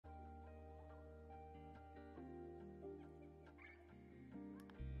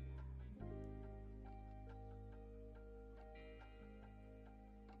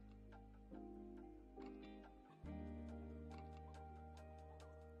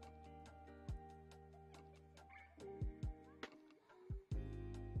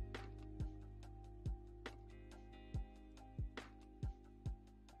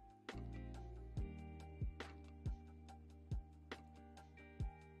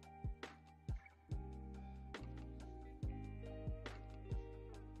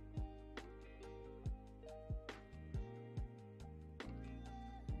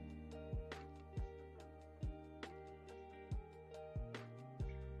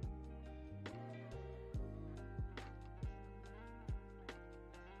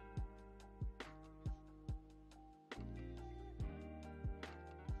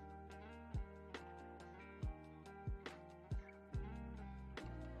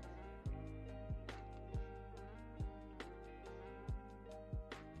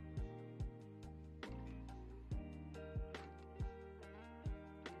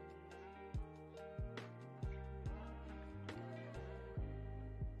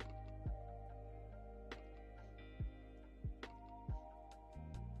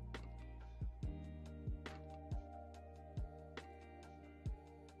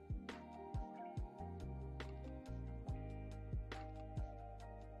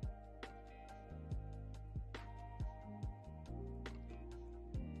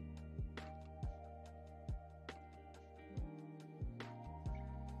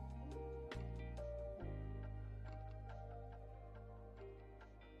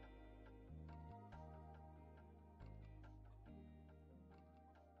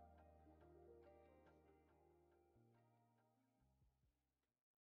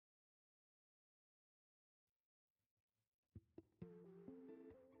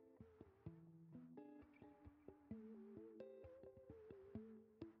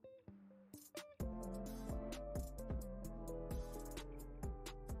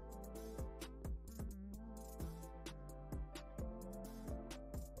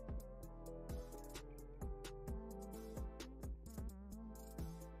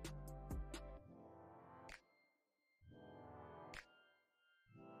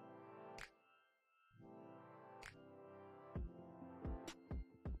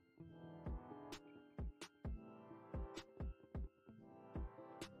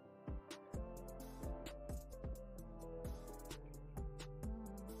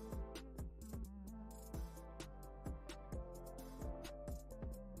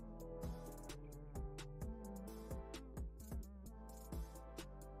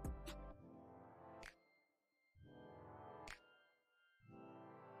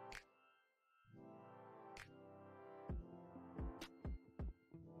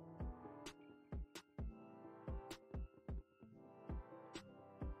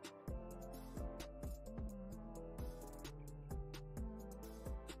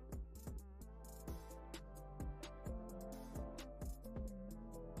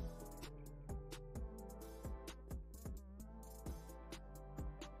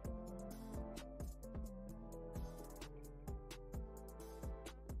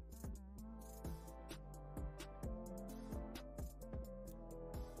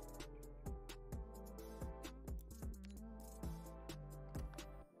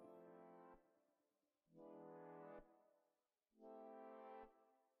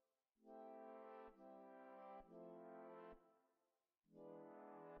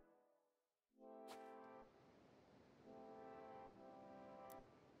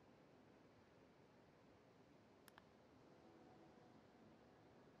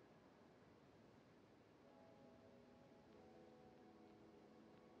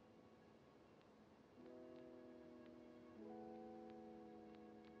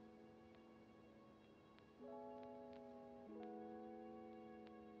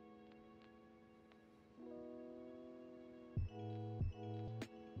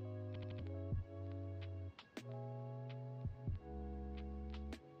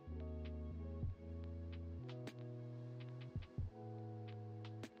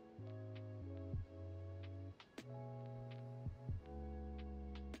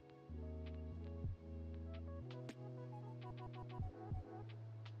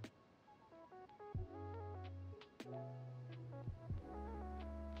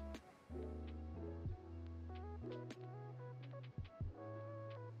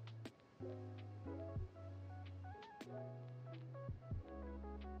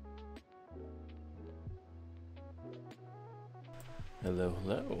Hello,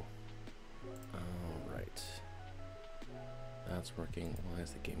 hello. Alright. That's working. Why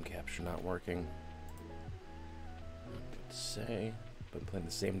is the game capture not working? Let's say. Been playing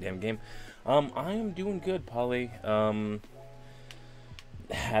the same damn game. I am doing good, Polly.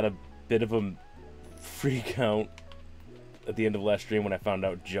 Had a bit of a freak out at the end of last stream when I found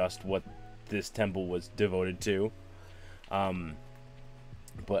out just what this temple was devoted to.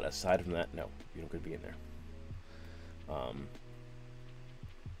 But aside from that, no, you don't get to be in there.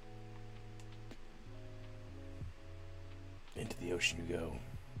 Into the ocean you go.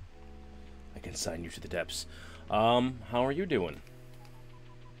 I can sign you to the depths. How are you doing?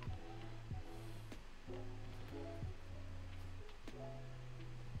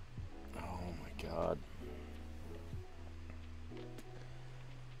 Oh my god.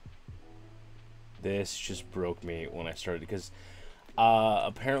 This just broke me when I started, because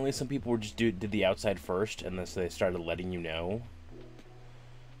apparently some people were just did the outside first, and then so they started letting you know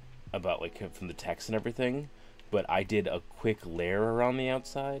about, like, from the text and everything. But I did a quick layer around the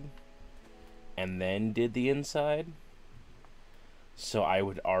outside and then did the inside. So I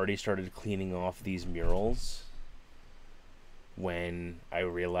would already started cleaning off these murals when I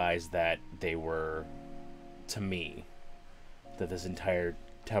realized that they were to me. That this entire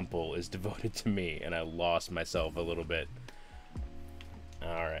temple is devoted to me, and I lost myself a little bit.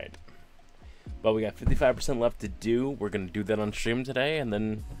 Alright. But we got 55% left to do. We're going to do that on stream today, and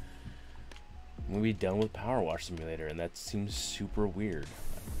then we'll be done with Powerwash Simulator, and that seems super weird.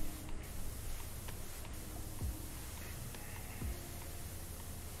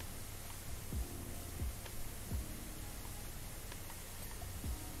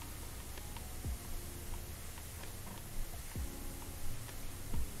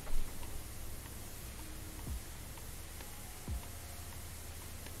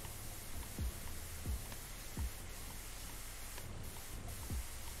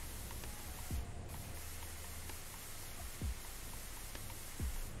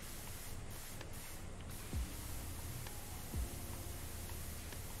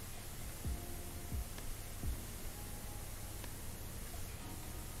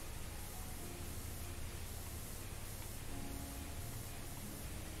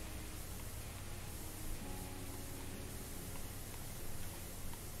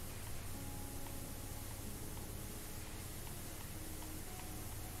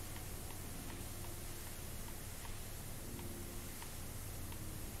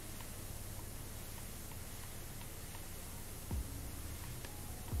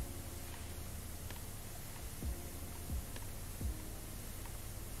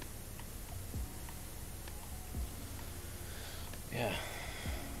 Yeah.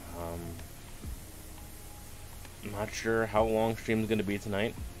 I'm not sure how long stream's going to be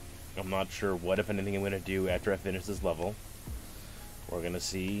tonight. I'm not sure what, if anything, I'm going to do after I finish this level. We're going to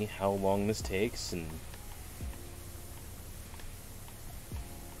see how long this takes, and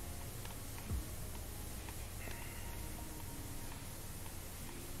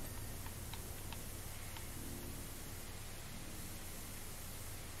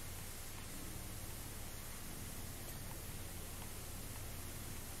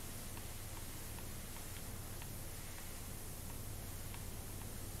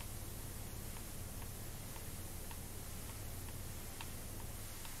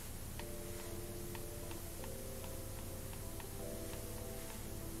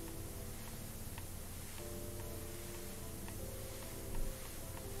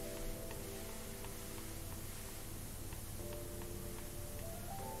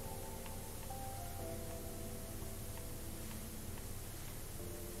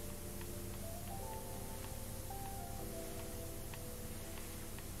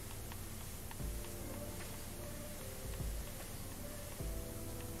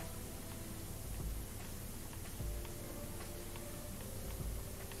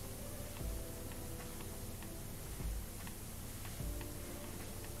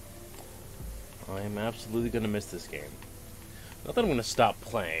I'm absolutely going to miss this game. Not that I'm going to stop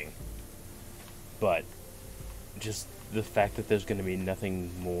playing, but just the fact that there's going to be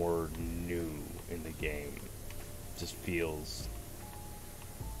nothing more new in the game just feels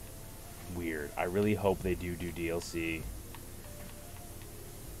weird. I really hope they do DLC.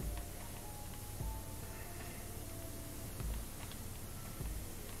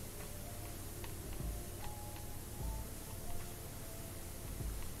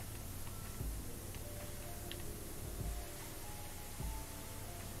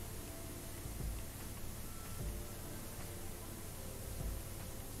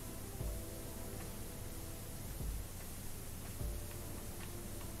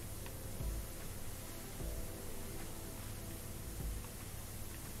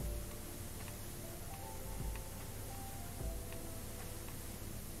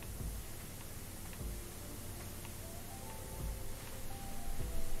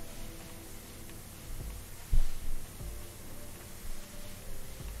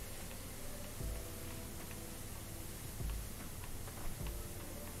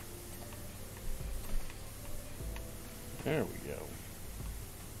 There we go.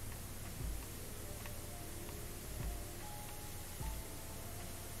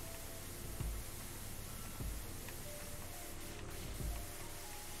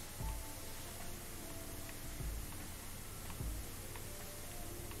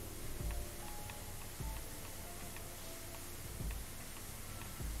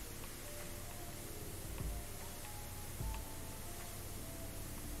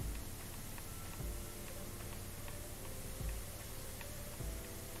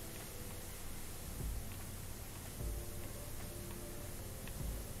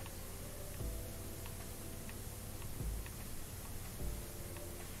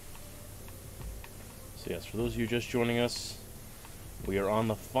 So yes, for those of you just joining us, we are on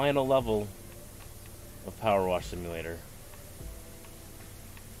the final level of Powerwash Simulator.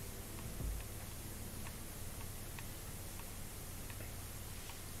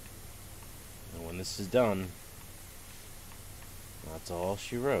 And when this is done, that's all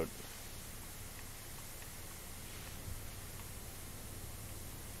she wrote.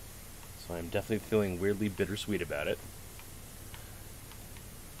 So I'm definitely feeling weirdly bittersweet about it.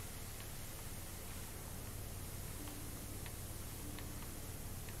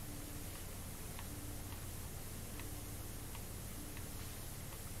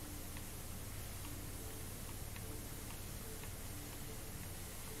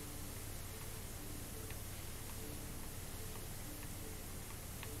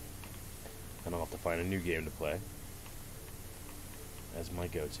 And I'll have to find a new game to play as my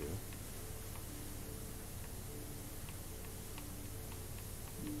go-to.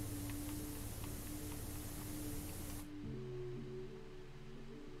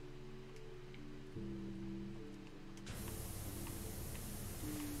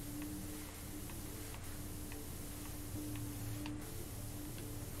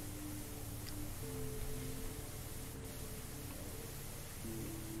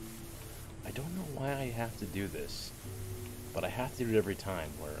 I don't know why I have to do this, but I have to do it every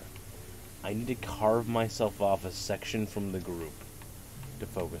time, where I need to carve myself off a section from the group to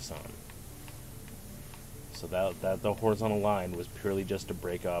focus on. So that the horizontal line was purely just to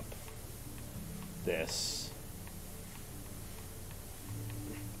break up this,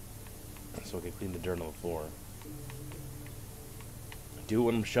 so I can clean the dirt on the floor. Do it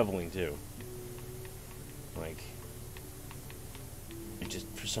when I'm shoveling too. Like, it just,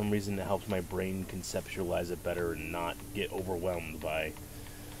 for some reason, it helps my brain conceptualize it better and not get overwhelmed by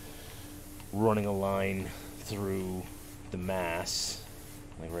running a line through the mass,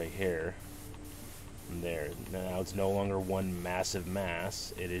 like right here and there. Now it's no longer one massive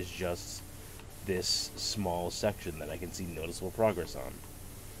mass, it is just this small section that I can see noticeable progress on.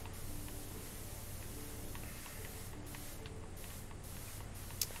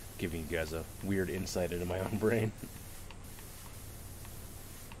 Giving you guys a weird insight into my own brain.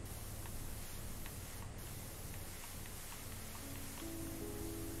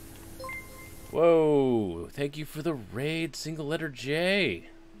 Whoa, thank you for the raid, single letter J.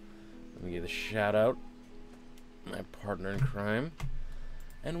 Let me give a shout out, my partner in crime.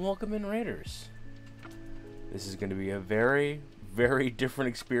 And welcome in, Raiders. This is going to be a very, very different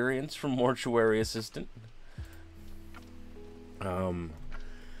experience from Mortuary Assistant. I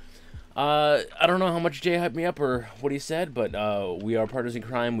don't know how much Jay hyped me up or what he said, but we are partners in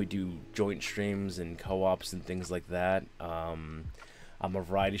crime. We do joint streams and co-ops and things like that. I'm a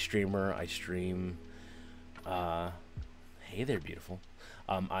variety streamer. I stream, hey there, beautiful.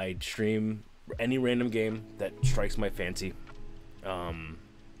 I stream any random game that strikes my fancy. Give me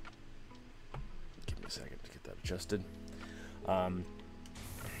a second to get that adjusted.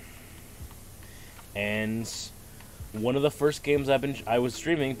 And one of the first games I was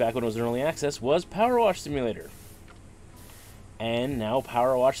streaming back when it was in early access was Powerwash Simulator. And now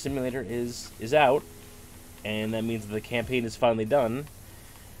Powerwash Simulator is out, and that means that the campaign is finally done.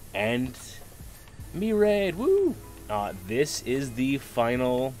 And me raid, woo! This is the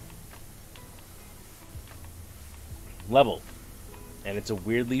final level, and it's a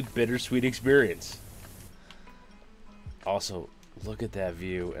weirdly bittersweet experience. Also, look at that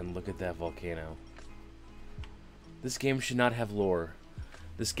view and look at that volcano. This game should not have lore.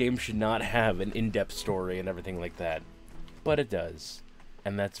 This game should not have an in-depth story and everything like that. But it does.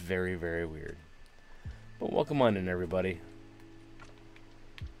 And that's very, very weird. But welcome on in, everybody.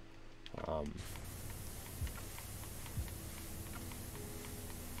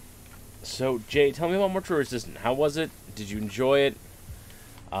 So, Jay, tell me about Mortuary Assistant. How was it? Did you enjoy it?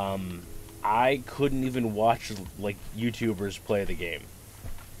 I couldn't even watch, like, YouTubers play the game.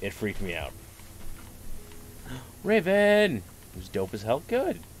 It freaked me out. Raven! It was dope as hell.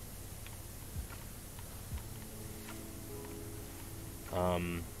 Good.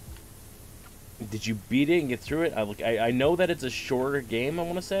 Did you beat it and get through it? I know that it's a shorter game, I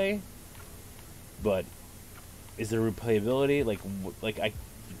want to say. But is there replayability? Like I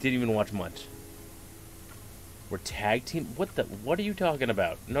didn't even watch much. We're tag team? What are you talking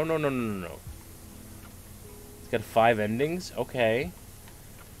about? No, no, no, no, no, no. It's got 5 endings? Okay.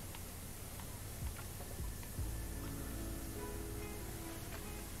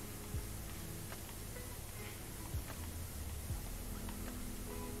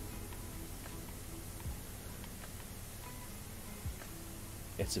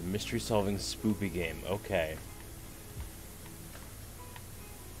 It's a mystery-solving spoopy game. Okay.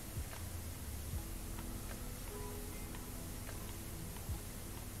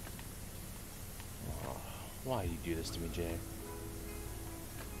 Oh, why do you do this to me, Jay?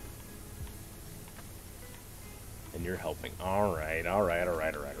 And you're helping. Alright, alright,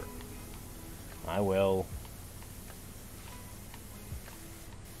 alright, alright. I will.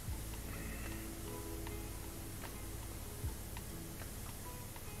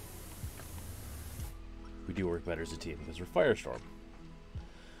 We do work better as a team because we're Firestorm.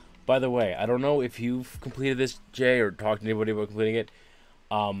 By the way, I don't know if you've completed this, Jay, or talked to anybody about completing it.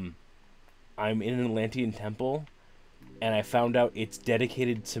 I'm in an Atlantean temple, and I found out it's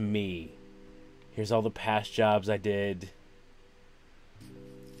dedicated to me. Here's all the past jobs I did.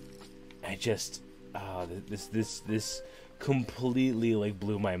 I just, this completely like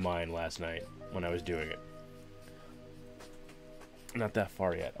blew my mind last night when I was doing it. Not that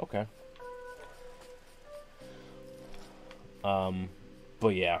far yet. Okay.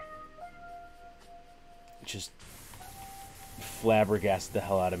 But yeah, just flabbergasted the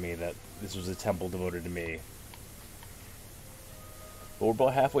hell out of me that this was a temple devoted to me. But we're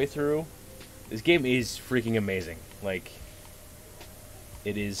about halfway through. This game is freaking amazing. Like,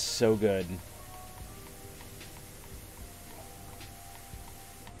 it is so good.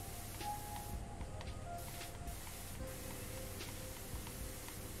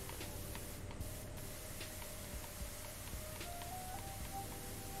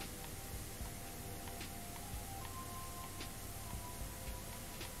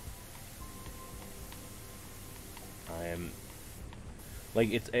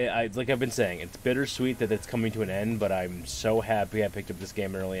 Like, like I've been saying, it's bittersweet that it's coming to an end, but I'm so happy I picked up this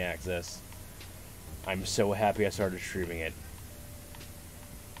game in early access. I'm so happy I started streaming it.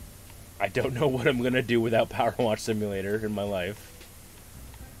 I don't know what I'm gonna do without Powerwash Simulator in my life.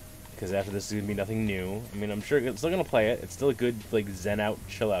 Because after this is gonna be nothing new. I mean, I'm sure I'm still gonna play it. It's still a good, like, zen out,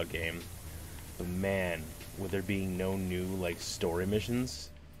 chill out game. But man, with there being no new, like, story missions.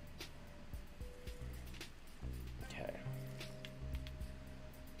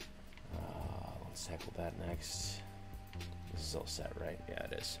 Tackle that next. This is all set, right? Yeah,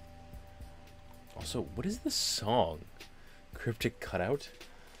 it is. Also, what is this song? Cryptic Cutout?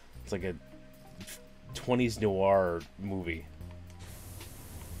 It's like a 20s noir movie.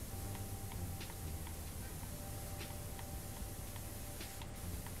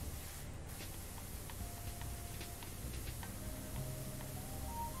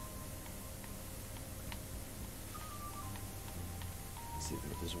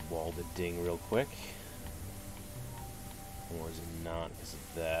 This wall to ding real quick. Or is it not because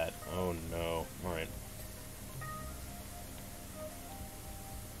of that? Oh no. Alright.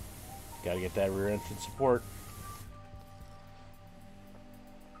 Gotta get that rear entrance support.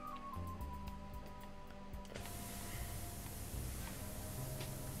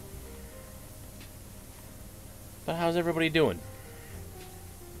 But how's everybody doing?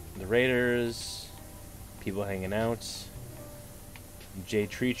 The Raiders, people hanging out. Jay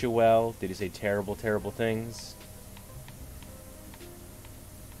treat you well? Did he say terrible, terrible things?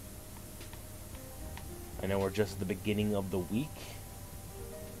 I know we're just at the beginning of the week,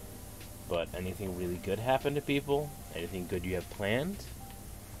 but anything really good happen to people? Anything good you have planned?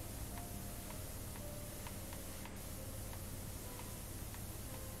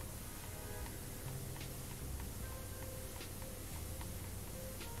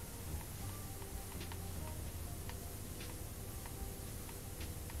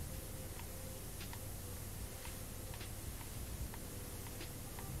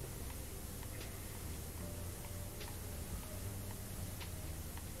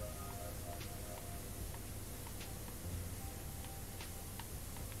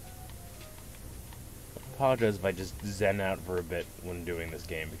 Apologize if I just zen out for a bit when doing this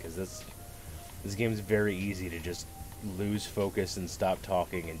game, because this game is very easy to just lose focus and stop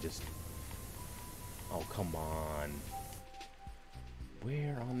talking and just... Oh, come on.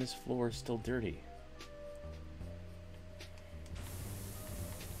 Where on this floor is still dirty?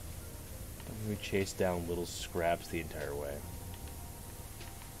 Don't we chase down little scraps the entire way?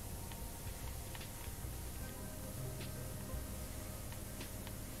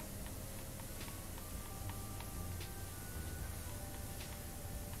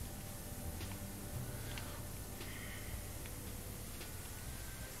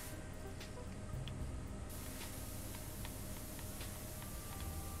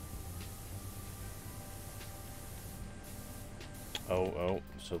 Oh,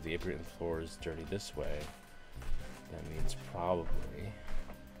 so the apron floor is dirty this way. That means probably...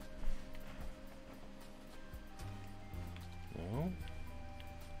 No?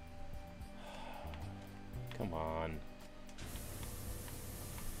 Come on.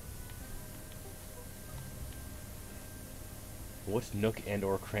 What nook and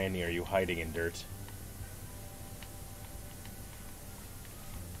or cranny are you hiding in, Dirt?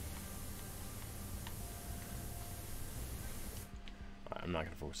 I'm not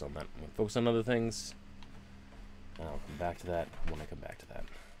going to focus on that. I'm going to focus on other things. And I'll come back to that when I come back to that.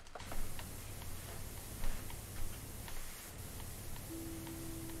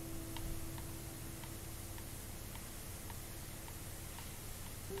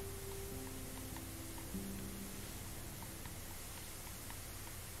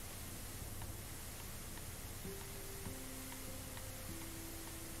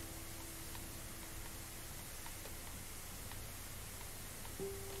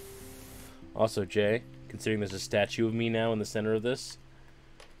 Also, Jay, considering there's a statue of me now in the center of this,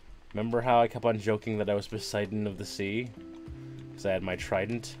 remember how I kept on joking that I was Poseidon of the sea? Because I had my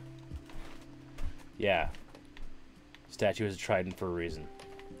trident? Yeah. Statue has a trident for a reason.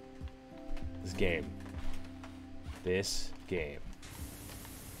 This game. This game.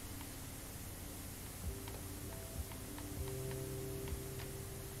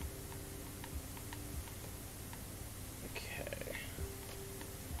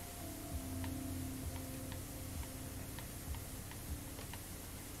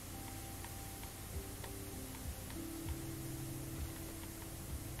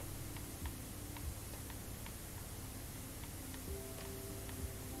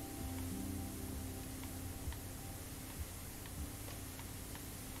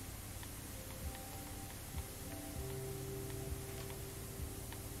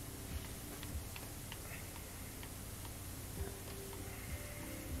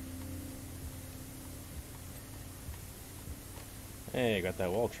 Hey, I got that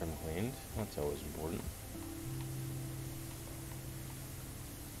wall trim cleaned. That's always important.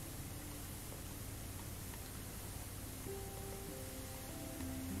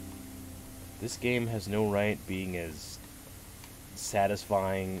 This game has no right being as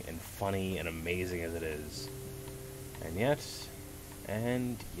satisfying and funny and amazing as it is. And yet...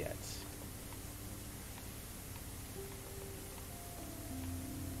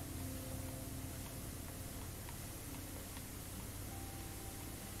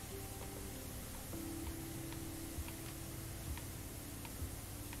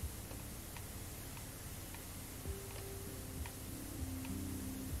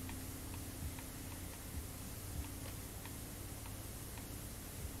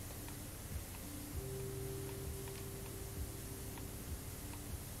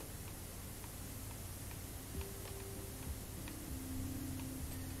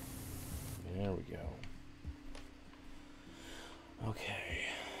 There we go. Okay.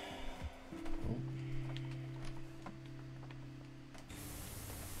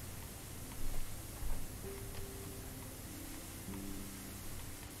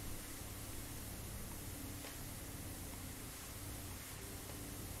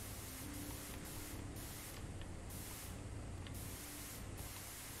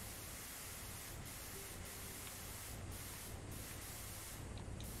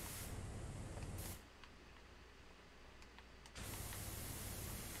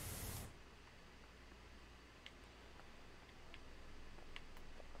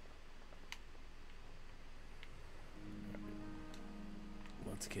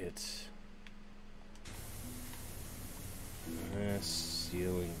 Let's get this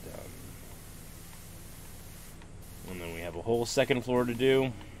ceiling done. And then we have a whole second floor to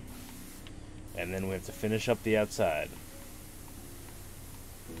do. And then we have to finish up the outside.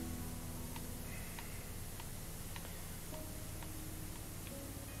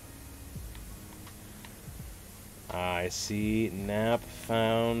 I see Nap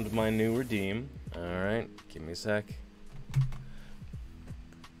found my new redeem. Alright, give me a sec.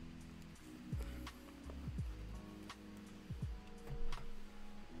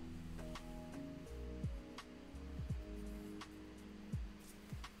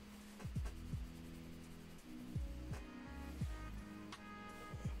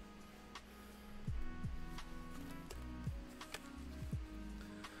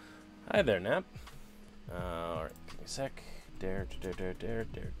 Hi there, Nap. Alright, give me a sec.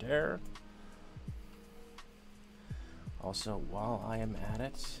 Dare. Also, while I am at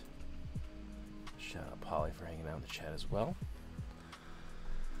it, shout out Polly for hanging out in the chat as well.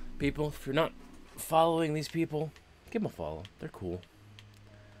 People, if you're not following these people, give them a follow. They're cool.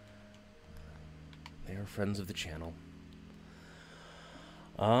 They are friends of the channel.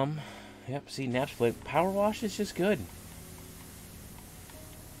 Yep, see, Naps play. Powerwash is just good.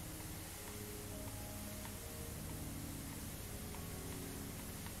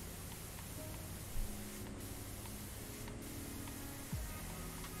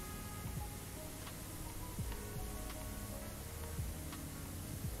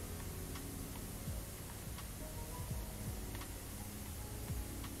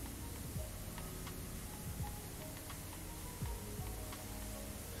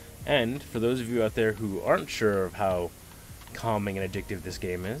 And for those of you out there who aren't sure of how calming and addictive this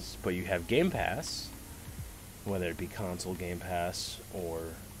game is, but you have Game Pass, whether it be console Game Pass or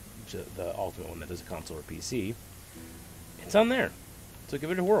the ultimate one that does a console or PC, it's on there. So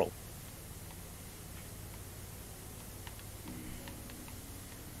give it a whirl.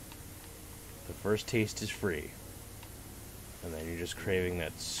 The first taste is free. And then you're just craving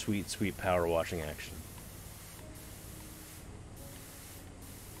that sweet, sweet power washing action.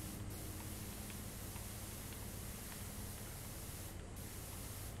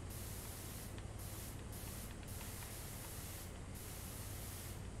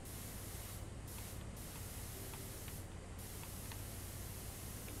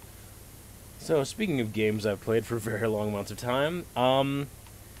 So, speaking of games I've played for very long amounts of time,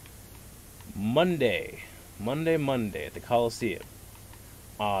 Monday at the Coliseum,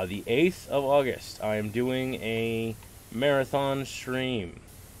 the 8th of August, I am doing a marathon stream.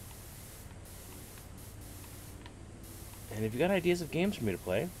 And if you got ideas of games for me to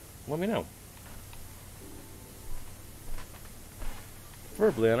play, let me know.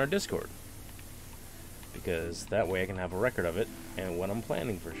 Preferably on our Discord. Because that way I can have a record of it and when I'm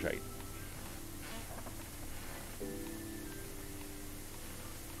planning for shite.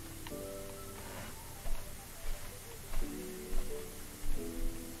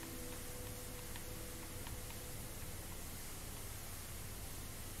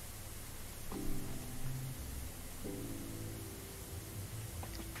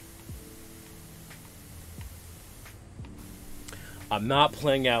 I'm not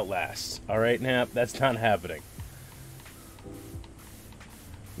playing Outlast. Alright, Nap? That's not happening.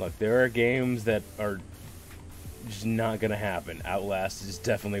 Look, there are games that are just not gonna happen. Outlast is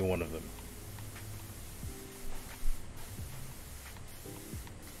definitely one of them.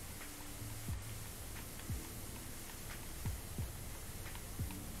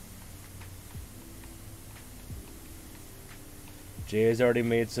 Jay has already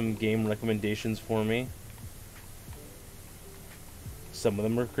made some game recommendations for me. Some of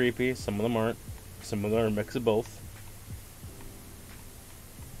them are creepy, some of them aren't. Some of them are a mix of both.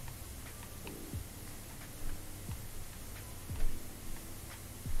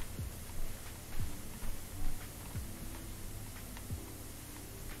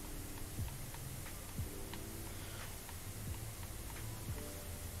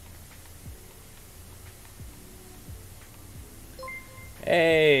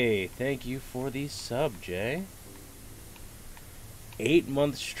 Hey, thank you for the sub, Jay.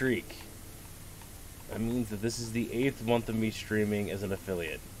 8-month streak. That means that this is the 8th month of me streaming as an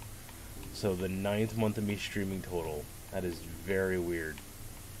affiliate. So the 9th month of me streaming total. That is very weird.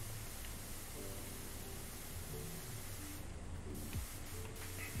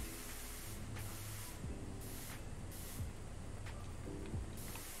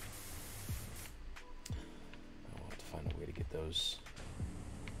 I'll have to find a way to get those.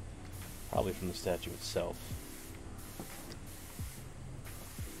 Probably from the statue itself.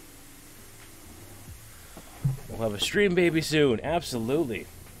 We'll have a stream baby soon. Absolutely.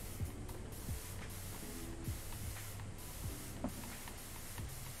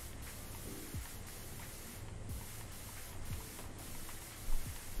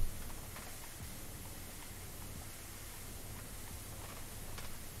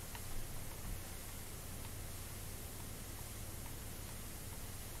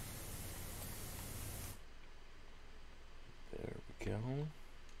 There we go.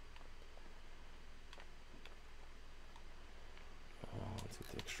 Let's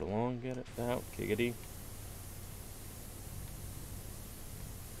get the extra long, get it out, giggity.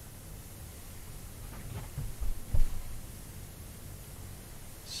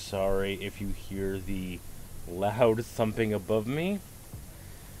 Sorry if you hear the loud thumping above me.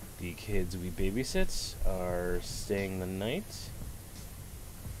 The kids we babysits are staying the night.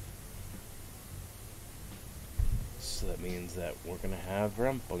 So that means that we're gonna have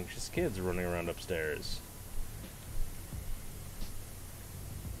rambunctious kids running around upstairs.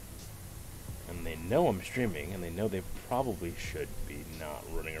 And they know I'm streaming, and they know they probably should be not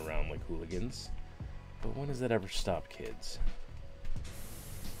running around like hooligans. But when does that ever stop, kids?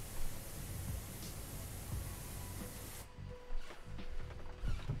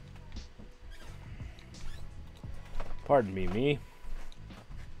 Pardon me.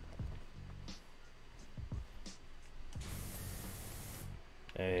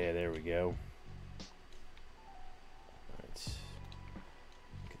 Hey, there we go. Alright.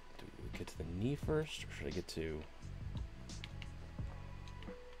 Do we get to the knee first, or should I get to...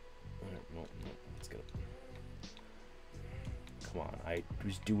 Alright, no, let's get it. Come on, I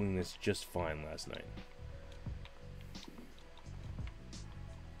was doing this just fine last night.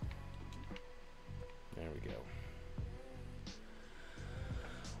 There we go.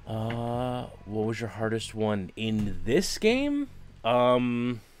 What was your hardest one in this game?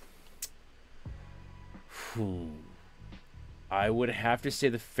 I would have to say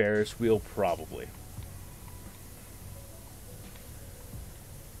the Ferris wheel, probably.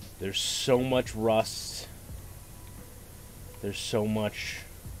 There's so much rust. There's so much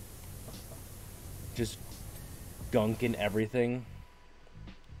just gunk in everything.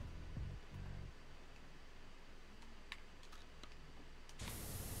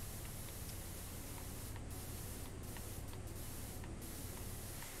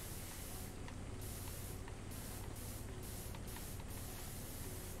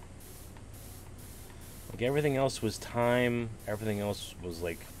 Like, everything else was time, everything else was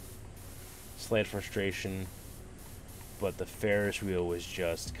like slight frustration, but the Ferris wheel was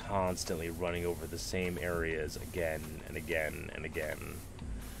just constantly running over the same areas again and again and again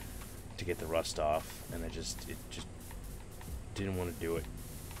to get the rust off, and it just didn't want to do it.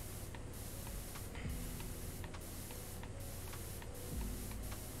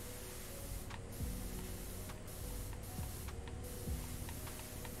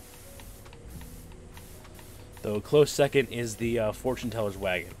 Though a close second is the fortune teller's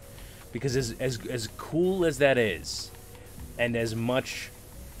wagon, because as cool as that is, and as much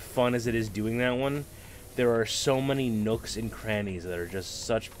fun as it is doing that one, there are so many nooks and crannies that are just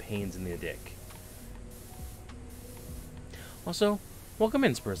such pains in the dick. Also, welcome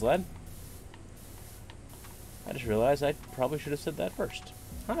in, Spurs lad. I just realized I probably should have said that first.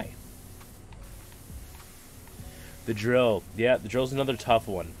 Hi. The drill. Yeah, the drill's another tough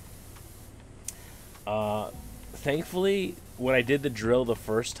one. Thankfully, when I did the drill the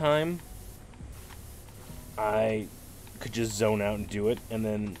first time, I could just zone out and do it. And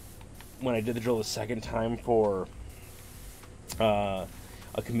then when I did the drill the second time for a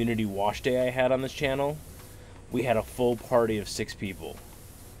community wash day I had on this channel, we had a full party of 6 people.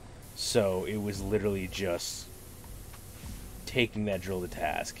 So it was literally just taking that drill to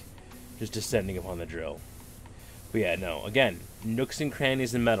task, just descending upon the drill. But yeah, no, again, nooks and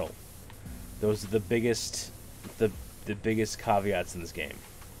crannies in metal. Those are the biggest caveats in this game.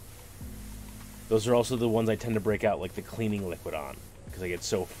 Those are also the ones I tend to break out like the cleaning liquid on, because I get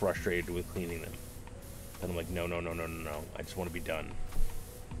so frustrated with cleaning them. Then I'm like, no, I just want to be done.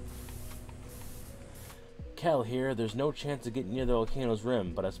 Cal here, there's no chance of getting near the volcano's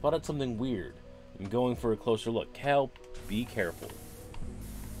rim, but I spotted something weird. I'm going for a closer look. Cal, be careful.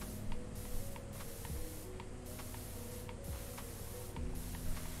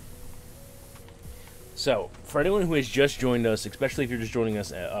 So, for anyone who has just joined us, especially if you're just joining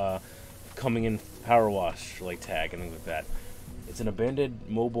us, coming in Powerwash like tag and things like that, it's an abandoned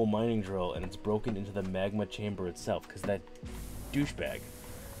mobile mining drill, and it's broken into the magma chamber itself, because that douchebag,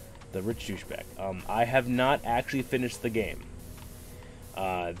 the rich douchebag. I have not actually finished the game.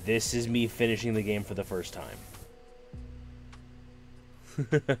 This is me finishing the game for the first time.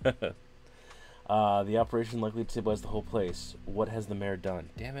 The operation likely to stabilize the whole place. What has the mayor done?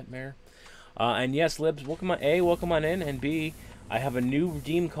 Damn it, mayor. And yes, Libs, welcome on A, welcome on in, and B, I have a new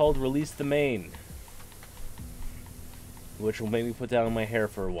redeem called Release the Main, which will make me put down my hair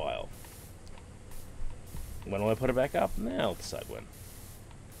for a while. When will I put it back up? Nah, I'll decide when.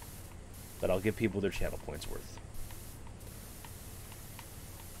 But I'll give people their channel points worth.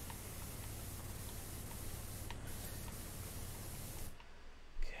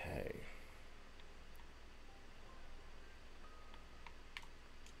 Okay.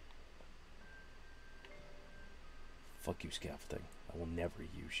 Fuck you, scaffolding. I will never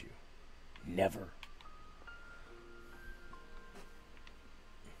use you. Never.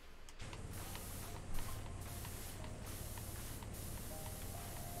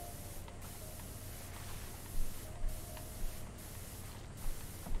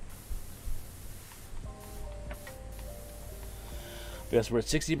 Yes, we're at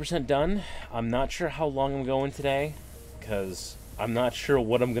 60% done. I'm not sure how long I'm going today, because I'm not sure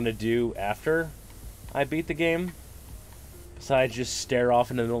what I'm going to do after I beat the game, besides just stare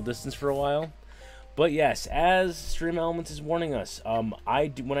off into the middle distance for a while. But yes, as Stream Elements is warning us, when I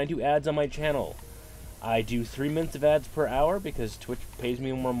do ads on my channel, I do 3 minutes of ads per hour, because Twitch pays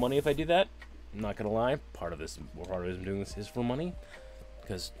me more money if I do that. I'm not gonna lie, part of this, part of reason I'm doing this is for money,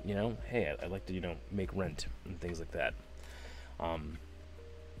 because, you know, hey, I like to, you know, make rent and things like that.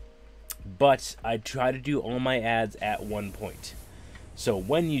 But I try to do all my ads at one point. So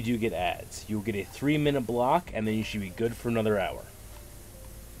when you do get ads, you'll get a 3-minute block, and then you should be good for another hour.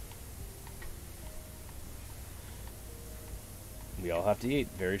 We all have to eat.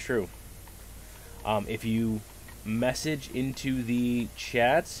 Very true. If you message into the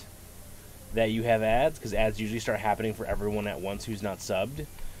chat that you have ads, because ads usually start happening for everyone at once who's not subbed,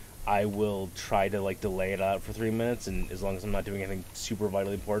 I will try to like delay it out for 3 minutes, and as long as I'm not doing anything super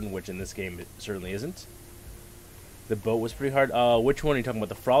vitally important, which in this game it certainly isn't. The boat was pretty hard. Which one are you talking about?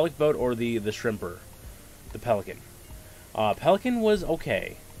 The Frolic boat or the shrimper? The Pelican. Pelican was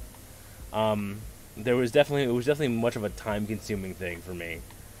okay. It was definitely much of a time-consuming thing for me.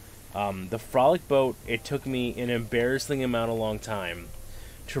 The Frolic boat, it took me an embarrassing amount of long time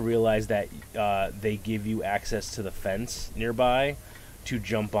to realize that they give you access to the fence nearby to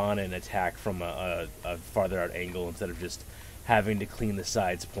jump on and attack from a farther out angle instead of just having to clean the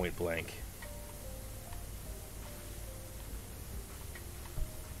sides point blank.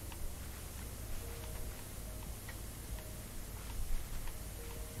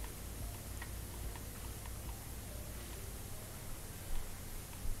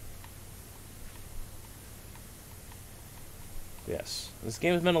 Yes, this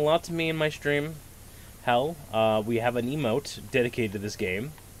game has meant a lot to me in my stream. Hell, we have an emote dedicated to this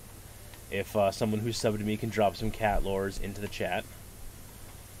game. If someone who's subbed to me can drop some cat lores into the chat.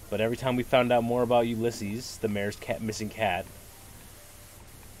 But every time we found out more about Ulysses, the mayor's missing cat,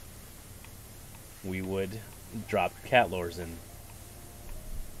 we would drop cat lores in.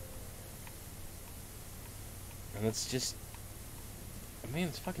 And it's just, man,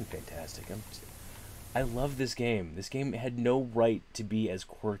 it's fucking fantastic. I love this game. This game had no right to be as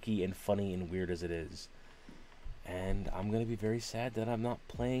quirky and funny and weird as it is. And I'm going to be very sad that I'm not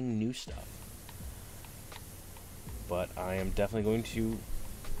playing new stuff. But I am definitely going to...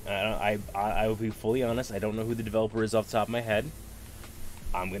 I will be fully honest, I don't know who the developer is off the top of my head.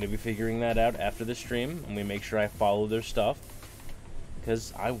 I'm going to be figuring that out after the stream. I'm going to make sure I follow their stuff.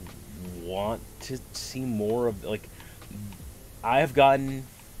 Because I want to see more of... Like, I have gotten...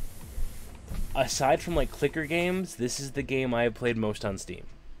 Aside from, like, clicker games, this is the game I have played most on Steam.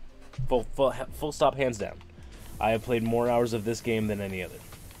 Full stop, hands down. I have played more hours of this game than any other.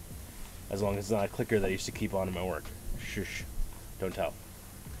 As long as it's not a clicker that I used to keep on in my work. Shush. Don't tell.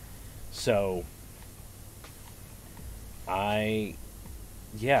 So...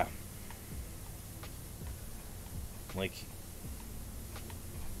 Yeah. Like...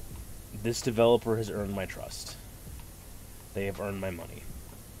 This developer has earned my trust. They have earned my money.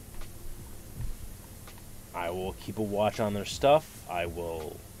 I will keep a watch on their stuff. I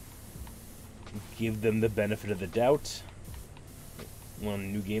will give them the benefit of the doubt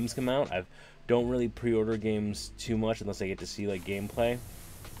when new games come out. I don't really pre-order games too much unless I get to see like gameplay.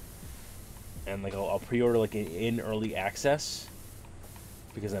 And like I'll pre-order like in early access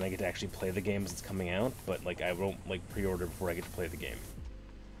because then I get to actually play the games that's coming out. But like I won't like pre-order before I get to play the game,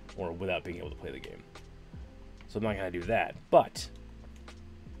 or without being able to play the game. So I'm not gonna do that. But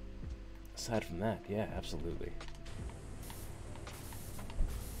aside from that, yeah, absolutely.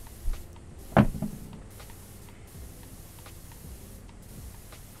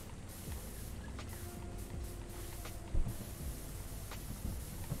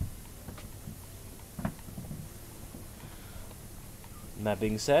 And that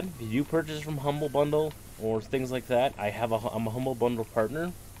being said, if you purchase from Humble Bundle or things like that, I'm a Humble Bundle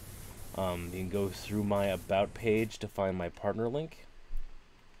partner. You can go through my About page to find my partner link.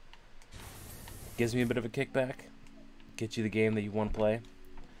 Gives me a bit of a kickback. Gets you the game that you want to play.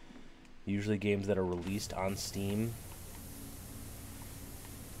 Usually games that are released on Steam.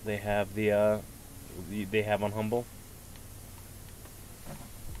 They have they have on Humble.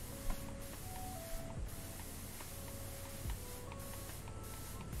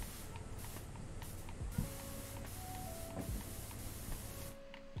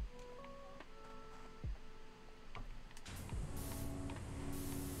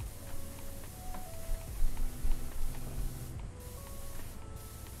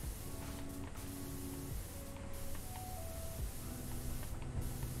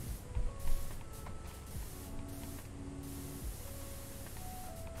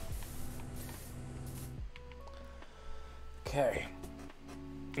 Okay.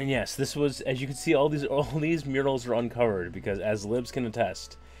 And yes, this was, as you can see, all these murals are uncovered because, as Libs can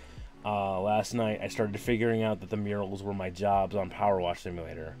attest, last night I started figuring out that the murals were my jobs on Powerwash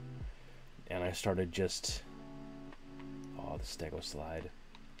Simulator, and I started just, oh, the Stego slide.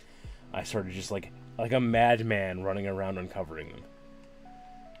 I started just like a madman running around uncovering them.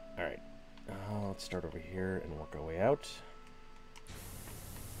 Alright. Let's start over here and work our way out.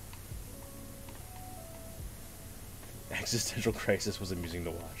 Existential crisis was amusing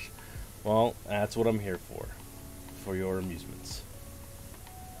to watch. Well, that's what I'm here for. For your amusements.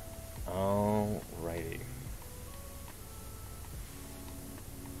 Alrighty.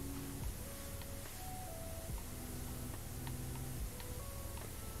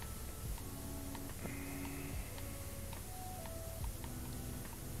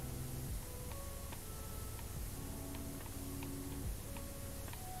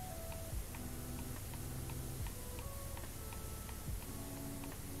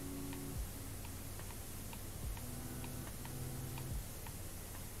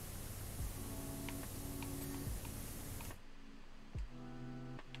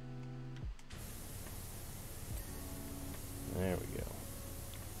 There we go.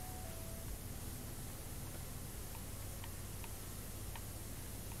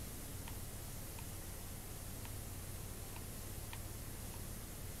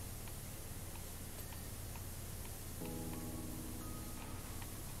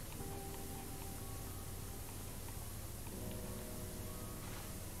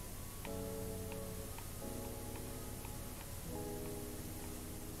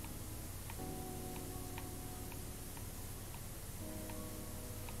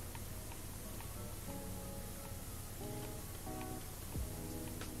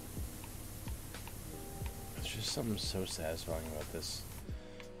 There's just something so satisfying about this.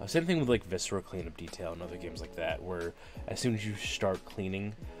 Same thing with like viscera cleanup detail and other games like that, where as soon as you start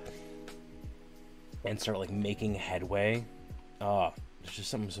cleaning and start like making headway, there's just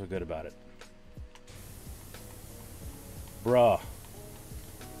something so good about it. Bruh.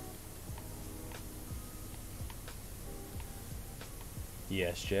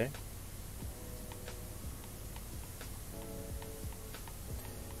 Yes, Jay?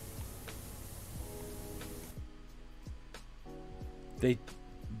 They...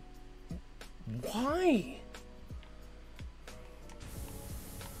 Why?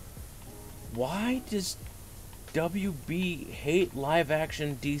 Why does WB hate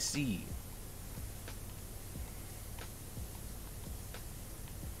live-action DC?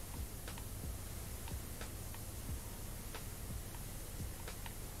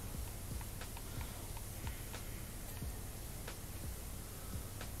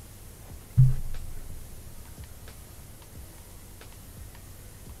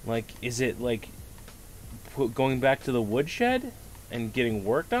 Like, is it, like, going back to the woodshed and getting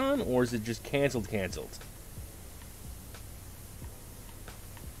worked on, or is it just canceled?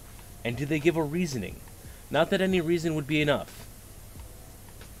 And do they give a reasoning? Not that any reason would be enough.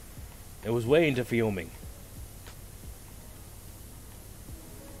 It was way into filming.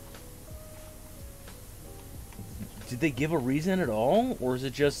 Did they give a reason at all, or is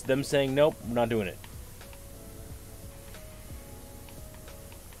it just them saying, nope, we're not doing it?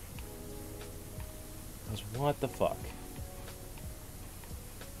 What the fuck?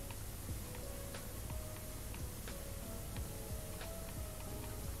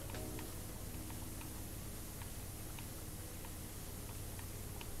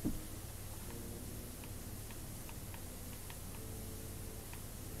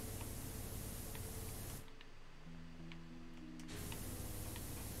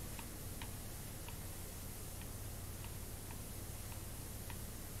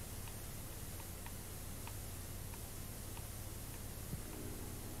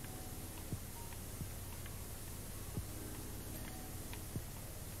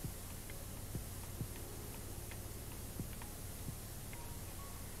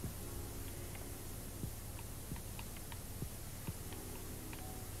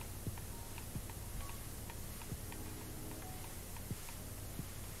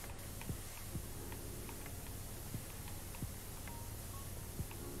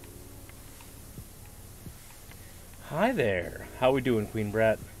 Hi there. How we doing, Queen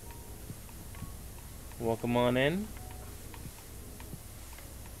Brat? Welcome on in.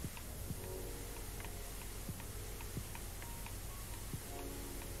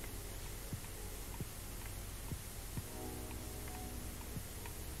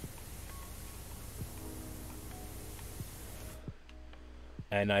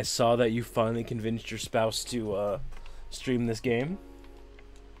 And I saw that you finally convinced your spouse to stream this game.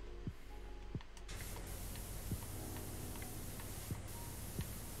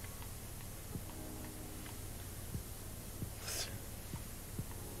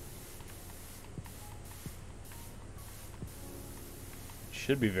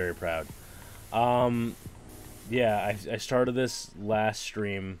 Should be very proud. Yeah, I started this last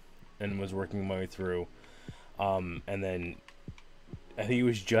stream, and was working my way through. And then I think it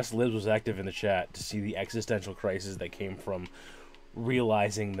was just Liz was active in the chat to see the existential crisis that came from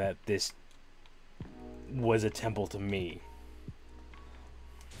realizing that this was a temple to me.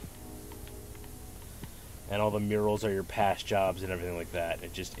 And all the murals are your past jobs and everything like that.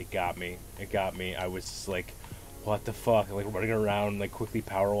 It got me. It got me. I was just like, what the fuck? Like running around, like quickly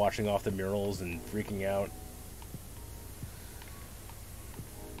power washing off the murals and freaking out.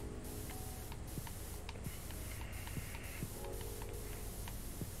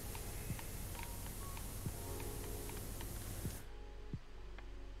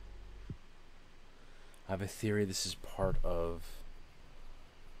 I have a theory this is part of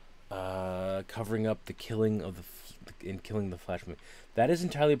covering up the killing of killing the Flash movie. That is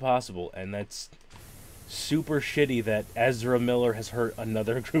entirely possible, and that's super shitty that Ezra Miller has hurt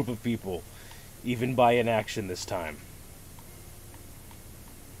another group of people, even by inaction this time.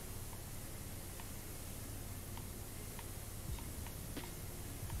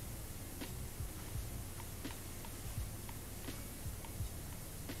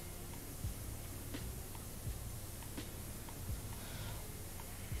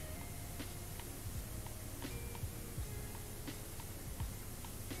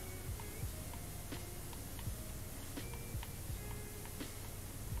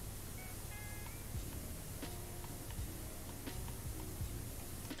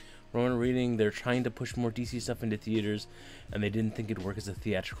 Roman reading, they're trying to push more DC stuff into theaters, and they didn't think it'd work as a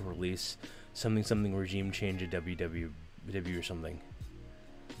theatrical release. Something regime change at WW or something.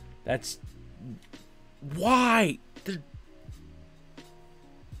 That's... Why?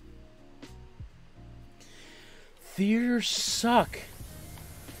 Theaters suck.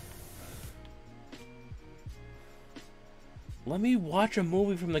 Let me watch a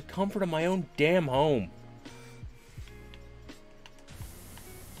movie from the comfort of my own damn home.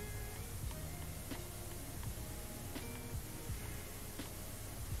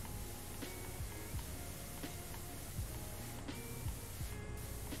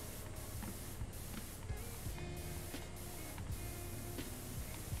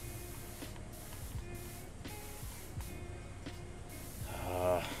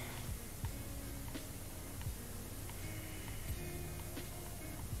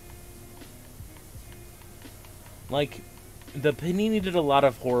 Like, the Panini did a lot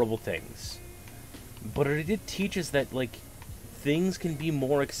of horrible things, but it did teach us that, like, things can be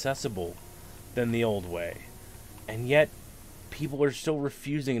more accessible than the old way, and yet people are still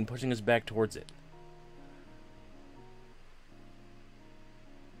refusing and pushing us back towards it.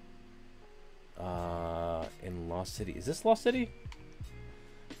 In Lost City. Is this Lost City?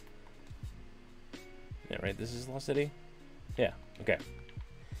 Yeah, right? This is Lost City? Yeah, okay.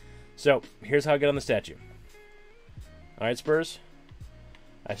 So, here's how I get on the statue. Alright, Spurs.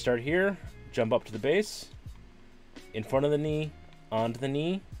 I start here, jump up to the base, in front of the knee, onto the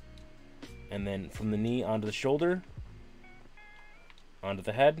knee, and then from the knee onto the shoulder, onto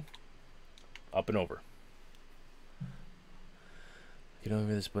the head, up and over. You don't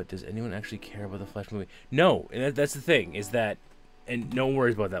remember this, but does anyone actually care about the Flash movie? No, and that's the thing, is that, and no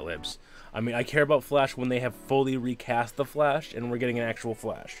worries about that, Libs. I mean, I care about Flash when they have fully recast the Flash, and we're getting an actual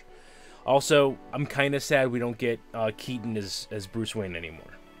Flash. Also, I'm kind of sad we don't get Keaton as Bruce Wayne anymore.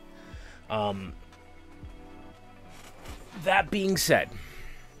 That being said,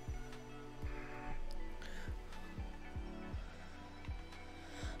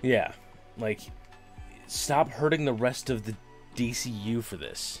 yeah, like, stop hurting the rest of the DCU for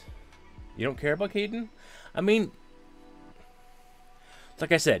this. You don't care about Keaton? I mean,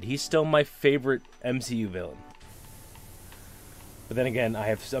 like I said, he's still my favorite MCU villain. But then again,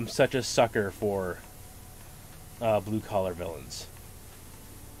 I'm such a sucker for blue-collar villains.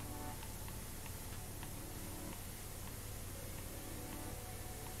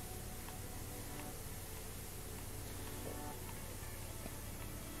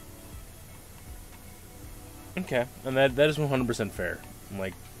 Okay, and that is 100% fair.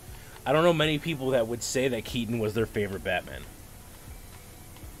 Like, I don't know many people that would say that Keaton was their favorite Batman.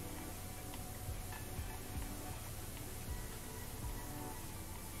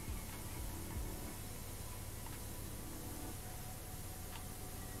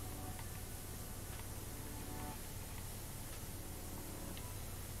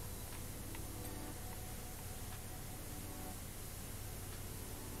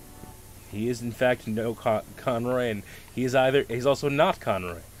 He is, in fact, no Conroy, and he's also not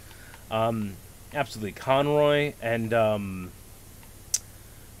Conroy. Absolutely. Conroy and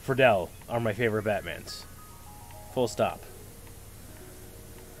Friedel are my favorite Batmans. Full stop.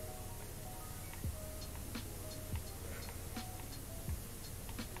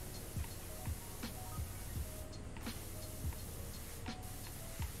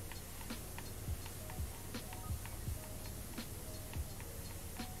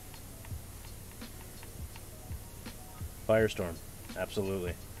 firestorm.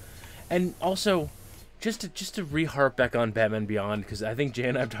 Absolutely. And also, just to re-harp back on Batman Beyond, because I think Jay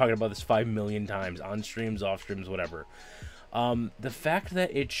and I have talked about this 5 million times on streams, off streams, whatever. The fact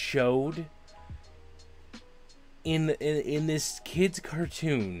that it showed in this kid's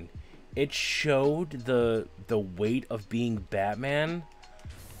cartoon, it showed the weight of being Batman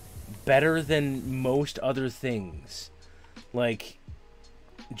better than most other things. Like,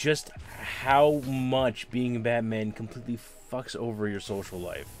 just how much being Batman completely fucks over your social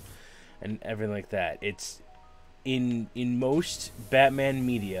life and everything like that. It's in most Batman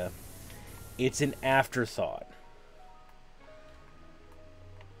media, it's an afterthought.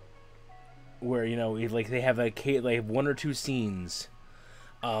 Where, you know, like they have like one or two scenes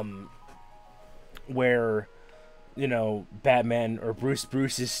where, you know, Batman or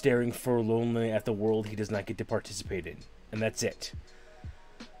Bruce is staring forlornly at the world he does not get to participate in, and that's it.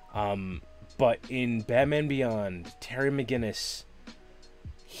 But in Batman Beyond, Terry McGinnis,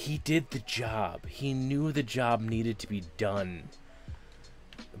 he did the job. He knew the job needed to be done.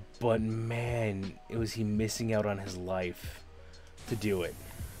 But man, was he missing out on his life to do it.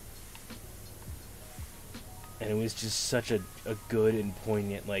 And it was just such a good and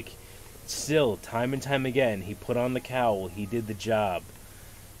poignant, like, still, time and time again, he put on the cowl, he did the job.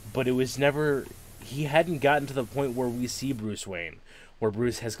 But it was never, he hadn't gotten to the point where we see Bruce Wayne, where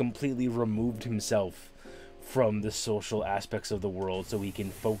Bruce has completely removed himself from the social aspects of the world so he can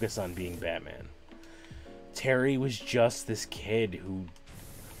focus on being Batman. Terry was just this kid who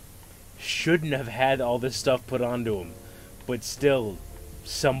shouldn't have had all this stuff put onto him, but still,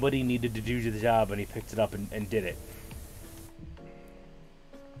 somebody needed to do the job, and he picked it up and did it.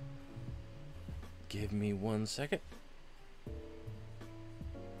 Give me 1 second.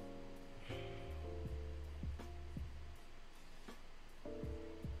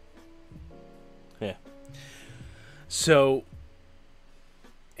 Yeah. So,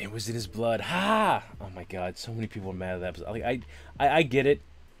 it was in his blood. Ha! Oh my god, so many people are mad at that episode. Like, I get it.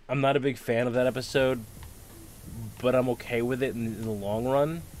 I'm not a big fan of that episode, but I'm okay with it in the long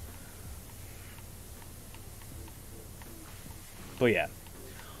run. But yeah.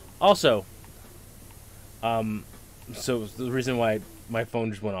 Also, so the reason why my phone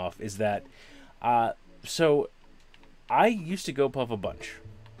just went off is that, so I used to go puff a bunch,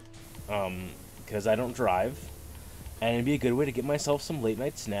 because I don't drive, and it'd be a good way to get myself some late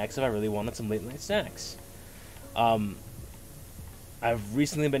night snacks if I really wanted some late night snacks. I've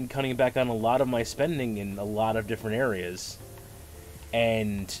recently been cutting back on a lot of my spending in a lot of different areas,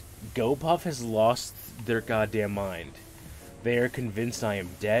 and GoPuff has lost their goddamn mind. They are convinced I am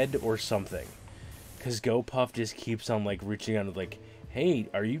dead or something, because GoPuff just keeps on, like, reaching out and, like, hey,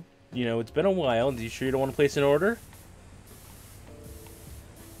 are you, you know, it's been a while, are you sure you don't want to place an order?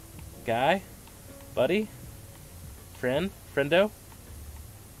 Guy? Buddy? Friendo?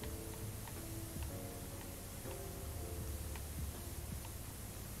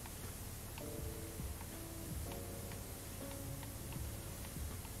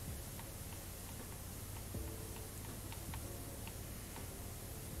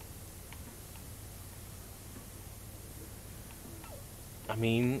 I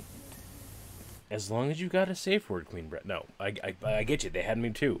mean, as long as you got a safe word, Queen Brett. No, I get you. They had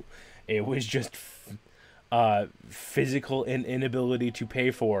me too. It was just physical inability to pay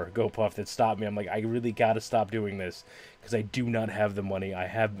for GoPuff that stopped me. I'm like, I really got to stop doing this because I do not have the money. I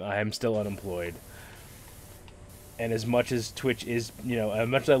am still unemployed. And as much as Twitch is, you know, as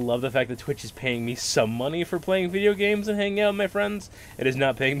much as I love the fact that Twitch is paying me some money for playing video games and hanging out with my friends, it is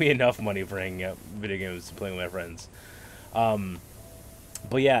not paying me enough money for hanging out video games and playing with my friends.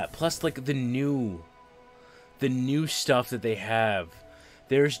 But yeah, plus, like, the new stuff that they have,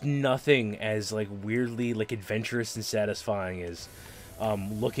 there's nothing as, like, weirdly, like, adventurous and satisfying as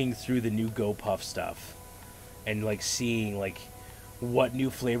looking through the new GoPuff stuff and, like, seeing, like, what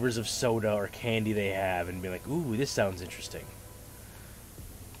new flavors of soda or candy they have and be like, ooh, this sounds interesting.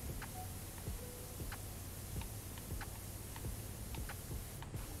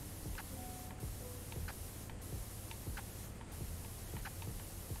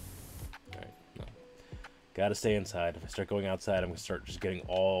 Gotta stay inside. If I start going outside, I'm gonna start just getting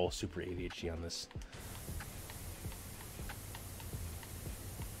all super ADHD on this.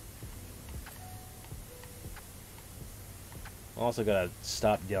 Also gotta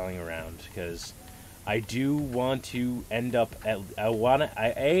stop yelling around, because I do want to end up at...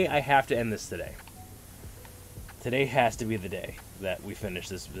 I have to end this today. Today has to be the day that we finish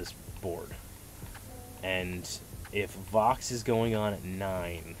this board. And if Vox is going on at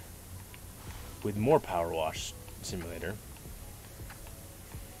 9... with more Powerwash Simulator,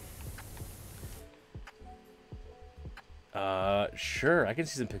 Sure. I can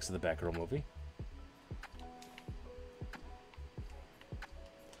see some pics of the Batgirl movie.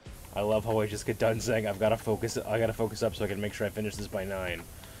 I love how I just get done saying I gotta focus up so I can make sure I finish this by 9.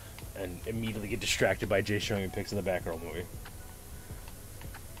 And immediately get distracted by Jay showing me pics of the Batgirl movie.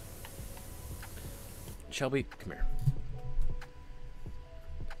 Shelby, come here.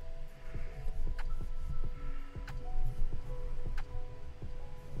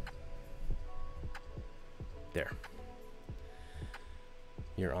 There.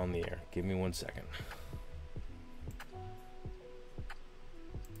 You're on the air. Give me 1 second.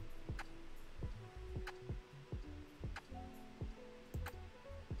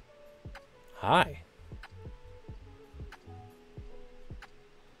 Hi.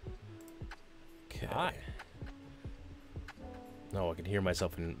 Okay. Hi. No, I can hear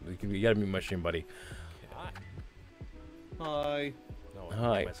myself, and you gotta mute my stream, buddy. Hi. Hi. No, I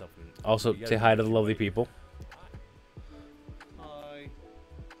can hear myself, and also, say hi to the lovely people. Hi.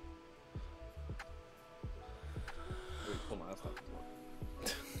 Wait, hold on, that's not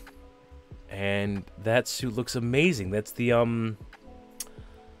good. And that suit looks amazing. That's the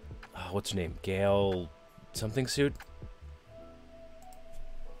what's her name? Gail something suit?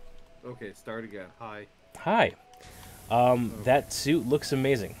 Okay, start again. Hi. Hi. That suit looks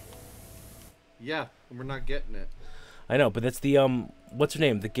amazing. Yeah, we're not getting it. I know, but that's the what's her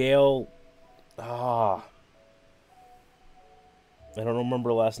name? The Gail I don't remember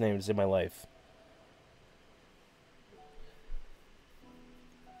her last name to save my life.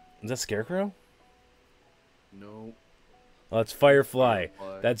 Is that Scarecrow? No. Oh, that's Firefly.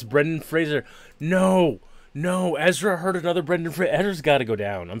 That's Brendan Fraser. No! No! Ezra heard another Brendan Fraser. Ezra's got to go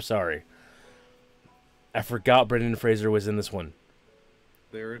down. I'm sorry. I forgot Brendan Fraser was in this one.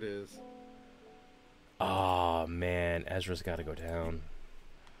 There it is. Oh, man. Ezra's got to go down.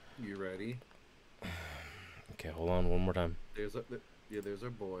 You ready? Okay, hold on one more time. There's our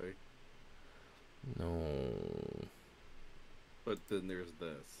boy. No. But then there's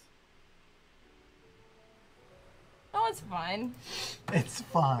this. Oh, it's fine. It's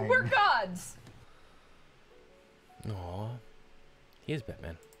fine. We're gods. Aw. He is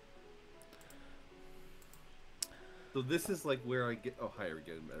Batman. So this is like where I get. Oh, hi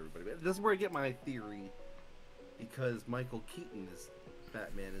again, everybody. This is where I get my theory, because Michael Keaton's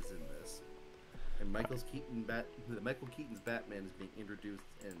Batman is in this, and Michael Keaton's Batman is being introduced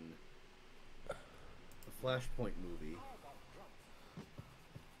in the Flashpoint movie.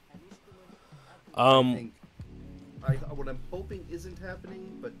 What I'm hoping isn't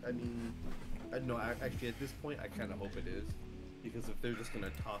happening, but I mean, I don't know. Actually, at this point, I kind of hope it is. Because if they're just gonna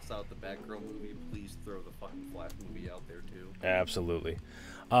toss out the Batgirl movie, please throw the fucking Flash movie out there too. Absolutely.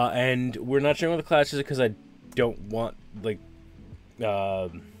 And we're not sharing with the classes because I don't want like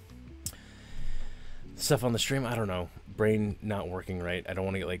stuff on the stream. I don't know, brain not working right. I don't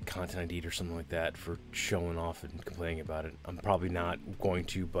want to get like content ID or something like that for showing off and complaining about it. I'm probably not going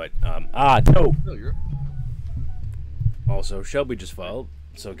to, but no. No, you're. Also, Shelby just followed,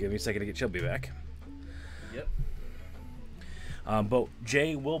 so give me a second to get Shelby back. Yep. But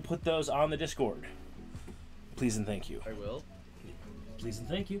Jay will put those on the Discord. Please and thank you. I will. Please and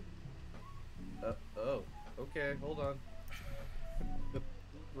thank you. Oh. Okay, hold on.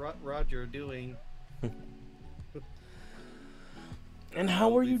 Roger, doing. And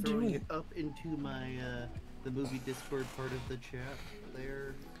how are you throwing doing? It up into my the movie Discord part of the chat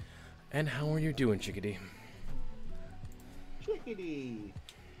there. And how are you doing, Chickadee? Chickadee.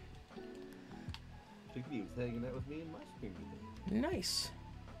 Chickadee was hanging out with me in my stream today. Nice.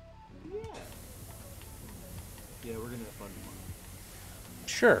 Yeah. Yeah, we're gonna have fun tomorrow.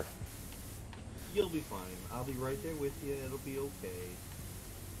 Sure. You'll be fine. I'll be right there with you. It'll be okay.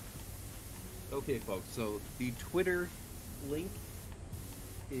 Okay, folks. So the Twitter link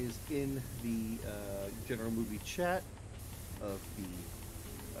is in the general movie chat of the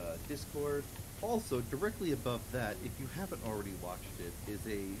Discord. Also, directly above that, if you haven't already watched it, is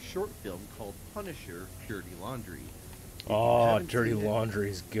a short film called Punisher: Dirty Laundry. Oh, Dirty Laundry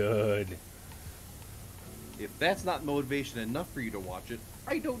is good. If that's not motivation enough for you to watch it,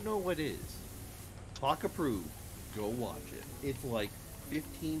 I don't know what is. Clock approved. Go watch it. It's like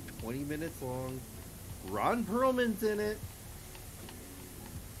 15, 20 minutes long. Ron Perlman's in it.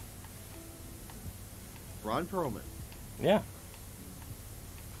 Ron Perlman. Yeah.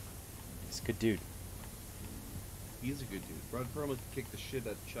 He's a good dude. He's a good dude. Ron Perlman can kick the shit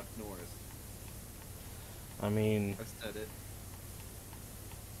out of Chuck Norris. I mean... I said it.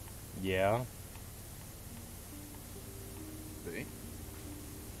 Yeah. See?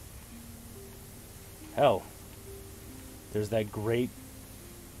 Hell. There's that great...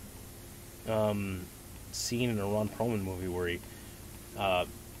 scene in a Ron Perlman movie where he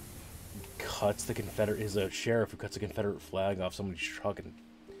cuts the Confederate, is a sheriff who cuts a Confederate flag off somebody's truck. And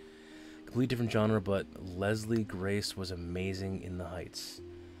completely different genre, but Leslie Grace was amazing in The Heights.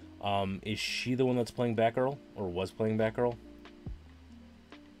 Is she the one that's playing Batgirl, or was playing Batgirl?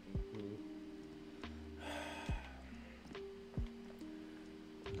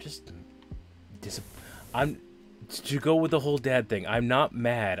 I'm just I'm to go with the whole dad thing. I'm not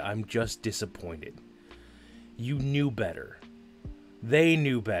mad. I'm just disappointed. You knew better. They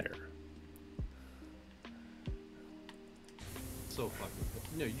knew better. So fucking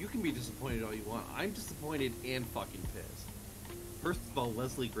pissed. No, you can be disappointed all you want. I'm disappointed and fucking pissed. First of all,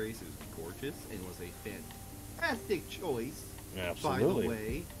 Leslie Grace is gorgeous and was a fantastic choice. Absolutely. By the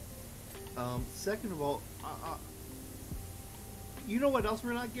way. Second of all, you know what else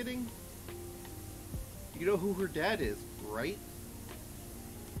we're not getting? You know who her dad is, right?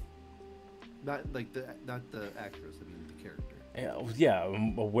 Not the actress. I mean the character. Yeah,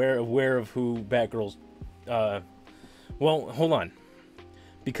 I'm aware of who Batgirl's. Well, hold on.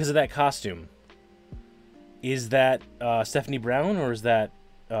 Because of that costume, is that Stephanie Brown or is that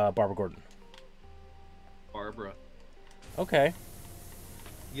Barbara Gordon? Barbara. Okay.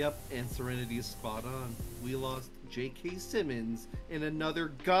 Yep, and Serenity is spot on. We lost J.K. Simmons in another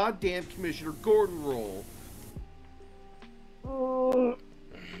goddamn Commissioner Gordon role.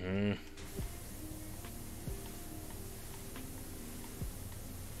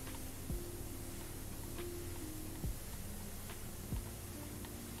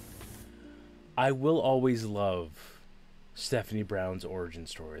 I will always love Stephanie Brown's origin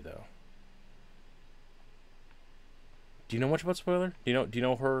story, though. Do you know much about Spoiler? Do you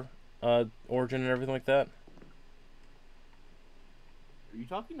know her origin and everything like that? Are you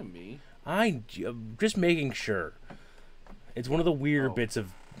talking to me? I'm just making sure. It's one of the weirder bits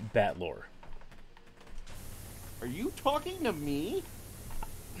of Bat lore. Are you talking to me?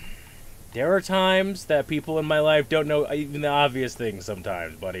 There are times that people in my life don't know even the obvious things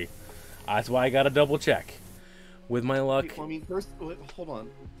sometimes, buddy. That's why I gotta double check. With my luck... I mean, first, hold on.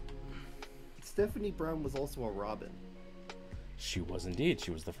 Stephanie Brown was also a Robin. She was indeed.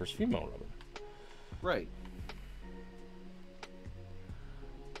 She was the first female Robin. Right.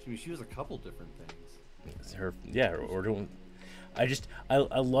 I mean, she was a couple different things.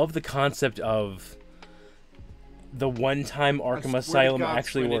 I love the concept of the one-time Arkham Asylum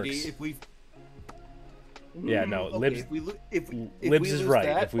actually works. Yeah, no, okay, Libs is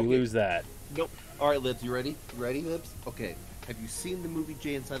right. If we okay. lose that. Nope. All right, Libs, you ready? You ready, Libs? Okay. Have you seen the movie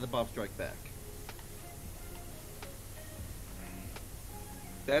Jay and Silent Bob Strike Back?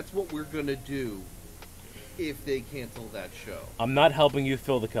 That's what we're gonna do if they cancel that show. I'm not helping you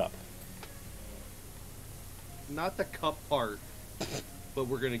fill the cup. Not the cup part, but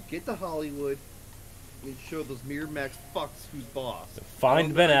we're gonna get to Hollywood and show those Miramax fucks who's boss.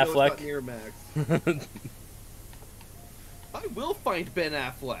 Find Ben Affleck. Miramax. I will find Ben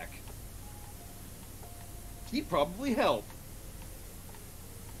Affleck. He'd probably help.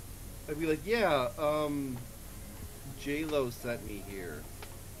 I'd be like, yeah, J-Lo sent me here.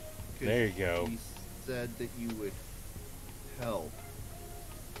 There you go. She said that you would help.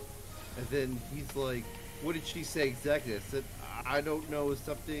 And then he's like, what did she say exactly? I said, I don't know,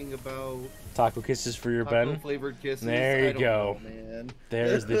 something about... Taco kisses for your Ben? Taco-flavored kisses. There you go. Know, man.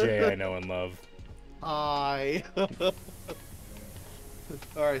 There's the Jay I know and love. Hi.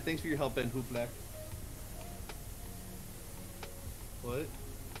 Alright, thanks for your help, Ben Hooplack. What?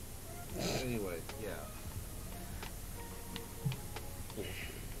 Anyway, yeah.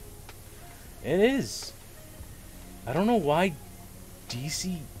 It is. I don't know why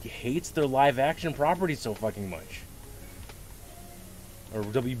DC hates their live-action properties so fucking much. Or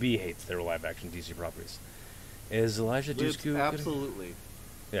WB hates their live-action DC properties. Is Elijah Dushku... Absolutely.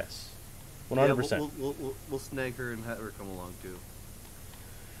 Yes. 100%. Yeah, we'll snag her and have her come along, too.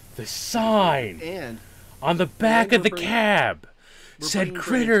 The sign! And... on the back of the cab! Said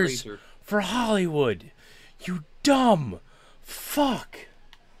Critters for Hollywood! You dumb! Fuck!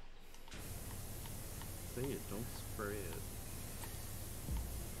 Say it, don't spray it.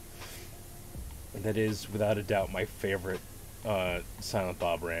 And that is, without a doubt, my favorite Silent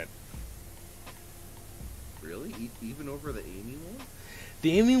Bob rant. Really? Even over the Amy one?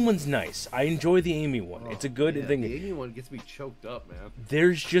 The Amy one's nice. I enjoy the Amy one. It's a good thing. The Amy one gets me choked up, man.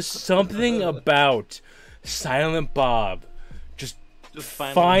 There's just something about Silent Bob just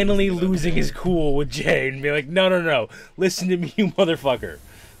finally losing his cool with Jay and be like, no, listen to me, you motherfucker.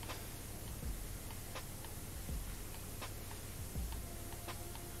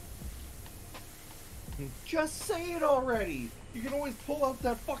 Just say it already. You can always pull out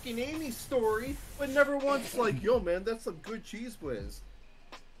that fucking Amy story, but never once like, yo, man, that's some good cheese whiz.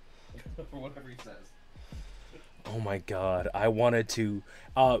 Or whatever he says. Oh my god, I wanted to...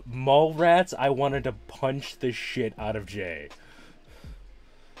 Mallrats, I wanted to punch the shit out of Jay.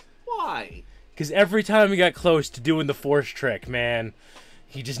 Why? Because every time he got close to doing the force trick, man,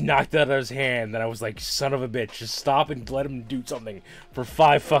 he just knocked it out of his hand, and I was like, son of a bitch, just stop and let him do something for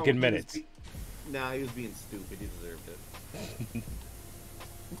 5 fucking minutes. Nah, he was being stupid, he deserved it.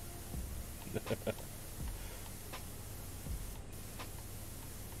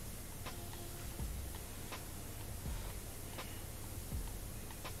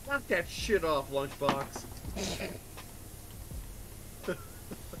 Knock that shit off, Lunchbox.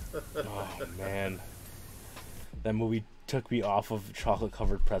 Oh, man. That movie took me off of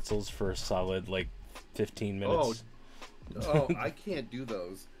chocolate-covered pretzels for a solid, like, 15 minutes. Oh, I can't do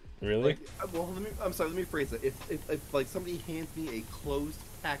those. Really? Like, well, I'm sorry, let me phrase it. If like, somebody hands me a closed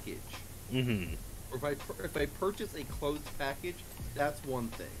package, Mm-hmm. or if I purchase a closed package, that's one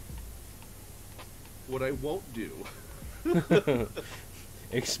thing. What I won't do...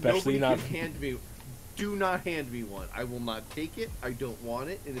 Especially Nobody not... can hand me... Do not hand me one. I will not take it. I don't want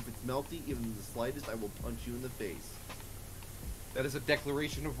it. And if it's melty, even the slightest, I will punch you in the face. That is a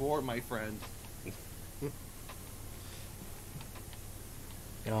declaration of war, my friend.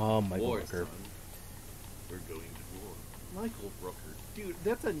 Oh, Michael War, Rooker. son. We're going to war. Michael Rooker. Dude,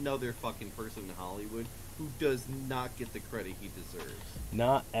 that's another fucking person in Hollywood who does not get the credit he deserves.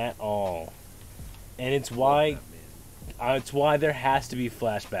 Not at all. And it's Love why... that man. It's why there has to be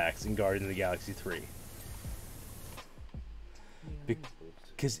flashbacks in Guardians of the Galaxy 3.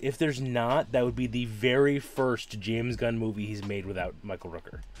 Because if there's not, that would be the very first James Gunn movie he's made without Michael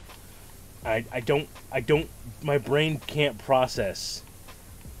Rooker. I don't, my brain can't process.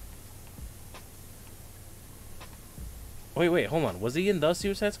 Wait, hold on. Was he in The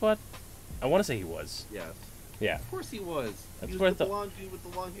Suicide Squad? I want to say he was. Yes. Yeah. Of course he was. That's He what I was the thought. blonde dude with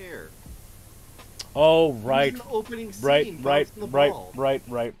the long hair. Oh, He right. was in the opening scene, Right. bouncing the ball.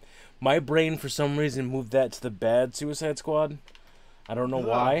 My brain, for some reason, moved that to the bad Suicide Squad. I don't know Ugh.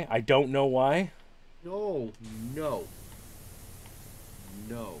 why. I don't know why. No.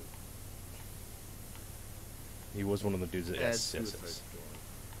 He was one of the dudes that... Bad Yes. Suicide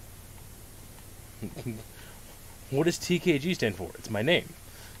Squad. What does TKG stand for? It's my name.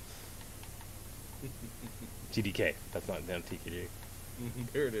 TDK. That's not damn TKG.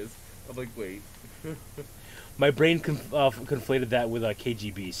 There it is. I'm like, wait. My brain conflated that with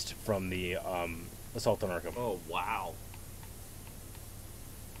KG Beast from the Assault on Arkham. Oh, wow.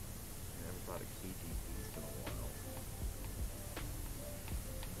 I haven't thought of KG Beast in a while.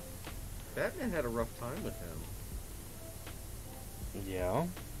 Batman had a rough time with him. Yeah.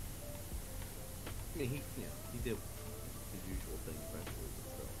 I mean, he did his usual thing eventually, but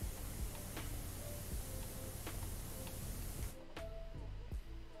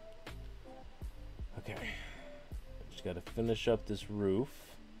still. Okay. Just gotta finish up this roof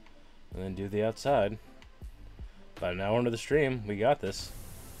and then do the outside. About an hour into the stream, we got this.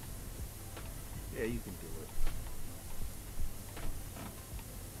 Yeah, you can do it.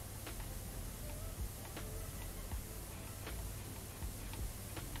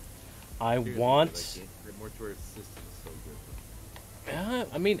 I Seriously, want... the mortuary system is so good.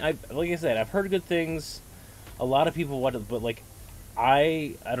 I mean, like I said, I've heard good things. A lot of people watch it, but like,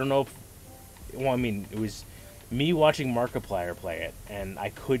 I don't know if... Well, I mean, it was me watching Markiplier play it, and I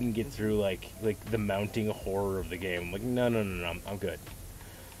couldn't get through like the mounting horror of the game. I'm like, no, I'm good.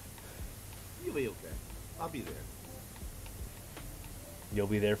 You'll be okay. I'll be there. You'll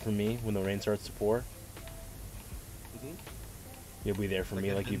be there for me when the rain starts to pour. Mm-hmm. You'll be there for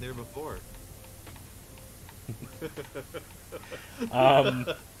me I've like been you. there before.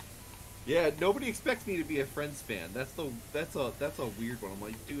 Yeah, nobody expects me to be a Friends fan. That's a weird one. I'm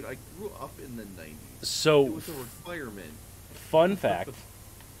like, dude, I grew up in the 90s. So, It was a requirement. fun fact,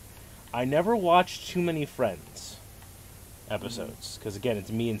 I never watched too many Friends episodes, because again,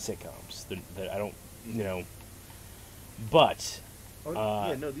 it's me and sitcoms that I don't, but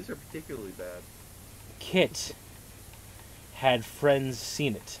Yeah, no, these are particularly bad. Kit had Friends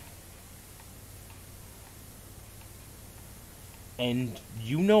seen it. And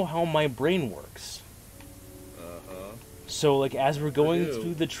you know how my brain works. Uh-huh. So, like, as we're going do.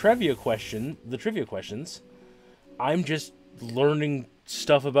 through the trivia questions, I'm just learning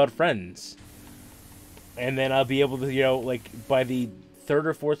stuff about Friends. And then I'll be able to, like, by the third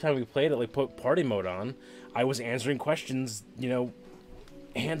or fourth time we played it, like, put party mode on, I was answering questions,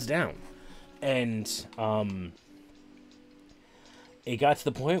 hands down. And, it got to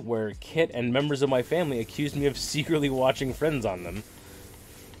the point where Kit and members of my family accused me of secretly watching Friends on them.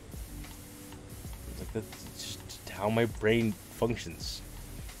 It's like, that's just how my brain functions.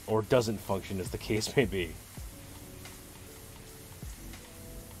 Or doesn't function, as the case may be.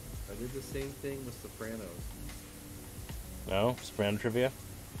 I did the same thing with Sopranos. No? Soprano trivia?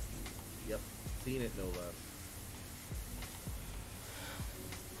 Yep, seen it no less.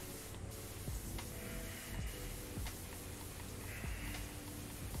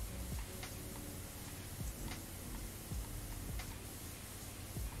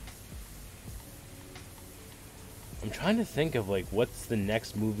 I'm trying to think of, like, what's the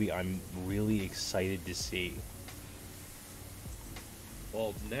next movie I'm really excited to see.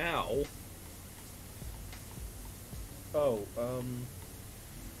 Well, now... Oh,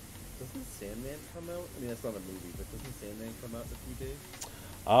 doesn't Sandman come out? I mean, that's not a movie, but doesn't Sandman come out in a few days?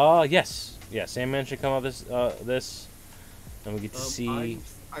 Yes. Yeah, Sandman should come out this, and we get to see...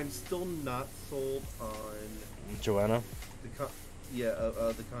 I'm still not sold on... Joanna? The Constantine,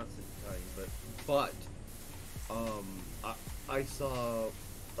 but I saw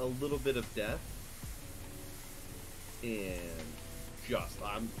a little bit of Death, and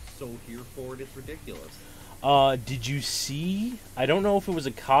I'm so here for it, it's ridiculous. Did you see... I don't know if it was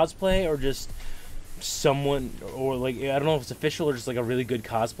a cosplay or just someone... Or, like, I don't know if it's official or just, like, a really good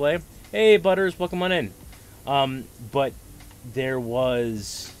cosplay. Hey, Butters, welcome on in. But there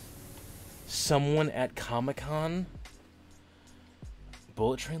was someone at Comic-Con.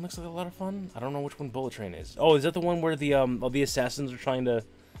 Bullet Train looks like a lot of fun. I don't know which one Bullet Train is. Oh, is that the one where the all the assassins are trying to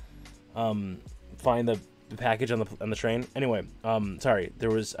find the package on the train? Anyway, sorry. There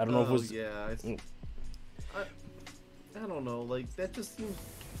was, I don't know if it was... Yeah, I don't know, like, that just seems...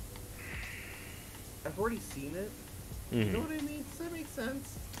 I've already seen it. You know what I mean? Does that make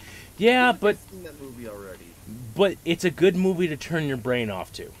sense? Yeah, but... I've seen that movie already. But it's a good movie to turn your brain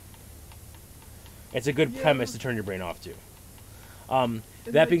off to. It's a good premise to turn your brain off to.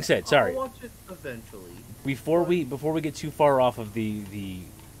 That being said, sorry. I'll watch it eventually. Before we get too far off of the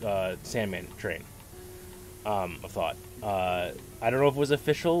Sandman train, of thought. I don't know if it was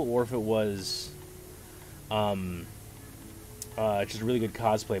official or if it was just a really good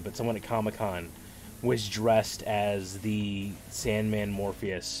cosplay, but someone at Comic-Con was dressed as the Sandman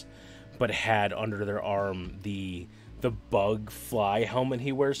Morpheus, but had under their arm the bug fly helmet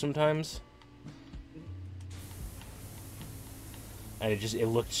he wears sometimes. And it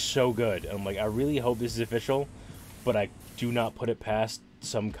looked so good. I'm like, I really hope this is official, but I do not put it past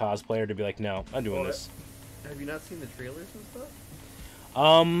some cosplayer to be like, no, I'm doing this. Have you not seen the trailers and stuff?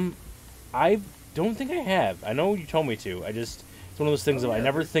 I don't think I have. I know you told me to. It's one of those things that I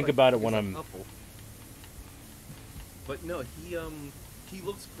never think about it when I'm... Couple. But no, he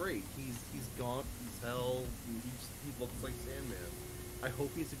looks great. He's gaunt, he's hell, he looks like Sandman. I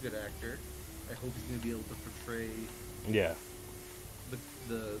hope he's a good actor. I hope he's gonna be able to portray Yeah.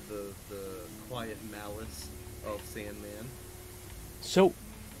 the quiet malice of Sandman. So,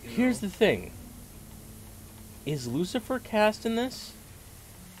 here's the thing. Is Lucifer cast in this?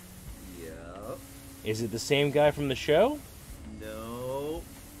 Yeah. Is it the same guy from the show? No.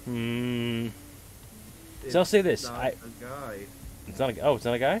 So I'll say this. Not a guy. It's not a... Oh, it's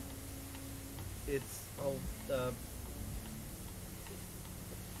not a guy? It's...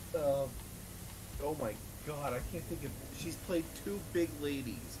 Oh my god, I can't think of... She's played two big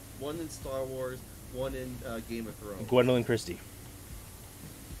ladies. One in Star Wars, one in Game of Thrones. Gwendolyn Christie.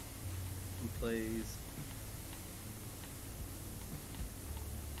 Who plays...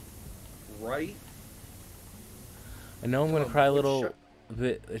 Right? I know I'm going to cry a little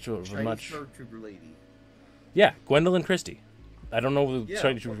bit... Chinese much... Stormtrooper lady. Yeah, Gwendolyn Christie. I don't know the Yeah.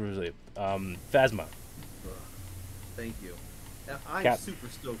 Chinese Stormtrooper. Phasma. Thank you. I'm super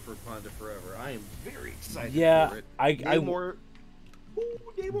stoked for Wakanda Forever. I am very excited for it.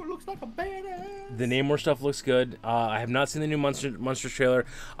 Namor looks like a badass. The Namor stuff looks good. I have not seen the new Monsters trailer.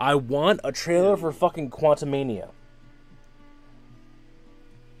 I want a trailer for fucking Quantumania.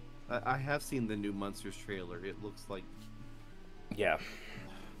 I have seen the new Monsters trailer. It looks like... Yeah.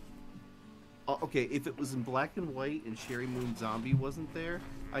 Okay, if it was in black and white and Sherry Moon Zombie wasn't there,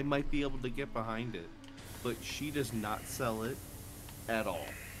 I might be able to get behind it. But she does not sell it at all.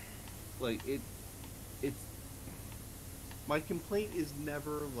 Like, it's... My complaint is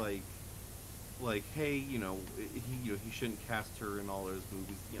never like, hey, he shouldn't cast her in all those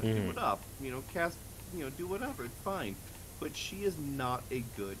movies. Do it up. Cast, do whatever. It's fine. But she is not a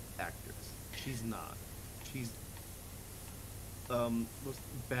good actress. She's not. She's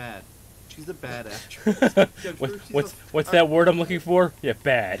bad. She's a bad actress. What's that word I'm looking for? Yeah,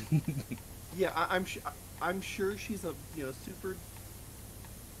 bad. Yeah, I'm sure she's a super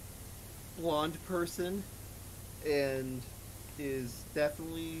blonde person and is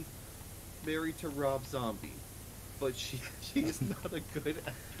definitely married to Rob Zombie, but she's not a good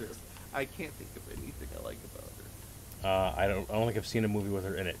actress. I can't think of anything I like about her. I don't think I've seen a movie with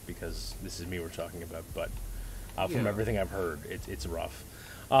her in it because this is me we're talking about. But from Yeah. everything I've heard, it's rough.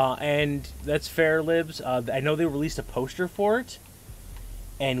 And that's fair, Libs. I know they released a poster for it,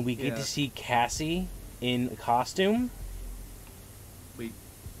 and we get Yeah. to see Cassie in a costume. Wait,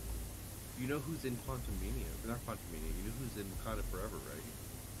 you know who's in Quantumania? Not Quantumania. You know who's in Wakanda Forever,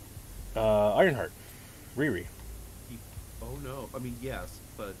 right? Ironheart, Riri. Oh no, I mean yes,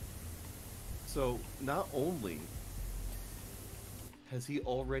 but so not only has he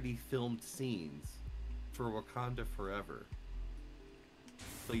already filmed scenes for Wakanda Forever,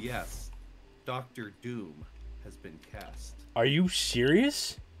 but yes, Doctor Doom has been cast. Are you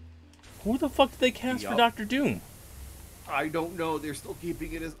serious? Who the fuck did they cast for Yup. Doctor Doom? I don't know. They're still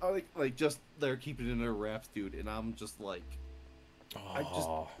keeping it as like just they're keeping it in their wraps, dude. And I'm just like,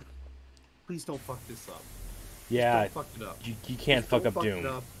 Oh, please don't fuck this up. yeah. Don't fuck it up. You can't fuck Don't up Doom. It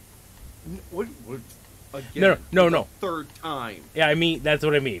up. What? Again? No. Third time. Yeah, I mean that's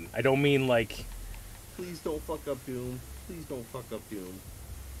what I mean. I don't mean like. Please don't fuck up Doom. Please don't fuck up Doom.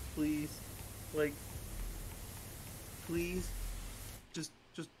 Please, like, please, just.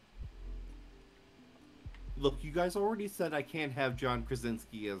 Look, you guys already said I can't have John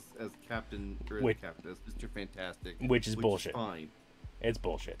Krasinski as Captain or as Mr. Fantastic, Which is bullshit. Fine. It's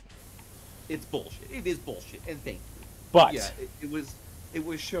bullshit. It's bullshit. It is bullshit, and thank you. But Yeah, it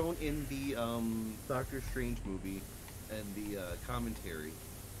was shown in the Doctor Strange movie and the commentary.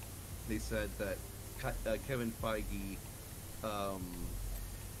 They said that Kevin Feige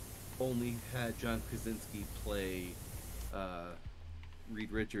only had John Krasinski play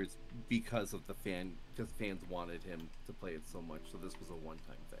Reed Richards because fans wanted him to play it so much. So this was a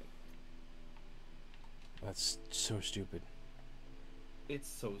one-time thing. that's so stupid. It's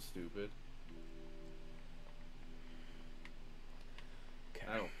so stupid. Okay.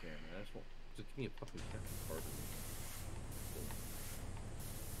 I don't care, man. I just give me a fucking Captain Carter.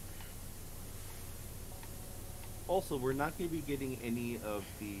 Also, we're not going to be getting any of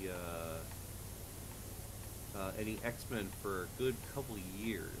the any X-Men for a good couple of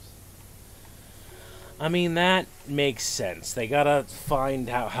years. I mean that makes sense. They gotta find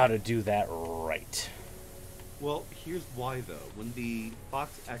out how to do that right. Well, here's why though. When the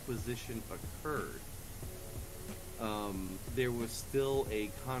Fox acquisition occurred, there was still a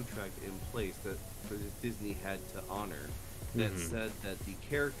contract in place that Disney had to honor that said that the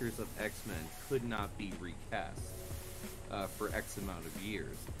characters of X-Men could not be recast for X amount of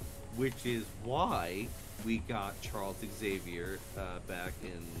years, which is why we got Charles Xavier back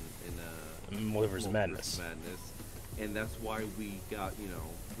in Multiverse of Madness. And that's why we got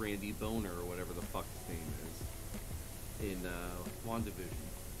Randy Boner or whatever the fuck his name is in WandaVision.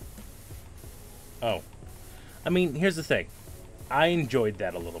 Oh, I mean, here's the thing. I enjoyed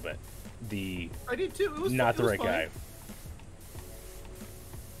that a little bit. I did too. It was not the it was right fine. guy.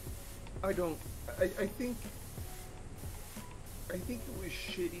 I think it was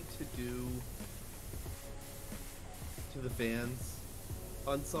shitty to do to the fans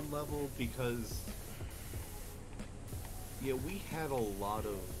on some level because we had a lot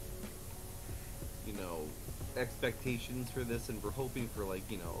of expectations for this, and we're hoping for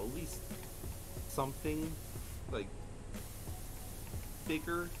at least something like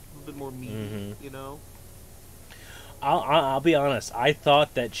bigger, a little bit more meaty, I'll be honest. I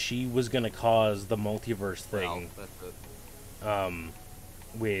thought that she was gonna cause the multiverse thing. Well, that's it.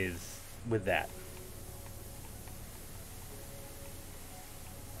 With that.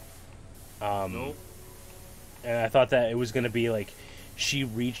 Nope. And I thought that it was gonna be like she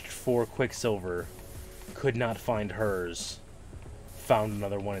reached for Quicksilver, could not find hers, found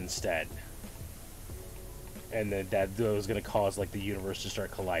another one instead, and that was gonna cause like the universe to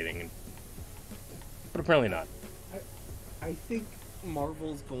start colliding. But apparently not. I think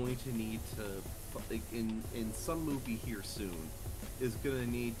Marvel's going to need to, in some movie here soon, is going to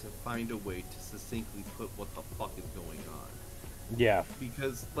need to find a way to succinctly put what the fuck is going on. Yeah.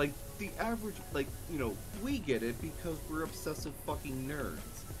 Because, the average, we get it because we're obsessive fucking nerds.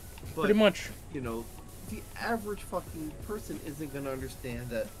 But, Pretty much. The average fucking person isn't going to understand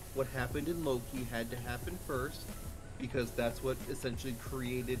that what happened in Loki had to happen first, because that's what essentially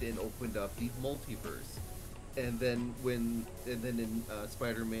created and opened up the multiverse. And then in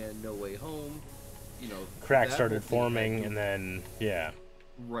Spider-Man No Way Home, Cracks that started whole thing forming, had to- and then yeah.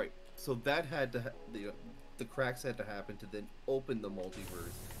 right. So that had to the cracks had to happen to then open the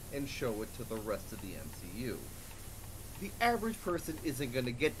multiverse and show it to the rest of the MCU. The average person isn't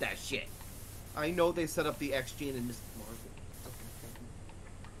gonna get that shit. I know they set up the X gene in Miss Marvel.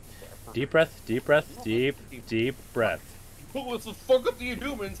 Deep breath, deep breath, deep breath. Let's fuck up the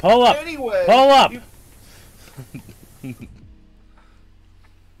Inhumans. Pull up. Anyway, Pull up.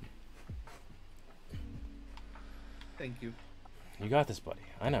 Thank you. You got this, buddy.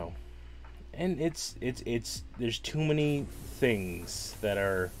 I know. And it's there's too many things that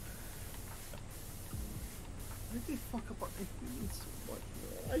are. Why did they fuck up our Inhumans so much,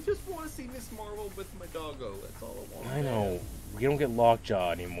 man? I just want to see Miss Marvel with my doggo. That's all I want. I know. We don't get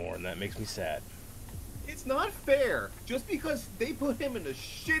Lockjaw anymore, and that makes me sad. It's not fair. Just because they put him in a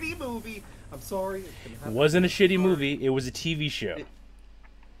shitty movie, I'm sorry. It wasn't a shitty movie. It was a TV show.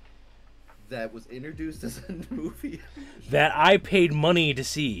 That was introduced as a movie. That I paid money to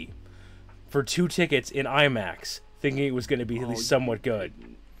see for 2 tickets in IMAX, thinking it was going to be at least somewhat good.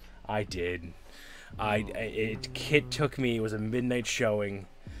 I did. Kit took me. It was a midnight showing,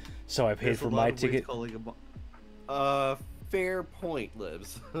 so I paid for my ticket. Fair point,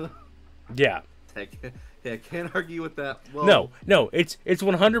 Libs. Yeah. Yeah, can't argue with that. Well, No, it's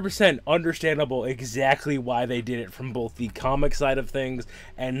 100% understandable exactly why they did it from both the comic side of things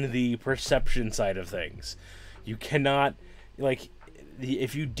and the perception side of things. You cannot, like,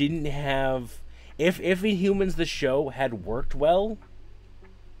 if you didn't have, if Inhumans the show had worked well,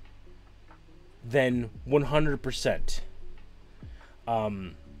 then 100%,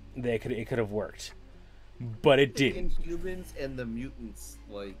 it could have worked, but it didn't. Inhumans and the mutants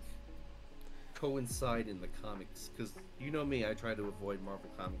coincide in the comics, because you know me, I try to avoid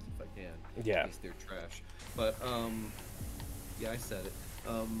Marvel comics if I can. Yeah. At least they're trash. But yeah, I said it.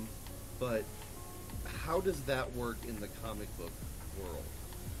 But how does that work in the comic book world?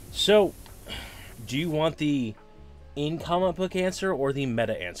 So, do you want the in comic book answer or the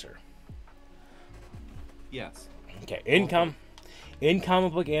meta answer? Yes. Okay. In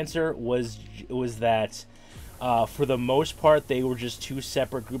comic book answer was that for the most part they were just 2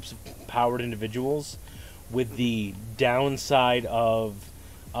 separate groups of powered individuals, with the downside of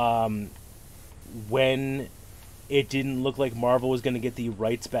when it didn't look like Marvel was going to get the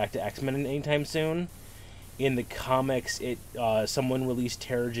rights back to X-Men anytime soon. In the comics, someone released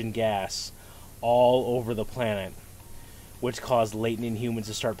Terrigen gas all over the planet, which caused latent Inhumans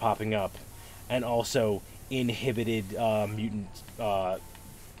to start popping up, and also inhibited mutant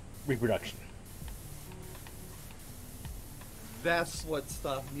reproduction. That's what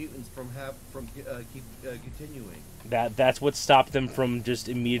stopped mutants from continuing. That's what stopped them from just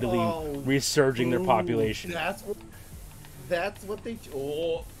immediately resurging their population. That's what they.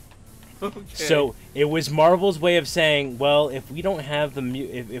 Oh. Okay. So it was Marvel's way of saying, well, if we don't have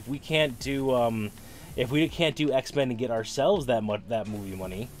if we can't do X-Men and get ourselves that movie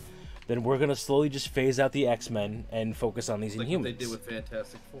money, then we're gonna slowly just phase out the X-Men and focus on these Inhumans. Like what they did with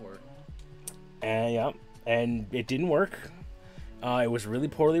Fantastic Four. And yeah, and it didn't work. It was really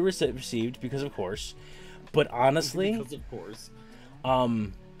poorly received because of course, but honestly, because of course,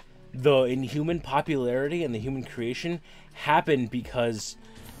 the Inhuman popularity and the human creation happened because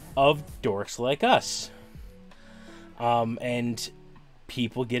of dorks like us, and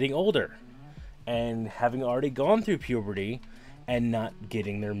people getting older and having already gone through puberty and not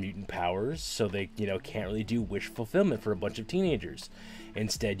getting their mutant powers, so they can't really do wish fulfillment for a bunch of teenagers.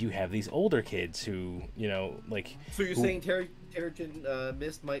 Instead, you have these older kids who So you're saying Terrigen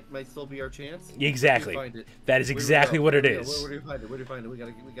Mist might still be our chance? Exactly. That is exactly what it is. Where do you find it? Where do you find it? We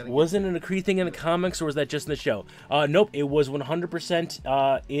gotta. Wasn't it a Kree thing in the comics, or was that just in the show? Nope, it was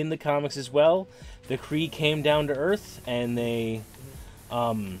 100% in the comics as well. The Kree came down to Earth and they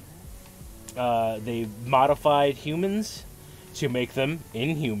modified humans to make them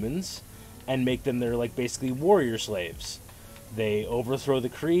Inhumans and make them their basically warrior slaves. They overthrow the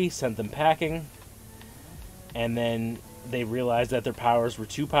Kree, sent them packing, and then they realized that their powers were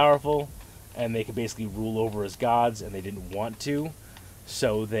too powerful and they could basically rule over as gods, and they didn't want to,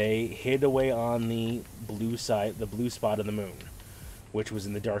 so they hid away on the blue side, the blue spot of the moon, which was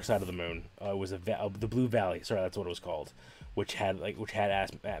in the dark side of the moon. It was the Blue Valley. Sorry, that's what it was called, which had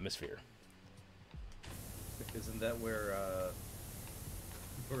atmosphere. Isn't that where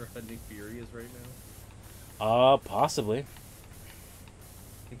Nick Fury is right now? Possibly.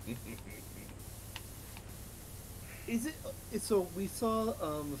 Is it so? We saw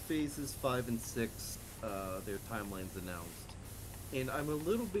phases 5 and 6, their timelines announced, and I'm a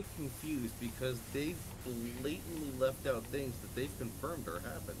little bit confused because they've blatantly left out things that they've confirmed are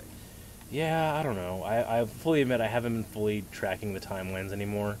happening. Yeah, I don't know. I fully admit I haven't been fully tracking the timelines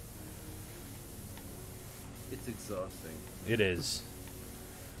anymore. It's exhausting. It is.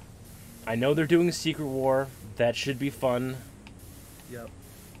 I know they're doing a Secret War. That should be fun. Yep.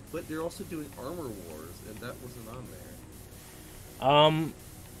 But they're also doing Armor Wars, and that wasn't on there.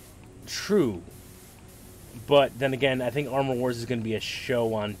 True. But then again, I think Armor Wars is going to be a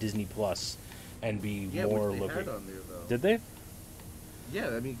show on Disney Plus and be more which they located. had on there, though. Did they? Yeah,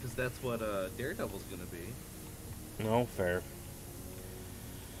 I mean, because that's what Daredevil's going to be. No, fair.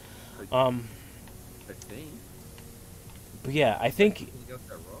 I think. But yeah, I think You got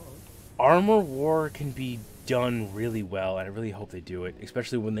that wrong. Armor War can be done really well, and I really hope they do it,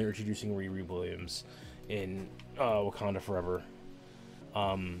 especially when they're introducing Riri Williams in Wakanda Forever.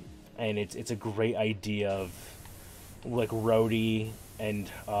 And it's a great idea of like Rhodey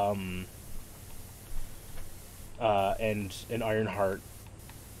and Ironheart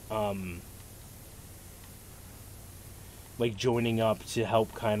like joining up to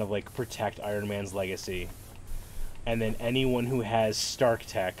help kind of like protect Iron Man's legacy. And then anyone who has Stark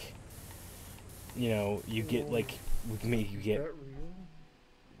tech, you know, you get like you get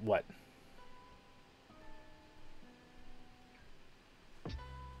what?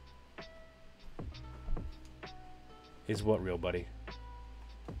 Is what real, buddy?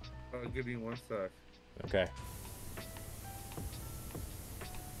 I'll give you one sec. Okay.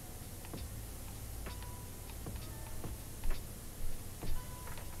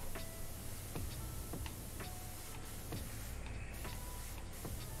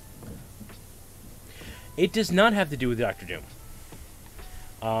 It does not have to do with Doctor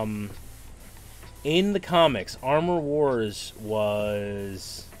Doom. In the comics, Armor Wars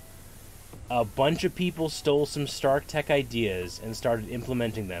was a bunch of people stole some Stark tech ideas and started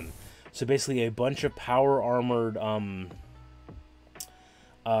implementing them. So basically, a bunch of power armored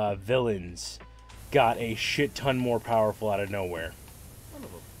villains got a shit ton more powerful out of nowhere.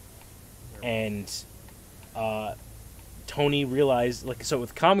 And Tony realized, like, so with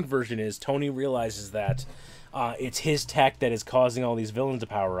the comic version is Tony realizes that it's his tech that is causing all these villains to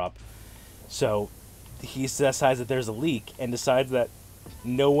power up. So he decides that there's a leak and decides that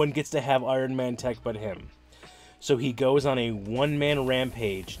no one gets to have Iron Man tech but him. So he goes on a one-man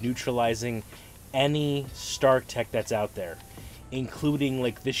rampage, neutralizing any Stark tech that's out there, including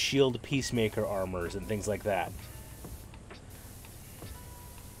like the Shield Peacemaker armors and things like that.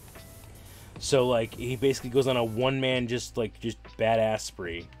 So like he basically goes on a one-man just badass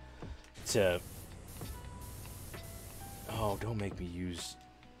spree to. Oh, don't make me use.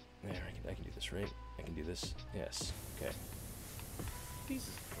 There, I can do this, right? I can do this. Yes. Okay.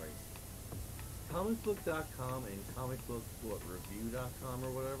 Jesus Christ. Comicbook.com and comicbook.review.com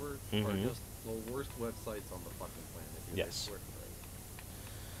or whatever are just the worst websites on the fucking planet. Dude. Yes. I swear to Christ.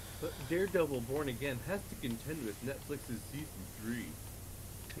 But Daredevil Born Again has to contend with Netflix's season 3.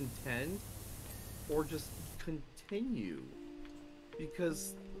 Contend? Or just continue?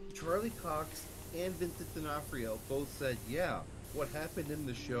 Because Charlie Cox and Vincent D'Onofrio both said, yeah, what happened in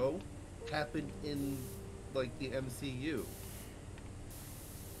the show happened in, like, the MCU.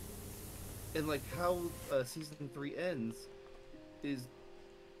 And, like, how season 3 ends is,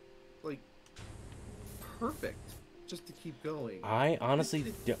 like, perfect just to keep going. I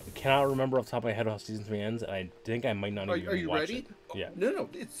honestly cannot remember off the top of my head how season 3 ends, and I think I might not even Are you watch ready? it. Yeah. No,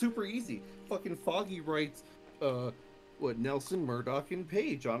 it's super easy. Fucking Foggy writes, Nelson, Murdoch, and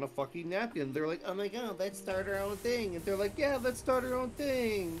Paige on a fucking napkin. They're like, oh my god, let's start our own thing. And they're like, yeah, let's start our own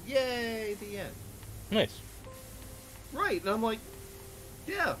thing. Yay, the end. Nice. Right, and I'm like,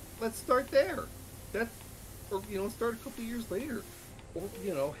 yeah, let's start there. Or, start a couple years later. Or,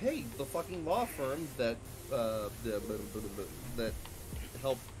 hey, the fucking law firm that, that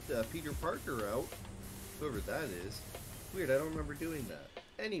helped Peter Parker out, whoever that is. Weird, I don't remember doing that.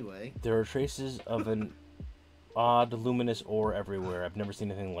 Anyway. There are traces of an odd luminous ore everywhere. I've never seen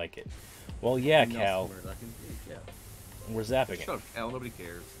anything like it. Well, yeah, Cal. Yeah. We're zapping it. Shut up, Cal. Nobody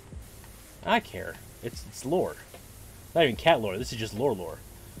cares. I care. It's lore. Not even cat lore. This is just lore.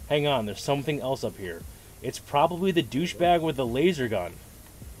 Hang on, there's something else up here. It's probably the douchebag with the laser gun.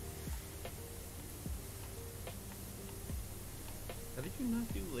 How did you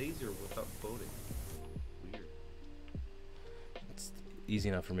not do laser without floating? Weird. It's easy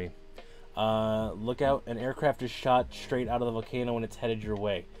enough for me. Look out, an aircraft is shot straight out of the volcano and it's headed your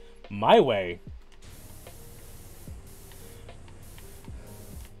way. My way?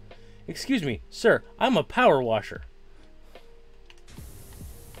 Excuse me, sir, I'm a power washer.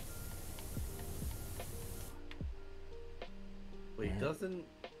 Wait, doesn't...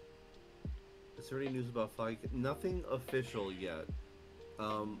 Is there any news about Foggy? Nothing official yet.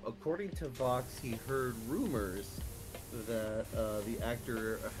 According to Vox, he heard rumors that the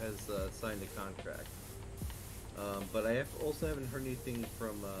actor has signed a contract. But I also haven't heard anything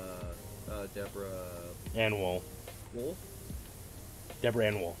from Deborah... And Wolf. Wolf? Deborah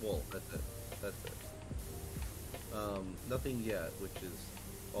Ann Woll. Well, that's it. That's it. Nothing yet, which is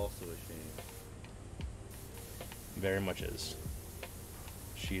also a shame. Very much is.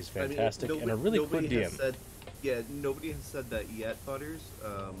 She's I mean, fantastic and a really nobody good has DM. said, yeah, nobody has said that yet, Butters.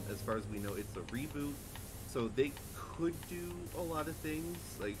 As far as we know, it's a reboot, so they could do a lot of things.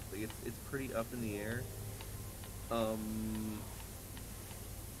 Like it's pretty up in the air.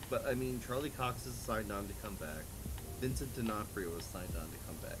 But I mean, Charlie Cox is signed on to come back. Vincent D'Onofrio is signed on to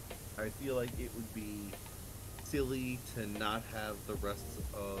come back. I feel like it would be silly to not have the rest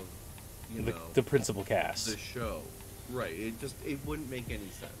of, The principal cast. the show. Right. It wouldn't make any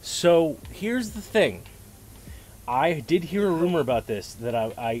sense. So here's the thing. I did hear a rumor about this that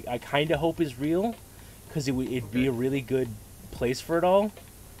I kind of hope is real, because it'd be a really good place for it all.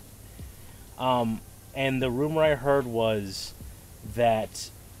 And the rumor I heard was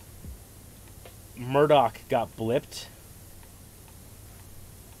that Murdoch got blipped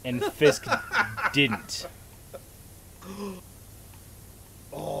and Fisk didn't.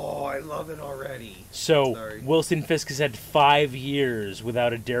 Oh, I love it already. So Sorry. Wilson Fisk has had 5 years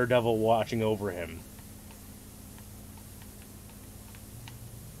without a Daredevil watching over him.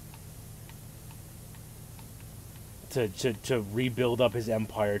 To rebuild up his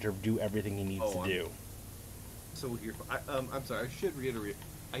empire, to do everything he needs to do. So here, I'm sorry. I should reiterate.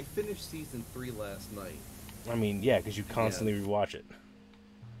 I finished season 3 last night. I mean, yeah, because you constantly rewatch it.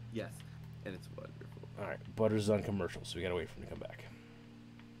 Yes, and it's wonderful. All right, Butters is on commercial, so we gotta wait for him to come back.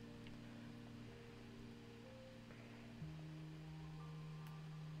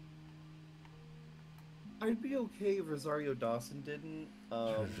 I'd be okay if Rosario Dawson didn't.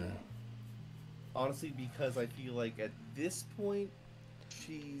 Honestly, because I feel like at this point,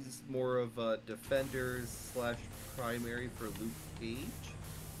 she's more of a defender / primary for Luke Cage.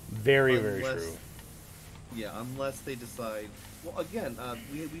 Very, very true. Yeah, unless they decide. Well, again,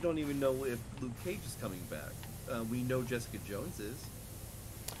 we don't even know if Luke Cage is coming back. We know Jessica Jones is.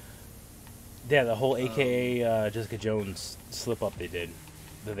 Yeah, the whole AKA Jessica Jones slip up they did,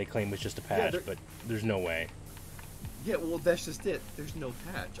 that they claim was just a patch, but there's no way. Yeah, well, that's just it. There's no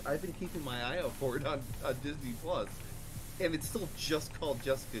patch. I've been keeping my eye out for it on Disney Plus, and it's still just called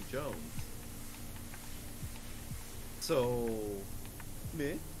Jessica Jones. So,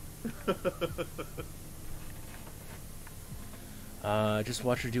 meh. Just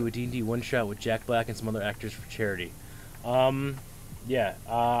watch her do a D&D one-shot with Jack Black and some other actors for charity. Yeah,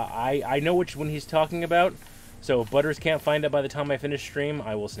 I know which one he's talking about, so if Butters can't find it by the time I finish stream,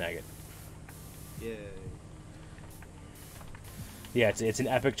 I will snag it. Yay. Yeah, it's an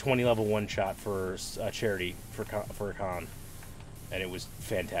epic 20-level one-shot for a charity, for a con, and it was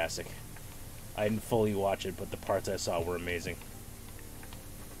fantastic. I didn't fully watch it, but the parts I saw were amazing.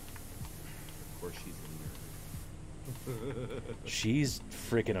 Of course she's a nerd. She's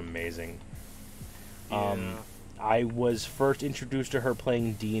freaking amazing. Yeah. I was first introduced to her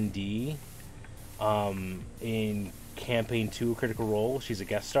playing D&D in Campaign 2 Critical Role. She's a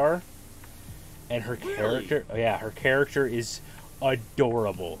guest star. And her character is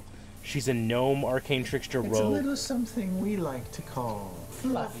adorable. She's a gnome arcane trickster It's rogue. a little something we like to call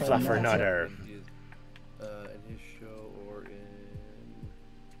Fluffernutter. In his show or in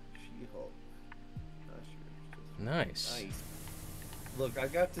She-Hulk. Not sure. Nice. Look, I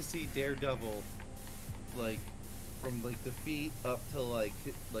got to see Daredevil, like, from like the feet up to like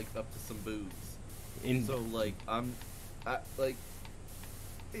up to some boobs. So like I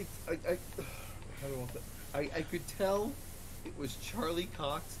could tell it was Charlie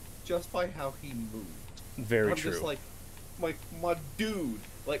Cox just by how he moved. Very I'm true. just like my dude.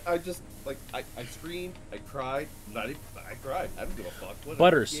 Like I just like I screamed, I cried, I cried. I don't give a fuck. Whatever.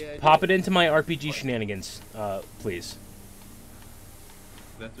 Butters, Yeah, pop it into my RPG shenanigans, please.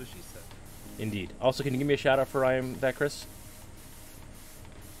 That's what she said. Indeed. Also, can you give me a shout out for I Am That Chris?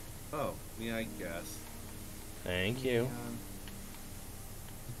 Oh, yeah, I guess. Thank you.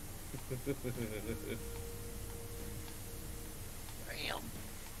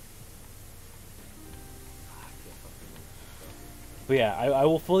 But yeah, I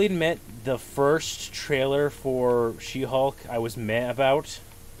will fully admit the first trailer for She-Hulk I was meh about,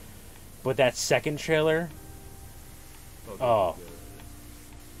 but that second trailer,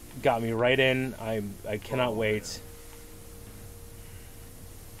 got me right in. I cannot wait.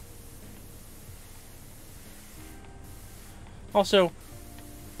 Also,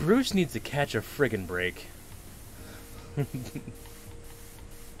 Bruce needs to catch a friggin' break.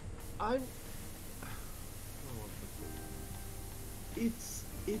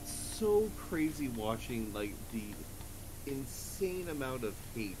 It's so crazy watching like the insane amount of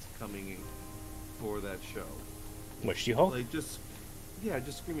hate coming in for that show. What, She-Hulk? Like just yeah,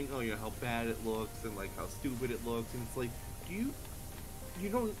 just screaming, oh, you know, how bad it looks and like how stupid it looks, and it's like, you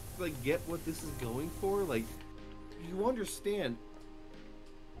don't like get what this is going for? Like, you understand?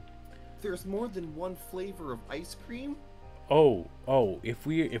 There's more than one flavor of ice cream. Oh, if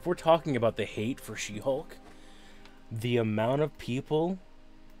we're talking about the hate for She-Hulk, the amount of people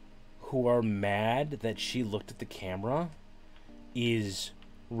who are mad that she looked at the camera is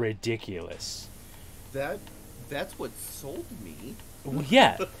ridiculous. That's what sold me. Well,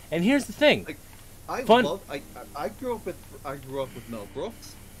 yeah, and here's the thing. Like, I grew up with Mel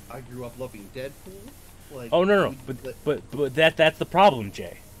Brooks. I grew up loving Deadpool. Like, Oh no, but that's the problem,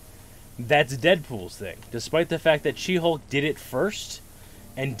 Jay. That's Deadpool's thing. Despite the fact that She-Hulk did it first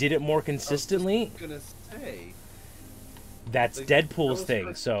and did it more consistently, I was gonna say that's like, Deadpool's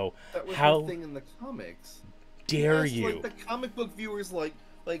thing. So that was how the thing in the comics. dare Yes, you? like the comic book viewers, like,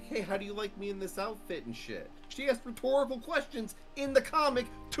 hey, how do you like me in this outfit and shit? She asked rhetorical questions in the comic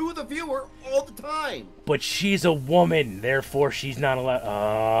to the viewer all the time. But she's a woman, therefore she's not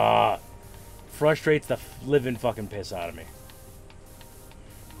allowed. Frustrates the living fucking piss out of me.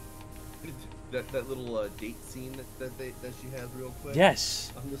 That little date scene that she has real quick.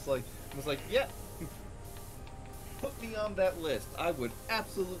 Yes. I was like, yeah. Put me on that list. I would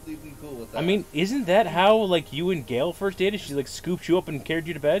absolutely be cool with that. I mean, isn't that how like you and Gail first dated? She like scooped you up and carried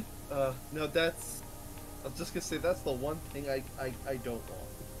you to bed. No, that's. I was just gonna say that's the one thing I don't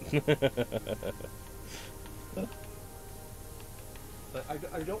want. But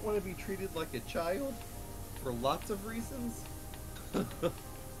I don't want to be treated like a child for lots of reasons.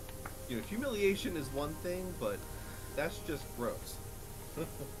 You know, humiliation is one thing, but that's just gross.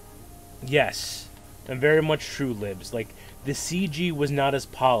 Yes, and very much true, Libs. Like the CG was not as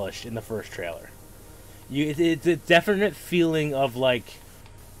polished in the first trailer. It's a definite feeling of like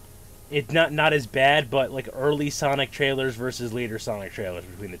it's not as bad, but like early Sonic trailers versus later Sonic trailers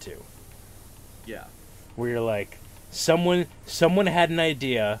between the two. Yeah. Where you're like, someone had an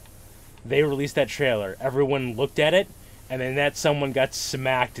idea, they released that trailer, everyone looked at it, and then that someone got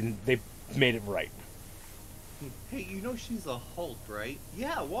smacked and they made it right. Hey, you know she's a Hulk, right?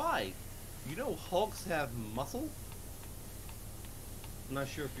 Yeah, why? You know Hulks have muscle? I'm not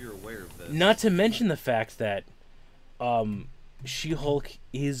sure if you're aware of this. Not to mention the fact that She-Hulk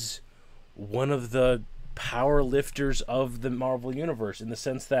is one of the power lifters of the Marvel Universe, in the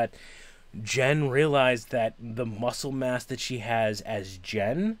sense that Jen realized that the muscle mass that she has as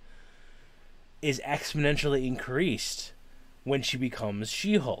Jen is exponentially increased when she becomes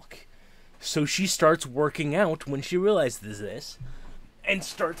She-Hulk. So she starts working out when she realizes this and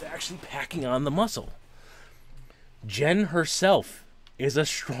starts actually packing on the muscle. Jen herself is a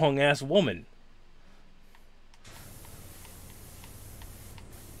strong-ass woman.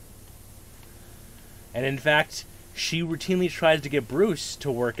 And in fact, she routinely tries to get Bruce to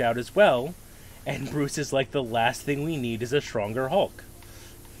work out as well, and Bruce is like, the last thing we need is a stronger Hulk.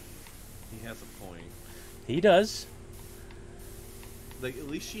 He has a point. He does. Like, at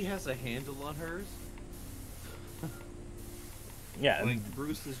least she has a handle on hers. Yeah. Like,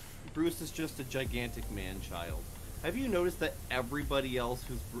 Bruce is just a gigantic man-child. Have you noticed that everybody else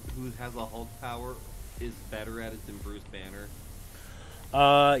who has a Hulk power is better at it than Bruce Banner?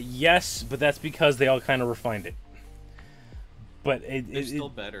 Yes, but that's because they all kind of refined it. But They're still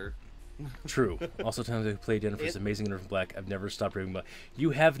better. True. Also, times I played Jennifer's Amazing in Black. I've never stopped raving about.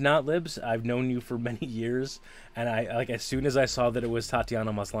 You have not, Libs. I've known you for many years, and I like as soon as I saw that it was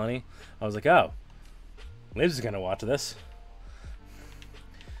Tatiana Maslany, I was like, oh, Libs is gonna watch this.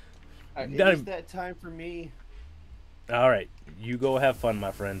 It is that time for me. All right, you go have fun,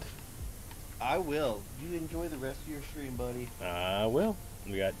 my friend. I will. You enjoy the rest of your stream, buddy. I will.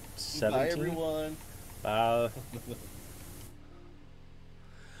 We got 17. Bye, everyone.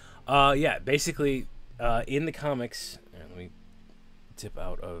 Yeah, basically, in the comics, and let me tip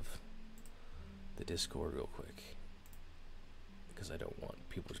out of the Discord real quick, because I don't want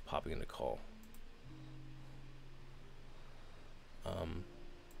people just popping in to call.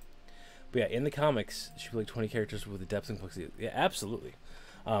 But yeah, in the comics, she'd be like 20 characters with the depth and complexity. Yeah, absolutely.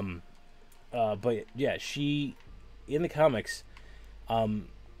 But yeah, in the comics,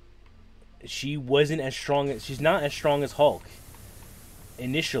 she wasn't as strong. She's not as strong as Hulk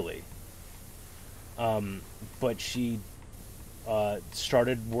initially. But she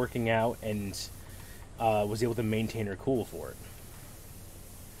started working out and was able to maintain her cool for it.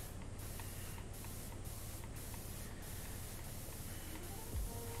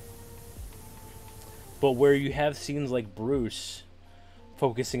 But where you have scenes like Bruce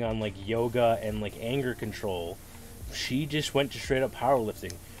focusing on like yoga and like anger control, she just went to straight up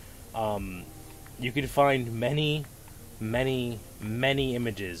powerlifting. You could find many many, many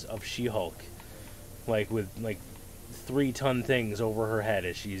images of She-Hulk, like with like 3-ton things over her head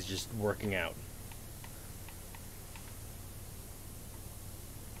as she's just working out.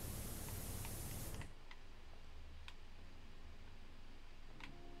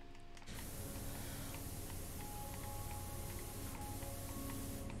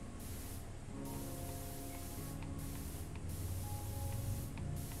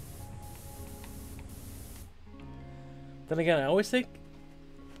 Then again, I always think,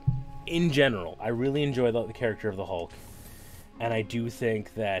 in general, I really enjoy the character of the Hulk. And I do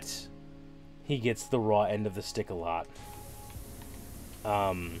think that he gets the raw end of the stick a lot.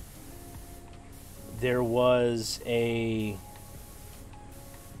 There was a...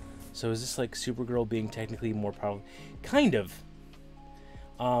 So is this like Supergirl being technically more powerful? Kind of.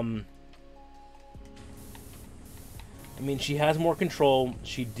 I mean, she has more control.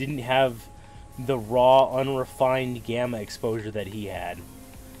 She didn't have the raw, unrefined gamma exposure that he had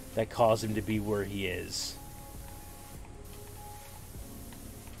that caused him to be where he is.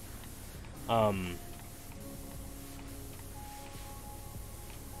 But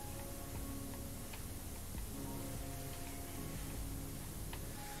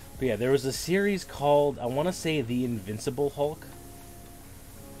yeah, there was a series called, I want to say, The Invincible Hulk.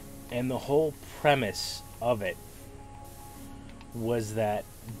 And the whole premise of it was that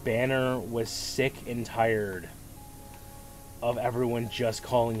Banner was sick and tired of everyone just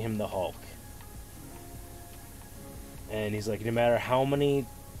calling him the Hulk. And he's like, no matter how many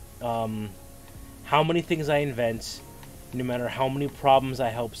things I invent, no matter how many problems I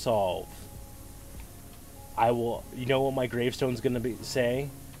help solve, I will, you know what my gravestone's gonna say?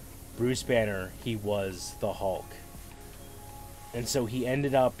 Bruce Banner, he was the Hulk. And so he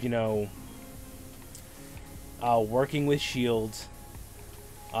ended up, you know, working with S.H.I.E.L.D.,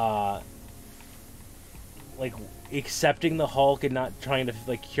 like, accepting the Hulk and not trying to,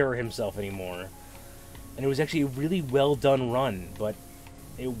 like, cure himself anymore. And it was actually a really well done run, but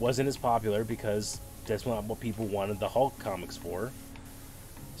it wasn't as popular because that's not what people wanted the Hulk comics for.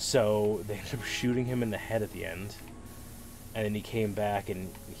 So they ended up shooting him in the head at the end. And then he came back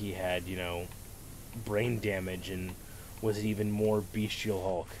and he had, you know, brain damage and was an even more bestial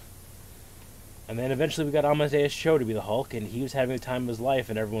Hulk. And then eventually we got Amadeus Cho to be the Hulk, and he was having the time of his life,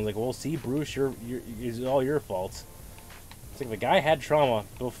 and everyone's like, well, see, Bruce, it's all your fault. It's like the guy had trauma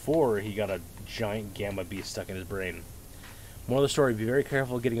before he got a giant gamma beast stuck in his brain. Moral of the story, be very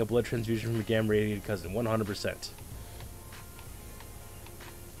careful getting a blood transfusion from your gamma-radiated cousin, 100%.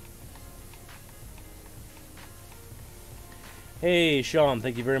 Hey, Sean,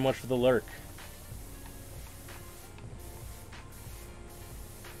 thank you very much for the lurk.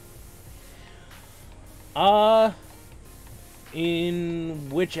 In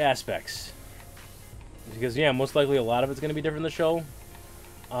which aspects? Because, yeah, most likely a lot of it's going to be different in the show.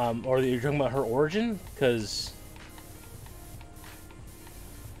 Or you're talking about her origin? Because...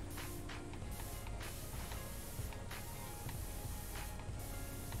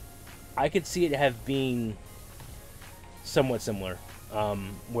 I could see it have been somewhat similar.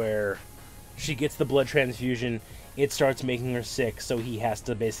 Where she gets the blood transfusion, it starts making her sick, so he has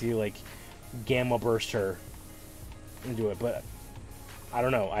to basically, like, gamma burst her and do it. But I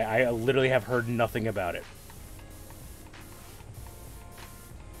don't know. I literally have heard nothing about it.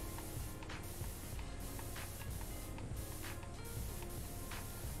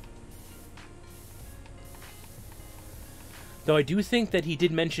 Though I do think that he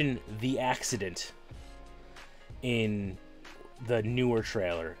did mention the accident in the newer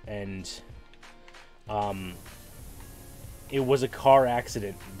trailer, and it was a car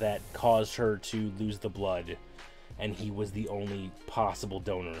accident that caused her to lose the blood, and he was the only possible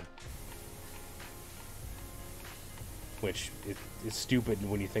donor. Which is stupid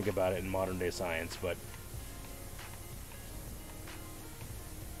when you think about it in modern day science, but...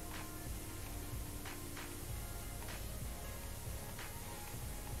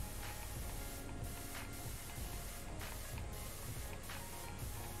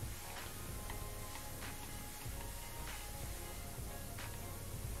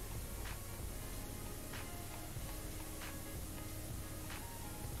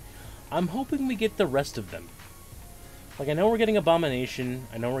 I'm hoping we get the rest of them. Like, I know we're getting Abomination,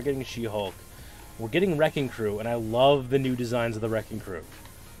 I know we're getting She-Hulk, we're getting Wrecking Crew, and I love the new designs of the Wrecking Crew.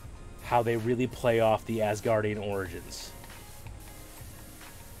 How they really play off the Asgardian origins.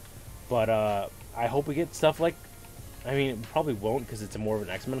 But, I hope we get stuff like... I mean, it probably won't, because it's more of an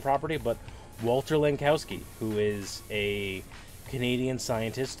X-Men property, but Walter Lankowski, who is a Canadian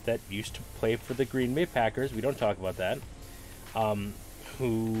scientist that used to play for the Green Bay Packers, we don't talk about that,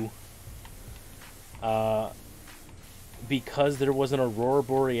 who... because there was an Aurora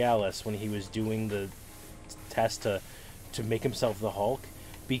Borealis when he was doing the test to make himself the Hulk,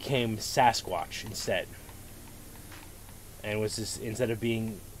 became Sasquatch instead. And was this, instead of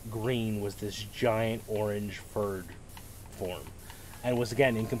being green, was this giant orange furred form. And was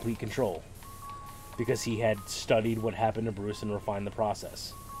again in complete control. Because he had studied what happened to Bruce and refined the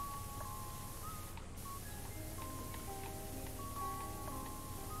process.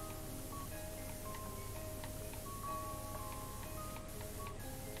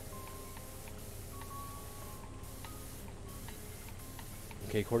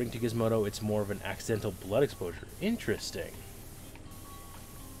 Okay, according to Gizmodo, it's more of an accidental blood exposure. Interesting.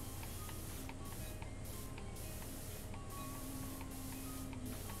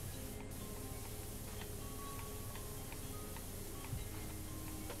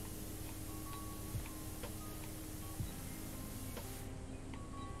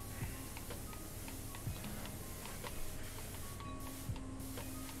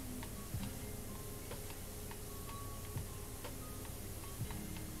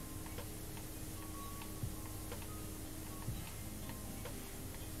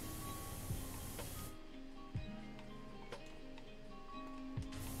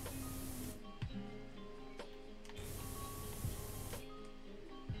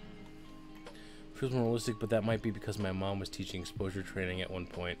 Feels more realistic, but that might be because my mom was teaching exposure training at one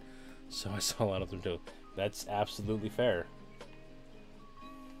point, so I saw a lot of them too. That's absolutely fair.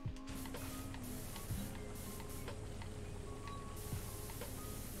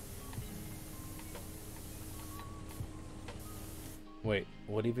 Wait,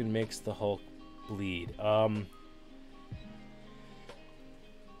 what even makes the Hulk bleed?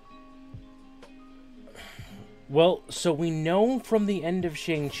 Well, so we know from the end of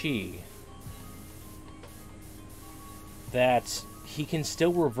Shang-Chi that he can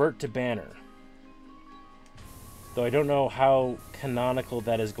still revert to Banner. Though I don't know how canonical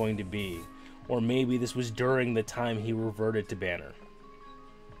that is going to be. Or maybe this was during the time he reverted to Banner.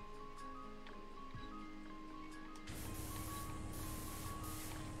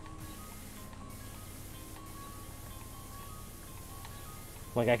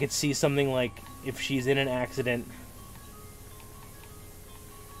 Like, I could see something like, if she's in an accident,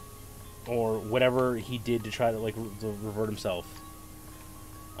 or whatever he did to try to, like, to revert himself.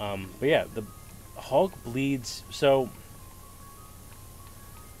 But yeah, the Hulk bleeds, so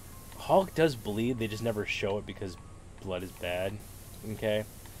Hulk does bleed, they just never show it because blood is bad, okay?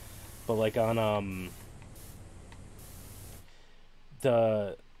 But, like, on,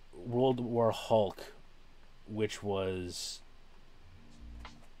 the World War Hulk, which was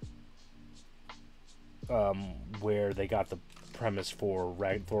where they got the premise for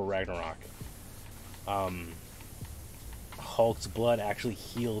Thor Ragnarok. Hulk's blood actually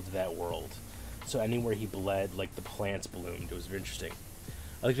healed that world. So anywhere he bled, like, the plants bloomed. It was very interesting.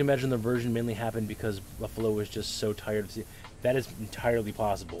 I like to imagine the version mainly happened because Buffalo was just so tired of that is entirely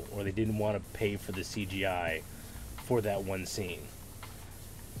possible. Or they didn't want to pay for the CGI for that one scene.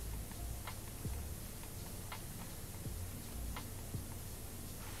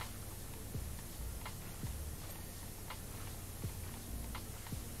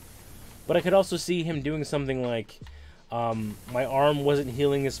 But I could also see him doing something like, my arm wasn't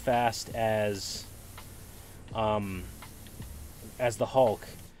healing as fast as the Hulk.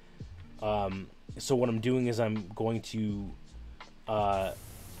 So what I'm doing is I'm going to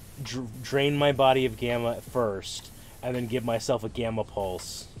drain my body of gamma at first, and then give myself a gamma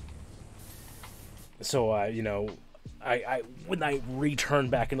pulse. So, you know, when I return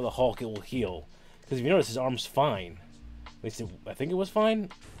back into the Hulk, it will heal. Because if you notice, his arm's fine. At least I think it was fine.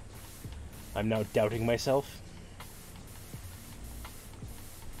 I'm now doubting myself.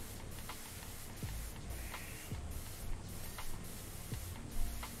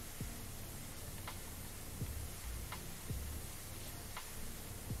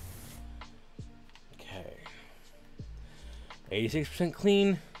 Okay. 86%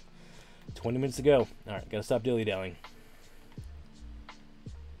 clean. 20 minutes to go. Alright, gotta stop dilly-dallying.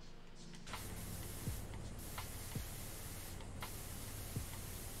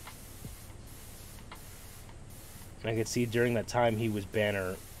 I could see during that time he was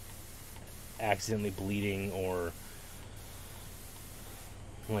Banner accidentally bleeding, or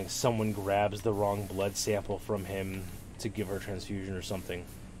like someone grabs the wrong blood sample from him to give her a transfusion or something.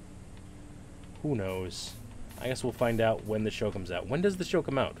 Who knows? I guess we'll find out when the show comes out. When does the show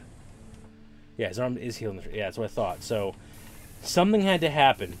come out? Yeah, his arm is healing. Yeah, that's what I thought. So something had to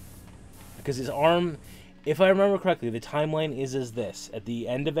happen because his arm, if I remember correctly, the timeline is as this. At the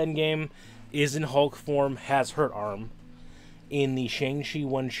end of Endgame, is in Hulk form, has hurt arm. In the Shang-Chi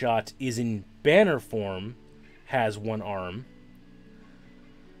one-shot, is in Banner form, has one arm.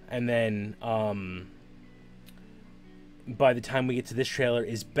 And then, by the time we get to this trailer,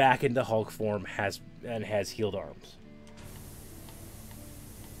 is back into Hulk form, has healed arms.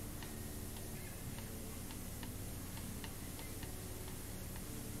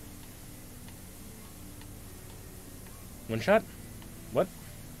 One shot? What?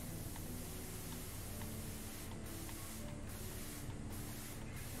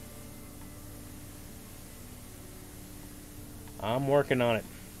 I'm working on it.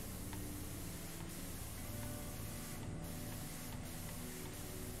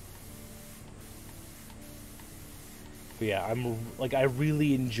 But yeah, I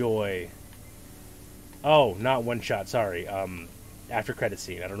really enjoy... Oh, not one shot, sorry. After credit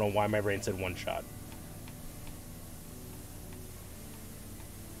scene. I don't know why my brain said one shot.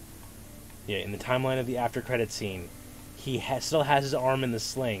 Yeah, in the timeline of the after credit scene, he still has his arm in the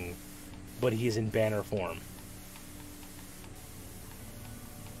sling, but he's in Banner form.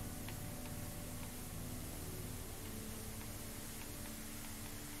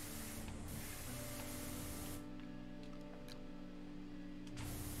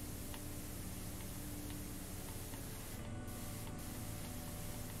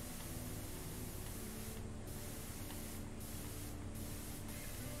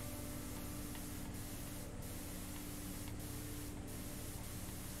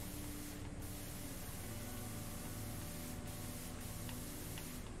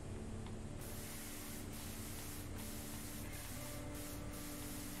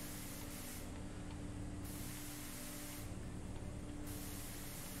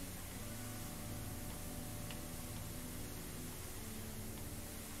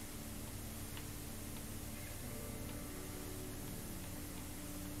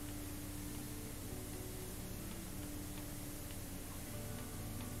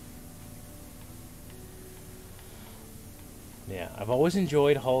 Yeah, I've always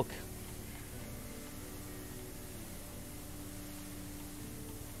enjoyed Hulk.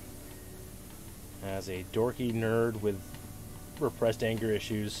 As a dorky nerd with repressed anger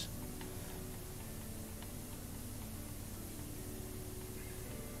issues.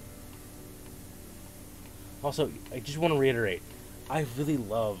 Also, I just want to reiterate, I really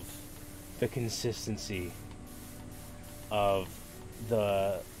love the consistency of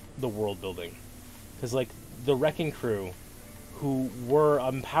the world building. Because, like, the Wrecking Crew, who were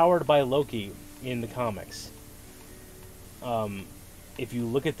empowered by Loki in the comics, if you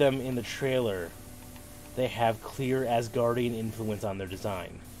look at them in the trailer, they have clear Asgardian influence on their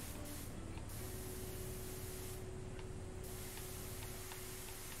design.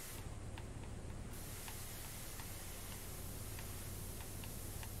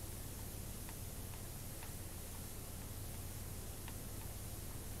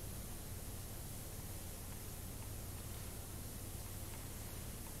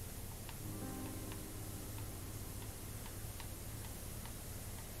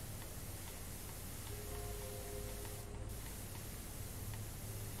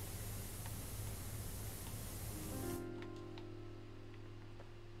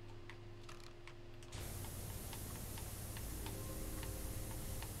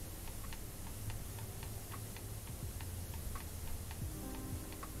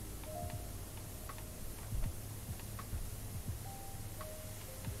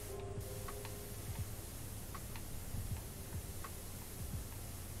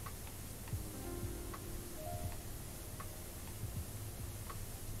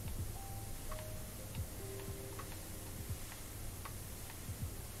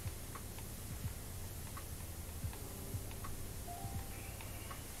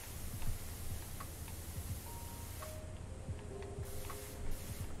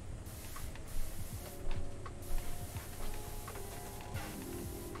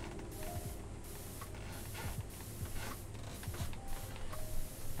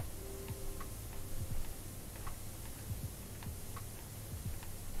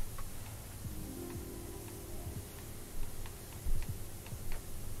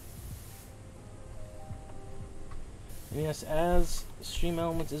 And yes, as Stream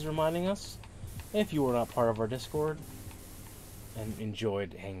Elements is reminding us, if you were not part of our Discord and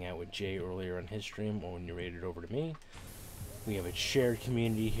enjoyed hanging out with Jay earlier on his stream or when you raided over to me, we have a shared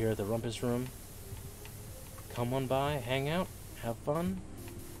community here at the Rumpus Room. Come on by, hang out, have fun.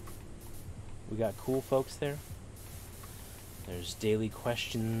 We got cool folks there. There's daily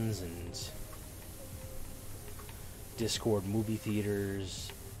questions and Discord movie theaters,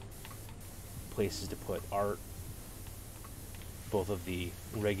 places to put art, both of the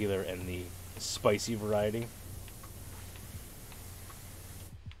regular and the spicy variety.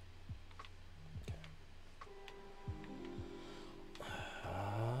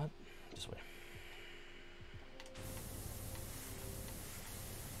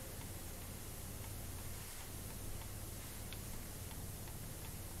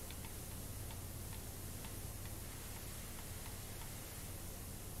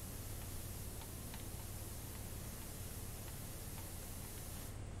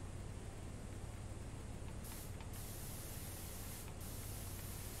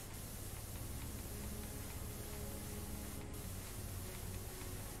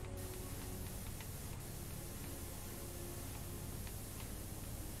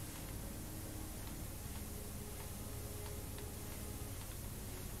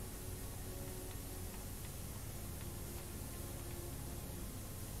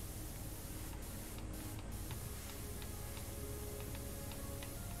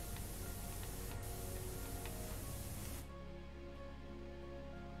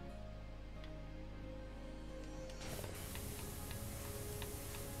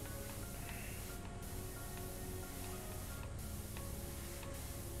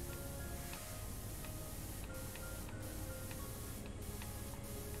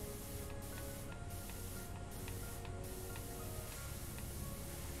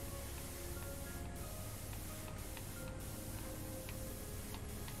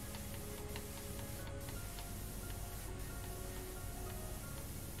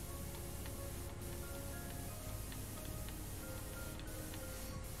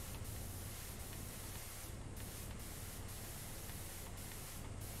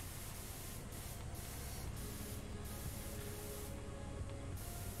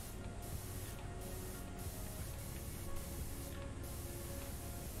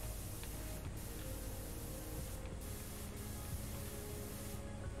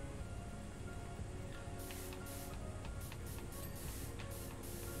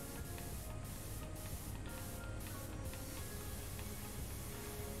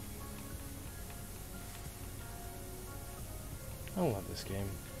 I love this game.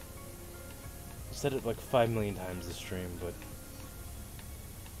 I said it like 5 million times this stream, but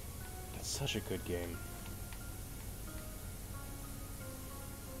it's such a good game.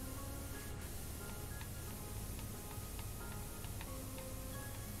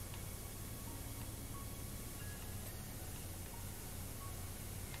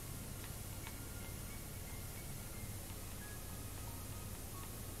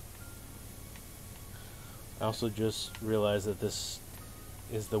 I also just realized that this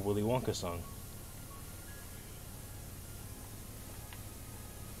is the Willy Wonka song.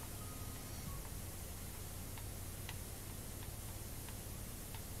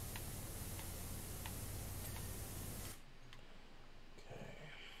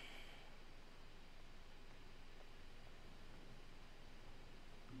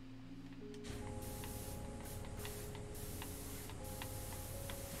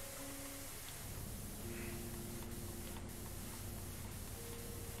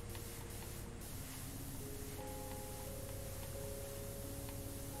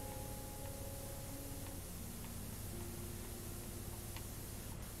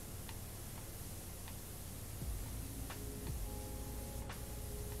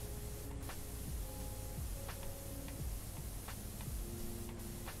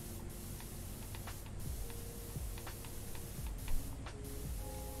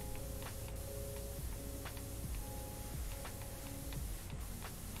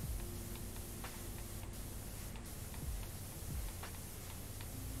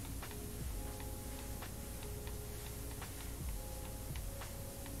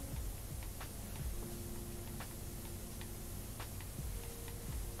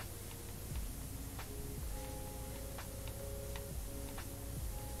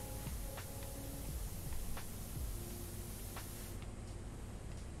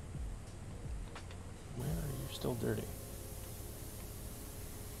 Where are you still dirty?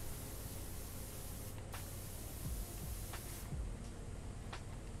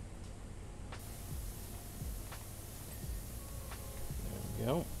 There we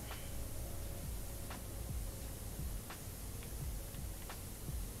go.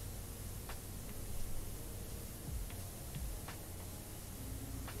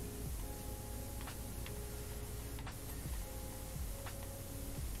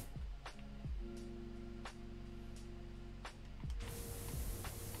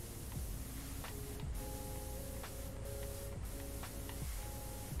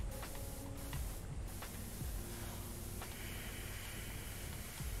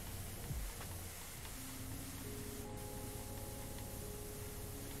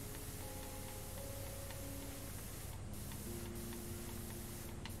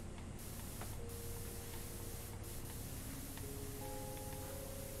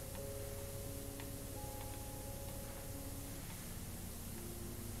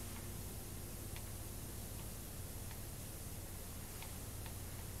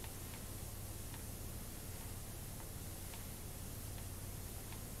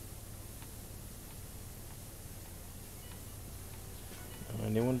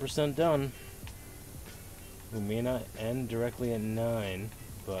 I'm 91% done. We may not end directly at 9,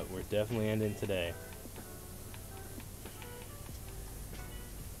 but we're definitely ending today.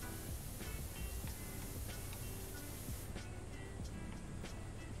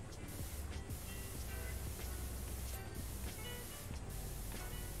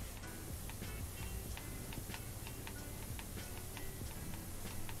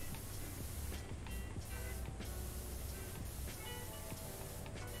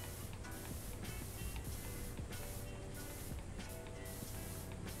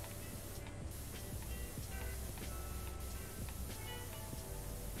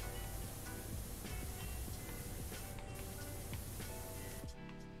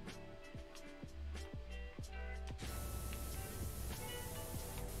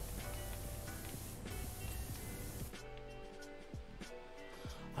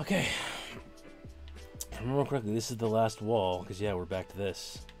 Okay. If I remember correctly, this is the last wall, because yeah, we're back to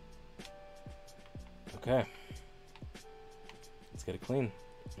this. Okay. Let's get it clean.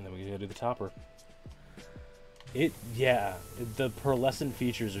 And then we gotta do the topper. Yeah, the pearlescent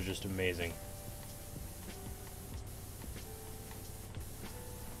features are just amazing.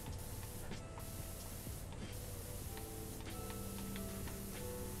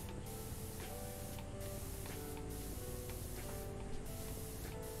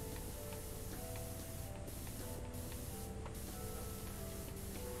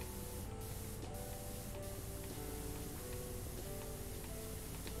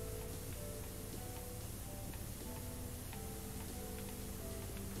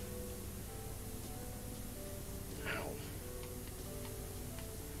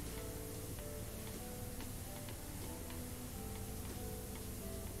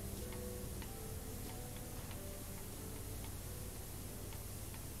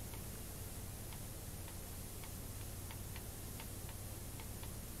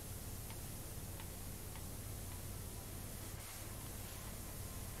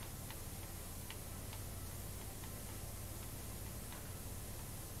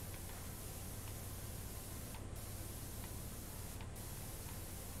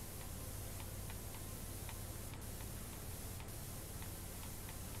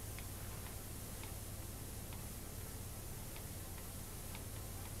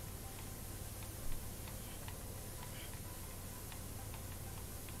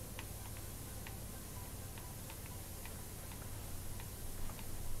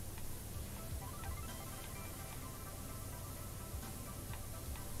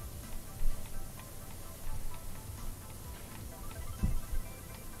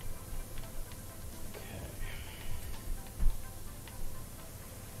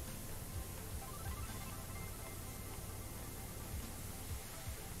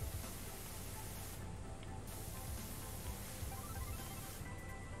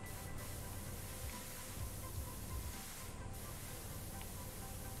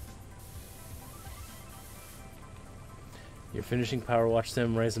 You're finishing Powerwash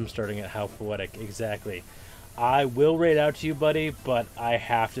Sim, raise them starting at How Poetic. Exactly. I will raid out to you, buddy, but I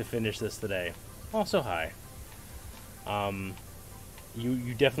have to finish this today. Also, hi.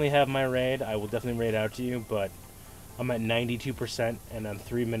 You definitely have my raid. I will definitely raid out to you, but I'm at 92%, and I'm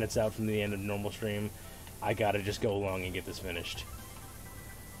 3 minutes out from the end of normal stream. I gotta just go along and get this finished.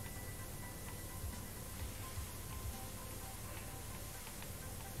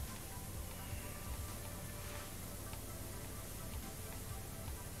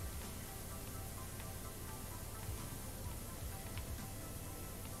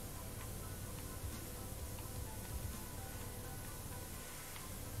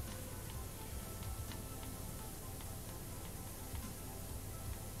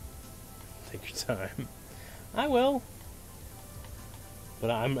 Take your time. I will.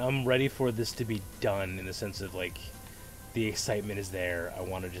 But I'm ready for this to be done in the sense of, like, the excitement is there. I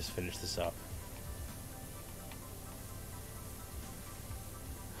want to just finish this up.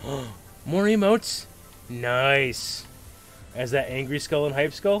 More emotes? Nice. As that angry skull and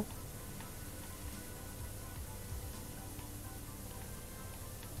hype skull?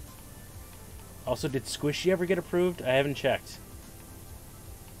 Also, did Squishy ever get approved? I haven't checked.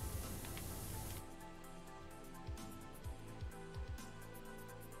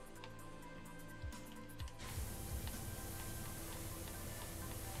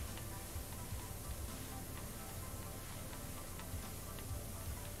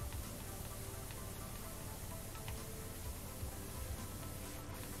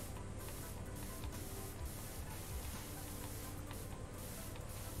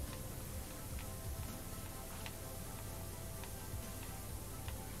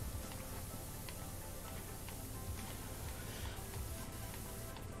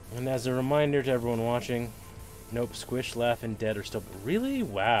 And as a reminder to everyone watching, nope, Squish, Laugh, and Dead are still... Really?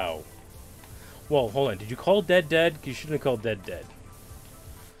 Wow. Well, hold on. Did you call Dead Dead? You shouldn't have called Dead Dead.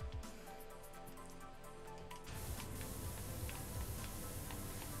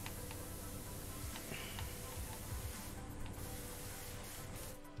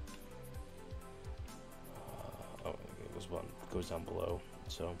 Oh, it goes down below,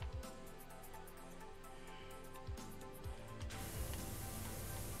 so...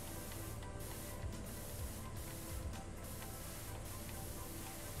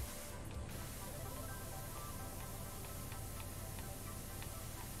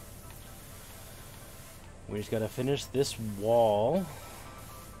 We just gotta finish this wall.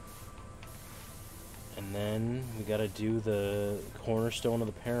 And then we gotta do the cornerstone of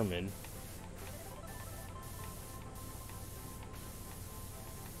the pyramid.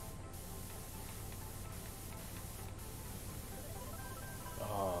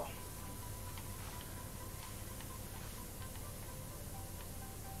 Oh.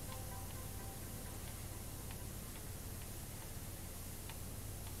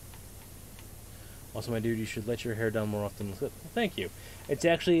 Also, my dude, you should let your hair down more often. Well, thank you. It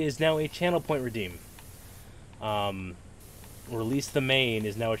actually is now a channel point redeem. Release the Main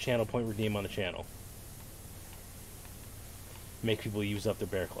is now a channel point redeem on the channel. Make people use up their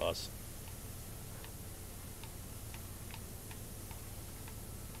bear claws.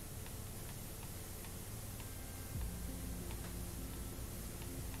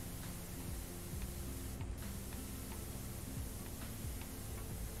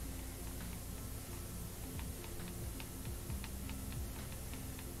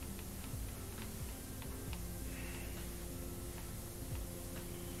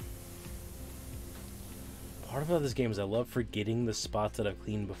 Part about this game is I love forgetting the spots that I've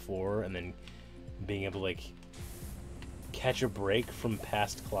cleaned before and then being able to, like, catch a break from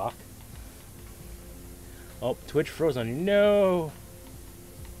past clock. Oh, Twitch froze on you. No!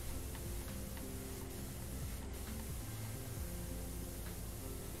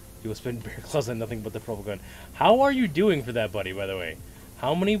 You will spend bear claws on nothing but the purple gun. How are you doing for that, buddy, by the way?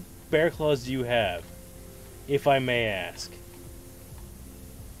 How many bear claws do you have, if I may ask?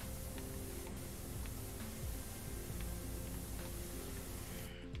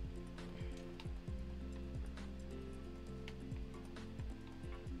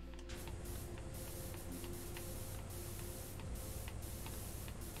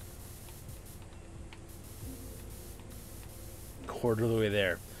 Quarter of the way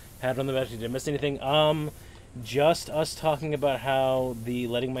there. Had on the back. Did I miss anything? Just us talking about how the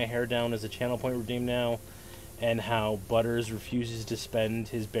letting my hair down is a channel point redeem now, and how Butters refuses to spend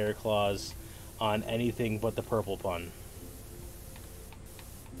his bear claws on anything but the purple pun.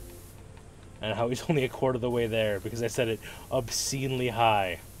 And how he's only a quarter of the way there because I said it obscenely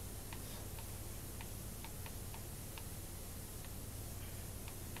high.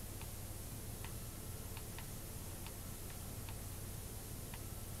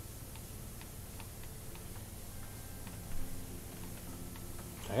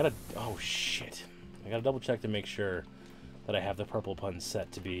 I gotta... Oh, shit. I gotta double check to make sure that I have the purple puns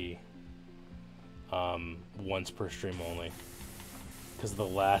set to be once per stream only. Because the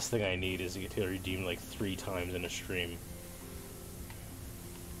last thing I need is to get to redeem like 3 times in a stream.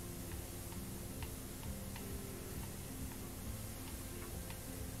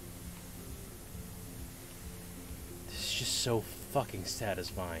 This is just so fucking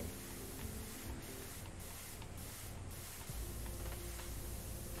satisfying.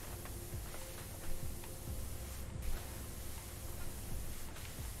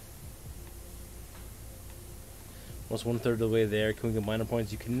 Almost 1/3 of the way there. Can we combine our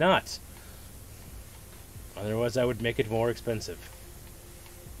points? You cannot. Otherwise, I would make it more expensive.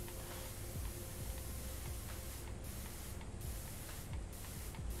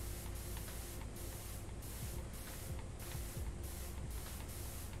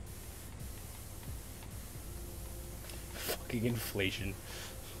 Fucking inflation.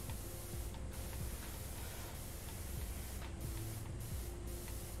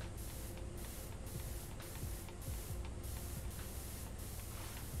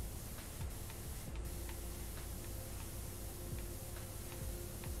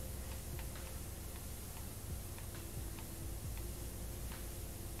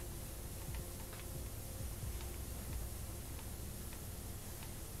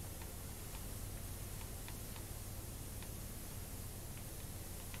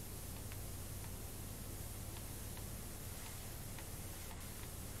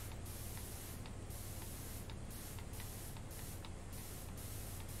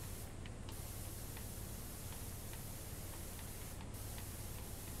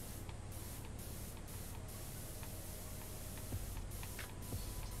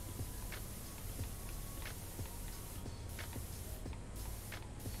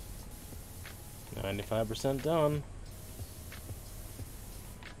 %, done.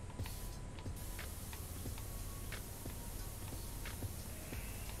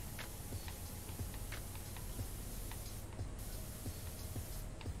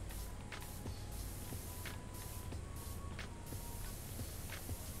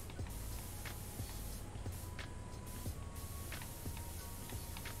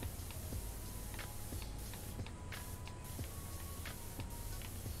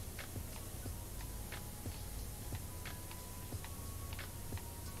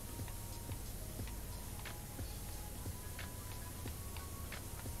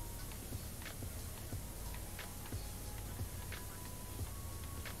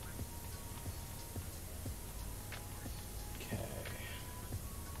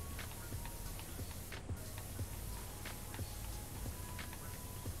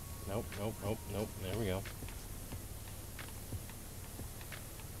 Nope. There we go.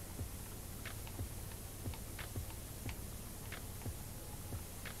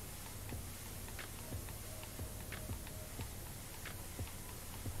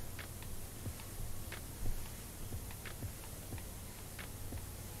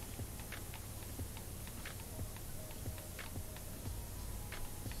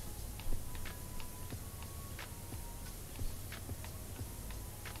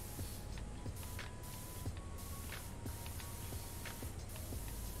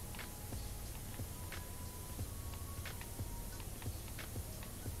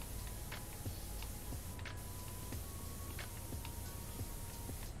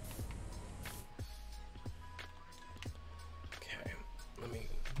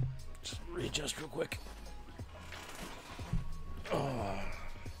 Readjust real quick. Oh.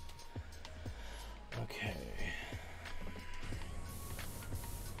 Okay.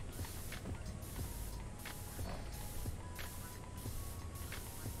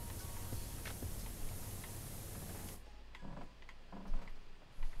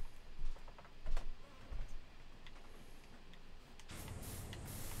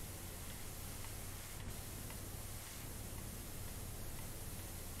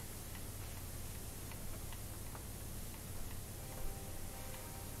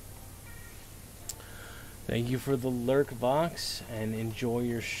 Thank you for the lurk box and enjoy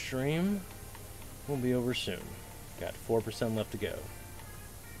your stream. We'll be over soon. Got 4% left to go.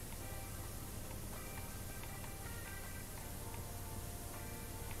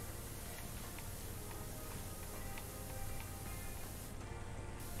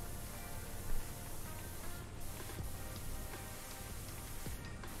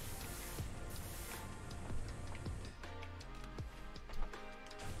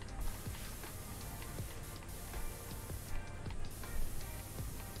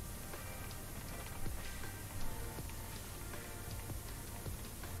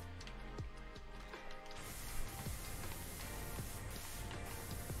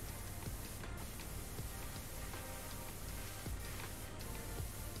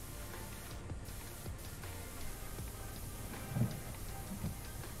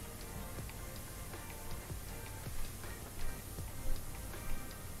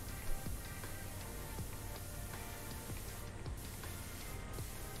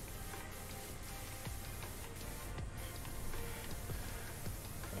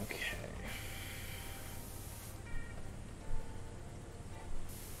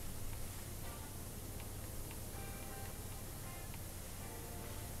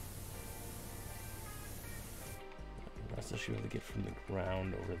 So she'll be able to get from the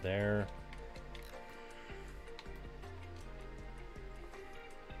ground over there.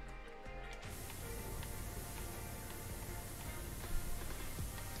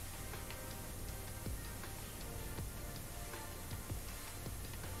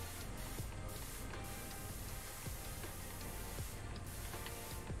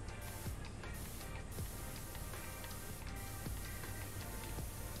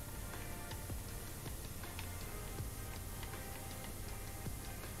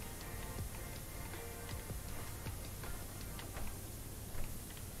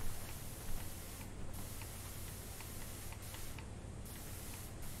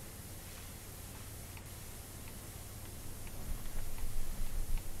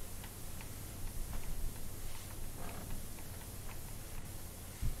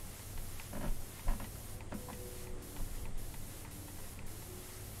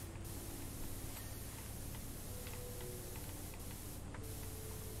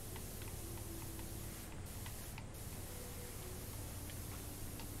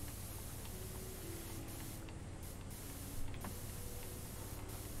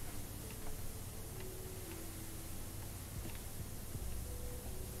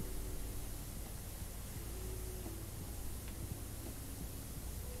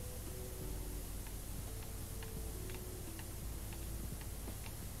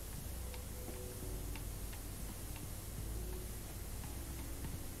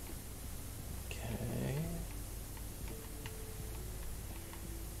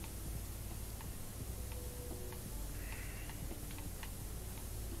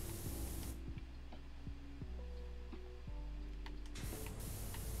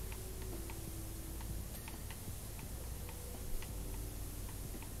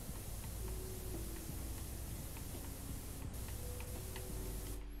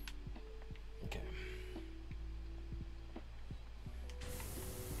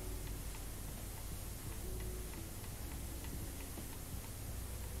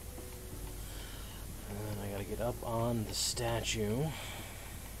 Get up on the statue.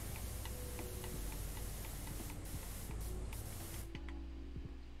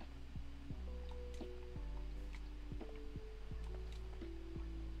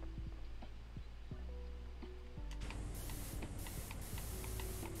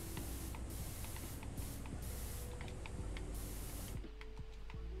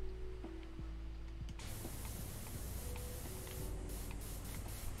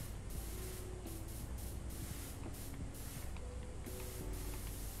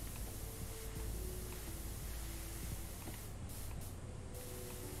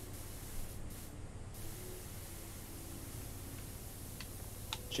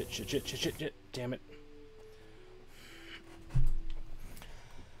 Shit. Damn it.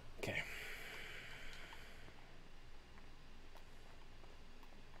 Okay.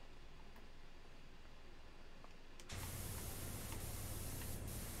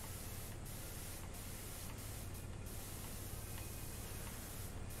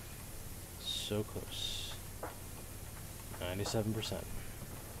 So close. 97%.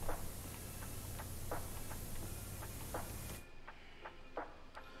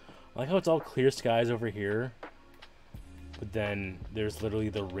 I like how it's all clear skies over here, but then there's literally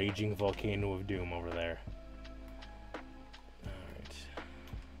the raging volcano of doom over there. Alright.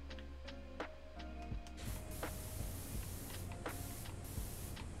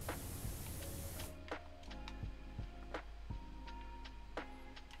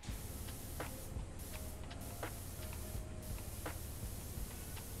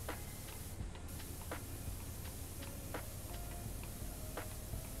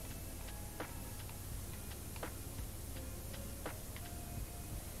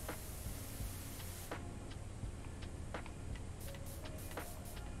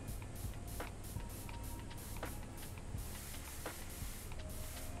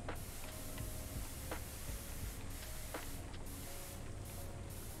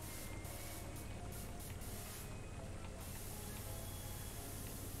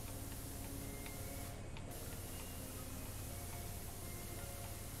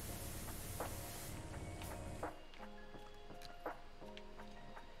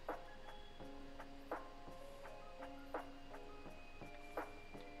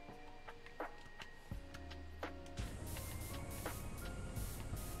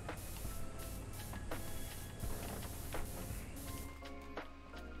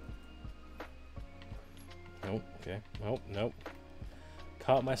 Nope, okay. Nope.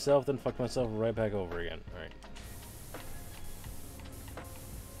 Caught myself, then fucked myself right back over again. Alright.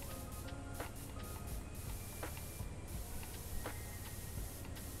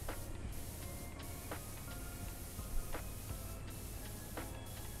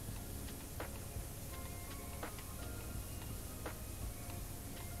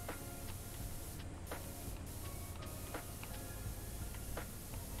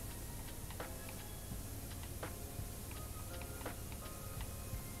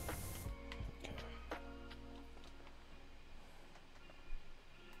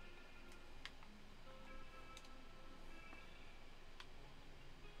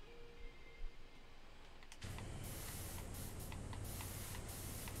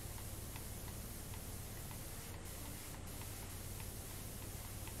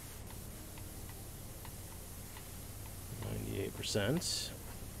 98%.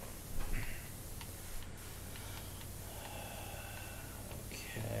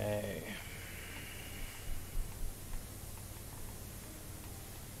 Okay.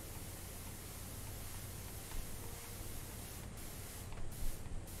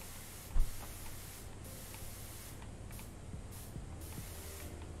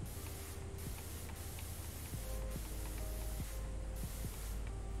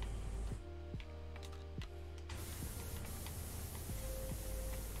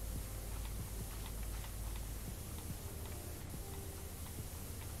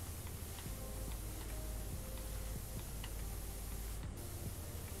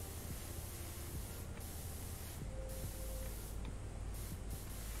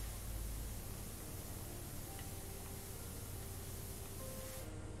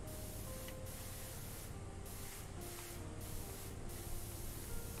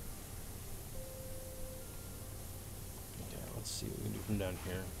 Let's see what we can do from down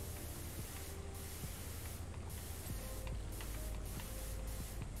here.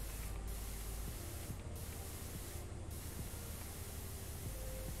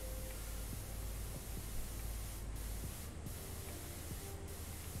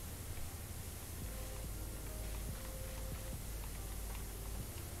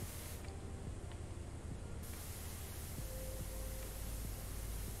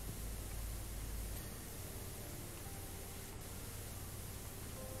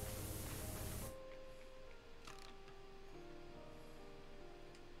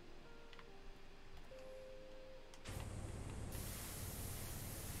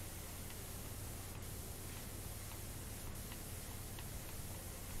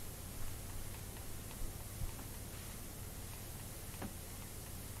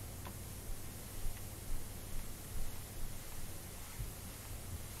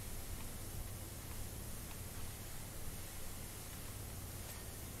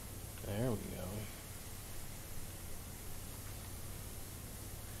 There we go.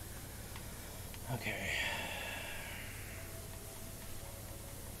 Okay.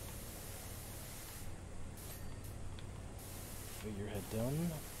 Figurehead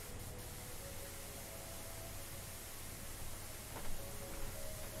done.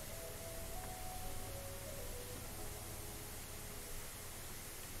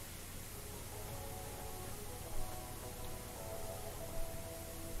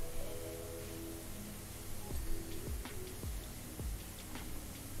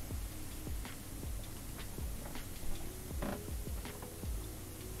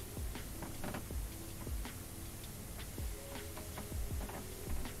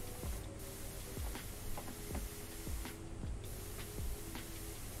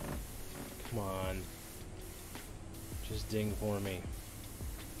 Come on. Just ding for me.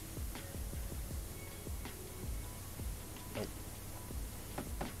 Nope.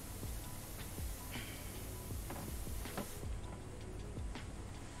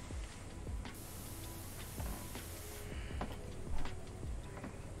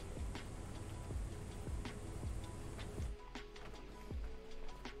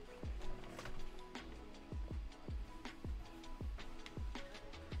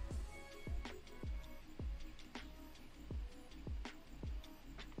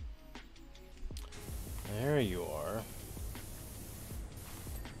 There you are.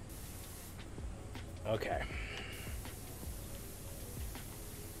 Okay.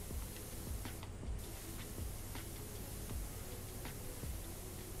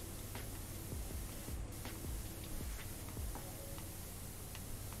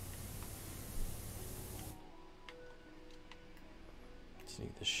 See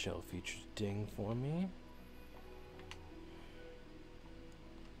the shell features ding for me.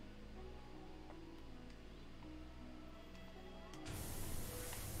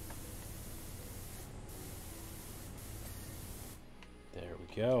 There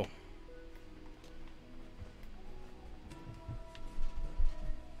we go.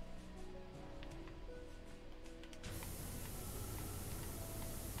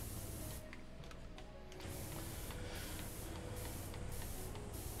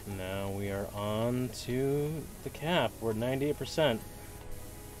 Now we are on to the cap. We're at 98%.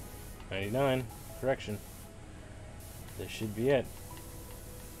 99. Correction. This should be it.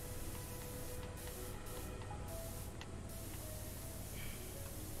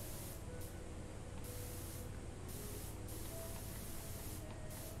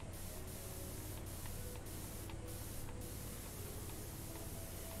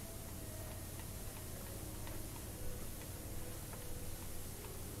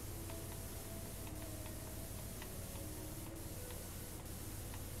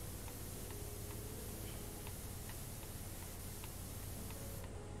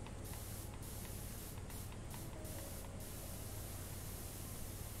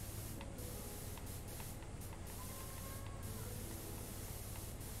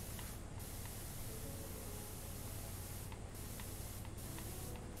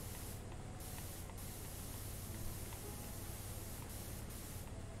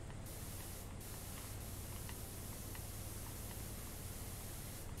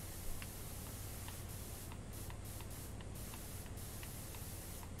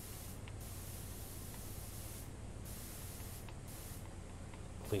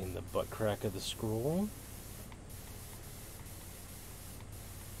 Clean the butt crack of the scroll.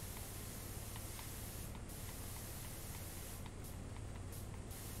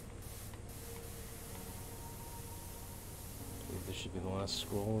 This should be the last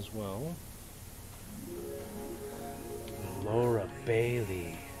scroll as well. Laura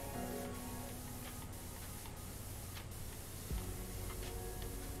Bailey.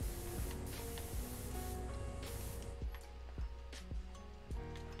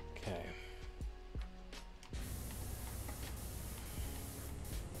 Okay.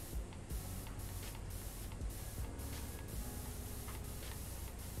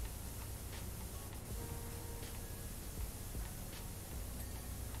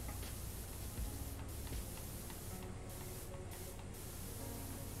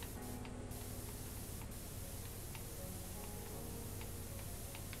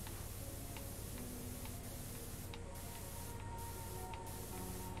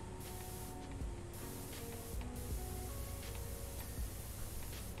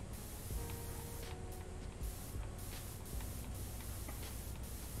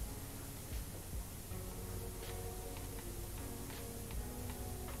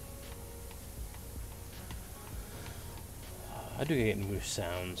 I do get moose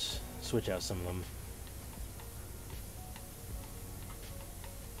sounds. Switch out some of them.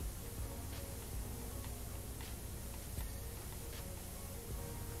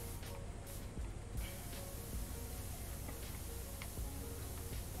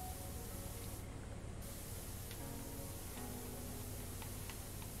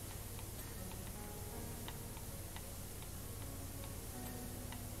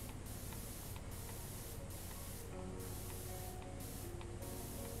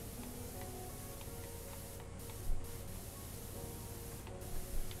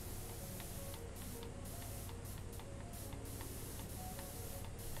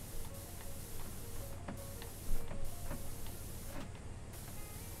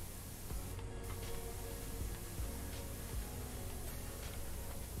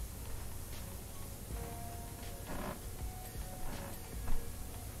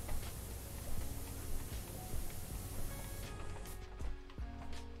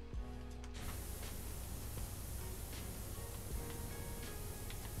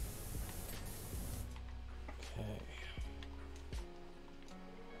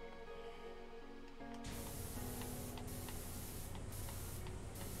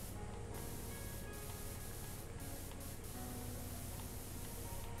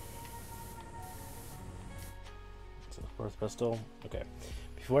 So the fourth pedestal. Okay.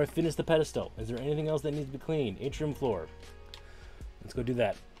 Before I finish the pedestal, is there anything else that needs to be cleaned? Atrium floor. Let's go do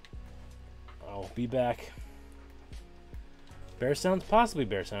that. I'll be back. Bear sounds? Possibly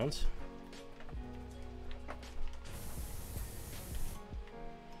bear sounds.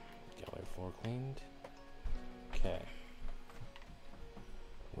 Gallery floor cleaned. Okay.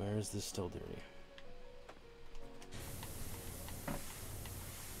 Where is this still dirty?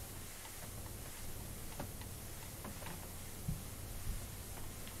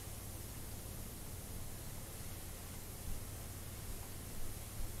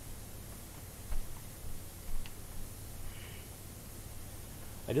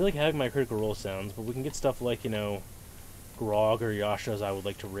 I do like having my critical role sounds, but we can get stuff like, you know, Grog or Yasha's I Would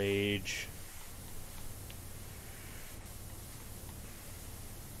Like to Rage.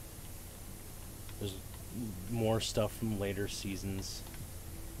 There's more stuff from later seasons.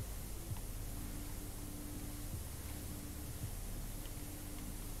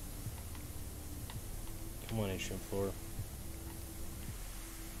 Come on, Atrium Floor.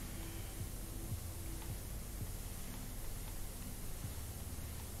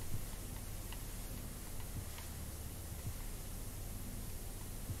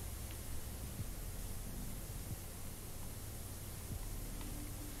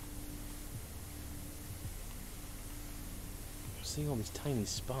 Seeing all these tiny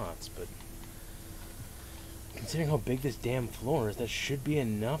spots, but considering how big this damn floor is, that should be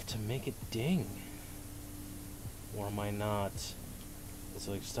enough to make it ding. Or am I not? Is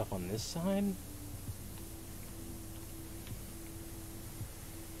there like stuff on this side?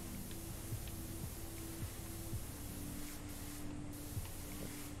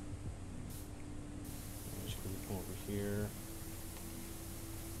 Just come over here.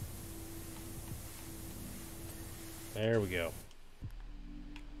 There we go.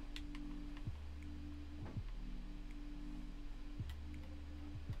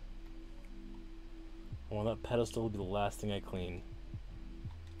 Well, that pedestal will be the last thing I clean.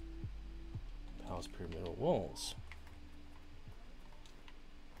 Palace pyramidal walls.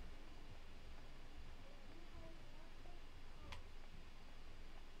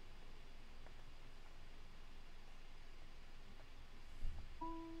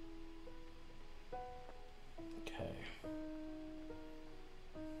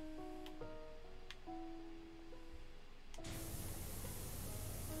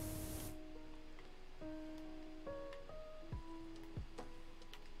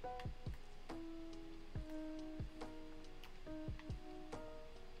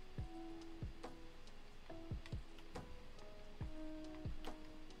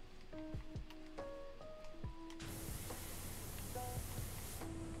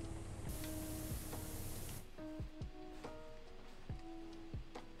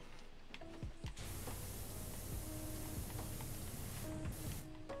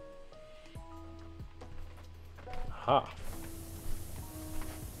 Aha.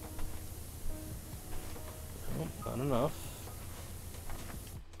 Oh, not enough.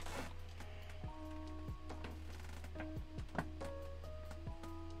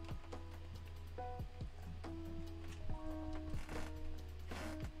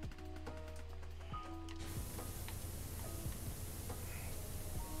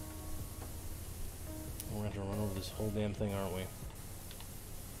 We're going to have to run over this whole damn thing, aren't we?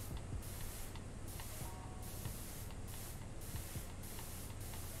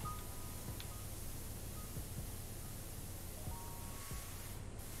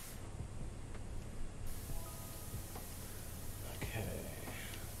 Okay.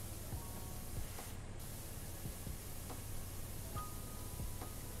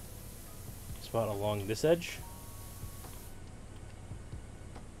 Spot along this edge.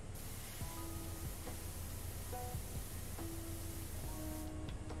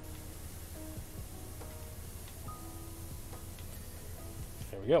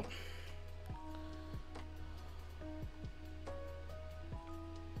 There we go.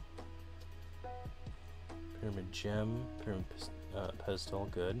 Pyramid gem, pyramid pedestal,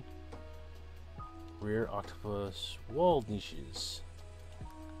 good. Rear octopus wall niches.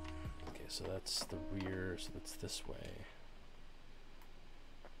 Okay, so that's the rear, so that's this way.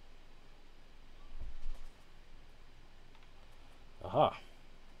 Aha.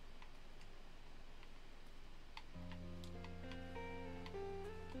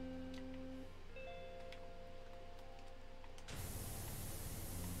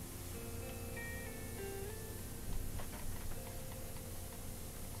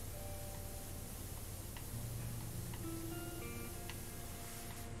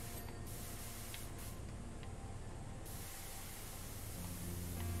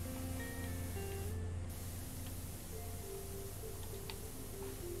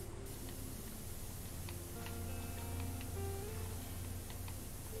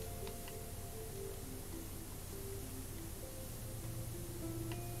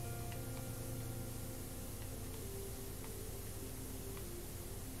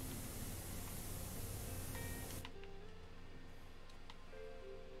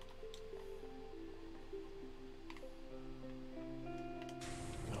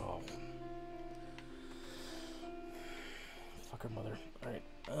 Fucker mother. Alright,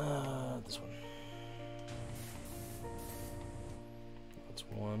 this one. That's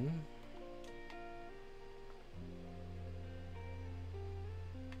one.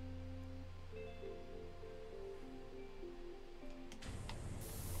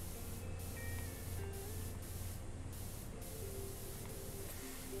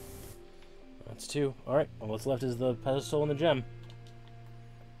 That's two. Alright, well, what's left is the pedestal and the gem.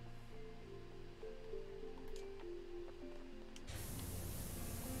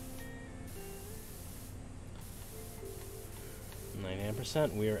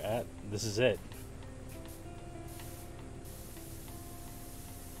 We are at, this is it.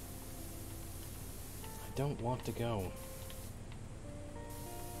 I don't want to go.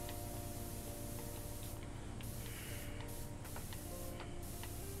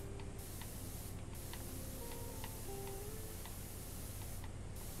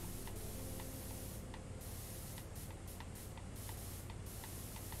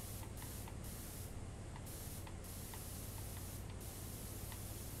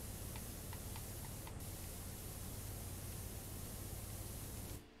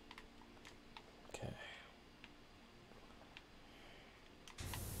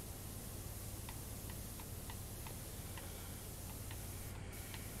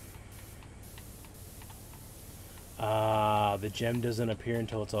 The gem doesn't appear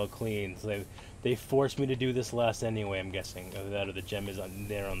until it's all clean. So they forced me to do this last anyway, I'm guessing. Either that or the gem is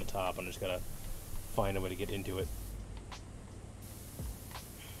there on the top. I'm just gotta find a way to get into it.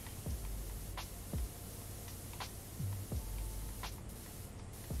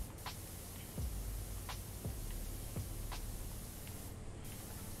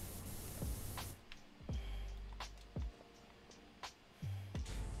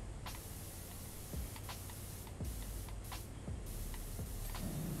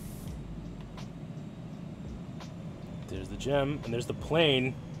 There's the gem, and there's the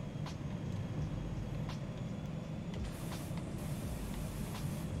plane.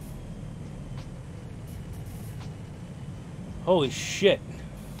 Holy shit.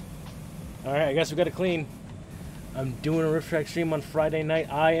 Alright, I guess we gotta clean. I'm doing a Rift Track stream on Friday night.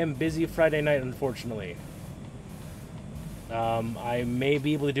 I am busy Friday night, unfortunately. I may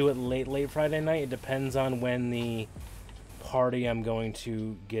be able to do it late Friday night. It depends on when the party I'm going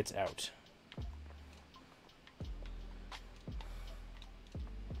to gets out.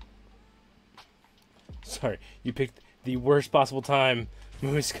 Sorry, you picked the worst possible time,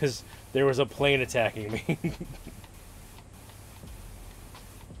 Moose, because there was a plane attacking me.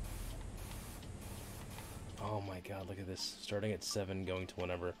 Oh my god, look at this. Starting at 7, going to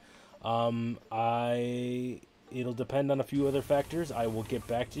whenever. It'll depend on a few other factors. I will get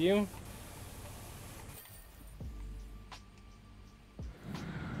back to you.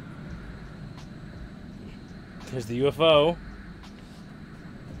 There's the UFO.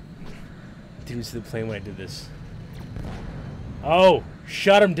 Dude, to the plane when I did this. Oh,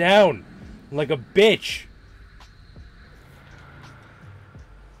 shut him down like a bitch.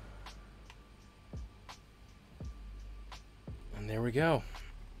 And there we go.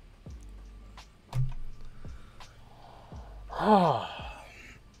 Oh.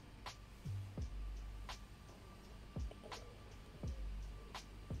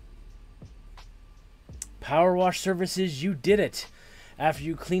 Powerwash Services, you did it. After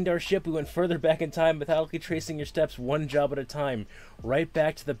you cleaned our ship, we went further back in time, methodically tracing your steps one job at a time, right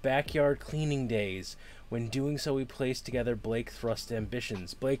back to the backyard cleaning days. When doing so, we placed together Blake Thrust's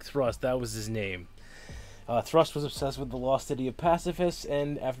ambitions. Blake Thrust, that was his name. Thrust was obsessed with the lost city of Pacifist,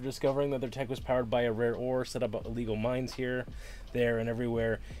 and after discovering that their tech was powered by a rare ore, set up illegal mines here, there, and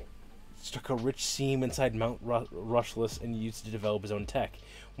everywhere, stuck a rich seam inside Mount Rushless and used it to develop his own tech,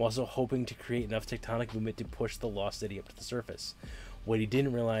 while also hoping to create enough tectonic movement to push the lost city up to the surface. What he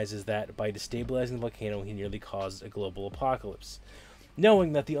didn't realize is that by destabilizing the volcano, he nearly caused a global apocalypse.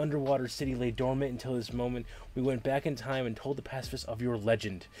 Knowing that the underwater city lay dormant until this moment, we went back in time and told the pacifists of your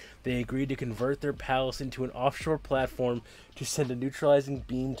legend. They agreed to convert their palace into an offshore platform to send a neutralizing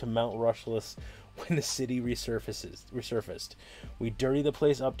beam to Mount Rushless when the city resurfaced. We dirtied the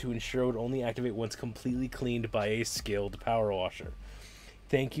place up to ensure it would only activate once completely cleaned by a skilled power washer.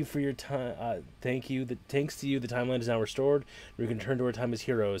 Thank you for your time. Thanks to you, the timeline is now restored. We can return to our time as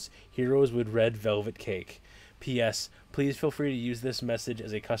heroes. Heroes with red velvet cake. P.S. Please feel free to use this message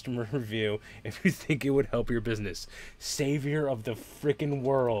as a customer review if you think it would help your business. Savior of the frickin'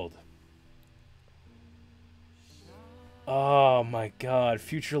 world. Oh my god.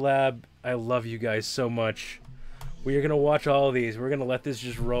 Future Lab, I love you guys so much. We are going to watch all of these. We're going to let this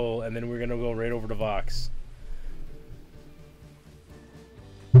just roll, and then we're going to go right over to Vox.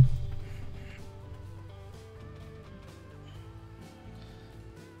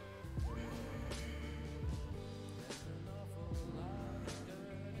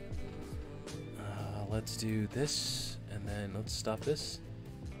 Let's do this, and then let's stop this.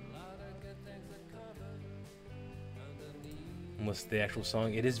 Unless the actual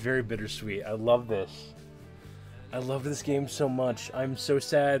song, it is very bittersweet. I love this. I love this game so much. I'm so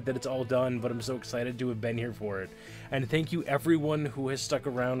sad that it's all done, but I'm so excited to have been here for it. And thank you everyone who has stuck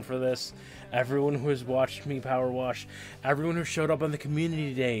around for this, everyone who has watched me power wash, everyone who showed up on the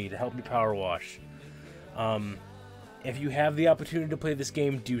community day to help me power wash. If you have the opportunity to play this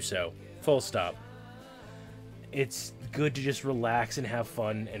game, do so. Full stop. It's good to just relax and have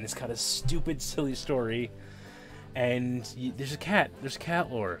fun, and it's got a stupid, silly story. And there's a cat. There's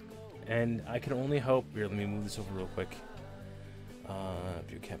cat lore. And I can only hope... Here, let me move this over real quick.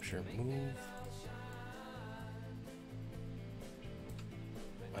 Do capture, move.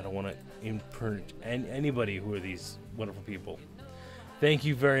 I don't want to imprint anybody who are these wonderful people. Thank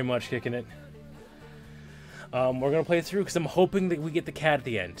you very much, Kicking It. We're going to play it through because I'm hoping that we get the cat at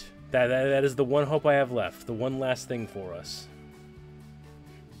the end. That is the one hope I have left. The one last thing for us.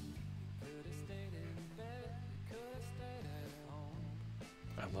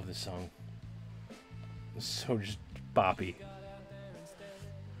 I love this song. It's so just boppy.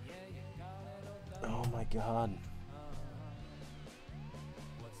 Oh my god.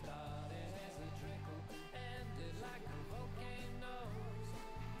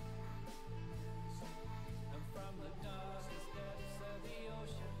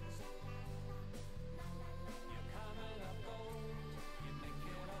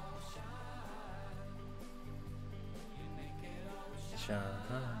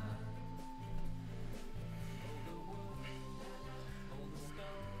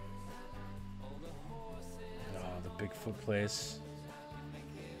 Oh, the Bigfoot place.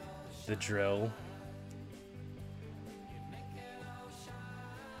 The drill.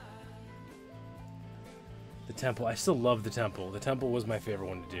 The temple. I still love the temple. The temple was my favorite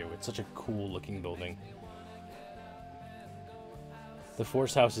one to do. It's such a cool looking building. The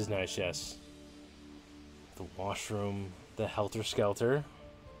Force House is nice, yes. The washroom. The Helter Skelter.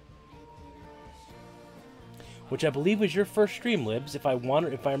 Which I believe was your first stream, Libs, if I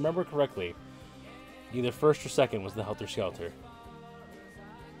remember correctly. Either first or second was the Helter Skelter.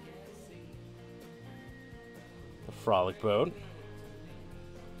 The Frolic Boat.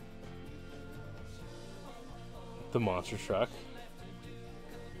 The monster truck.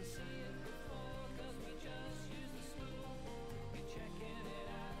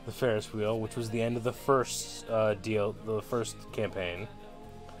 The Ferris wheel, which was the end of the first the first campaign.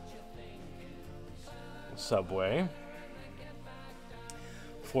 Subway.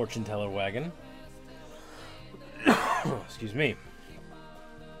 Fortune teller wagon. Excuse me.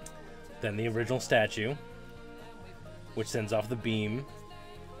 Then the original statue, which sends off the beam.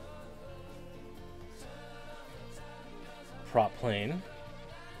 Prop plane,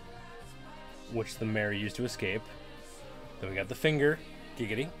 which the mayor used to escape. Then we got the finger,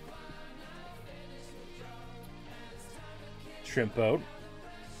 giggity. Shrimp boat.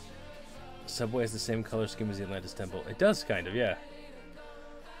 Subway has the same color scheme as the Atlantis Temple. It does, kind of, yeah.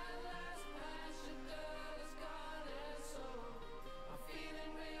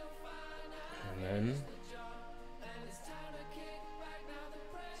 And then...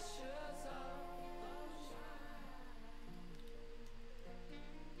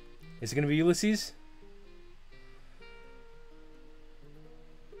 Is it going to be Ulysses?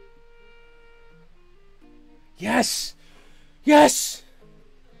 Yes! Yes!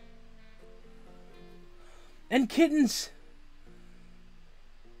 And kittens!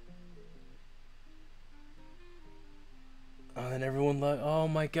 Oh, and everyone loved... Oh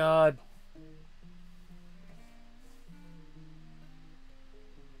my god.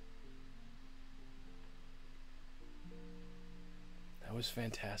 That was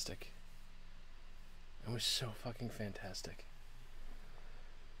fantastic. That was so fucking fantastic.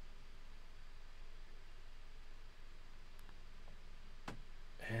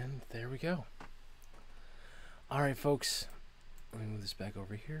 And there we go. Alright, folks. Let me move this back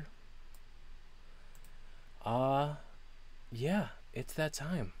over here. Yeah, it's that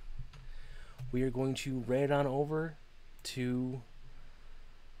time. We are going to raid on over to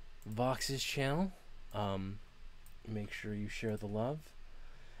Vox's channel. Make sure you share the love.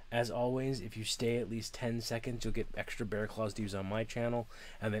 As always, if you stay at least 10 seconds, you'll get extra Bear Claws to use on my channel.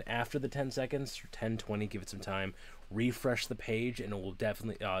 And then after the 10 seconds, or 10, 20, give it some time, refresh the page, and it will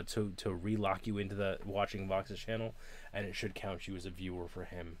definitely, to relock you into the watching Vox's channel, and it should count you as a viewer for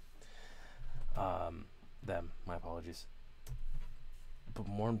him. My apologies. But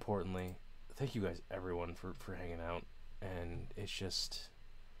more importantly, thank you guys, everyone, for hanging out. And it's just,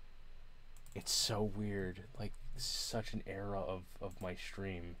 it's so weird. Like, such an era of my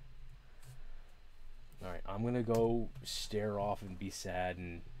stream. Alright, I'm gonna go stare off and be sad,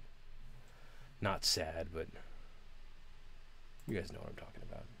 and not sad, but you guys know what I'm talking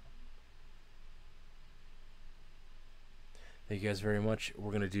about. Thank you guys very much.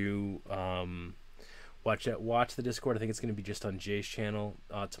 We're gonna do watch the Discord. I think it's gonna be just on Jay's channel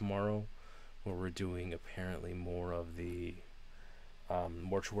tomorrow, where we're doing apparently more of the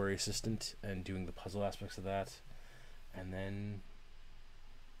mortuary assistant and doing the puzzle aspects of that, and then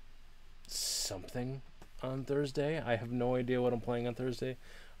something on Thursday. I have no idea what I'm playing on Thursday.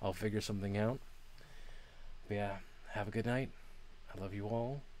 I'll figure something out. But yeah, have a good night. I love you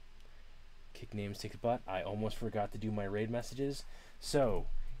all. Kick names, take the butt. I almost forgot to do my raid messages. So,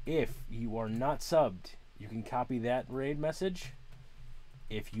 if you are not subbed, you can copy that raid message.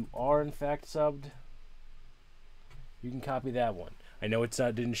 If you are in fact subbed, you can copy that one. I know it's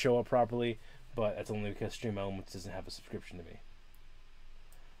didn't show up properly, but that's only because Stream Elements doesn't have a subscription to me.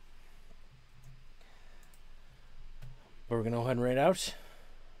 But we're gonna go ahead and raid out.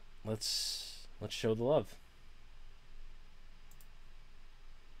 Let's show the love.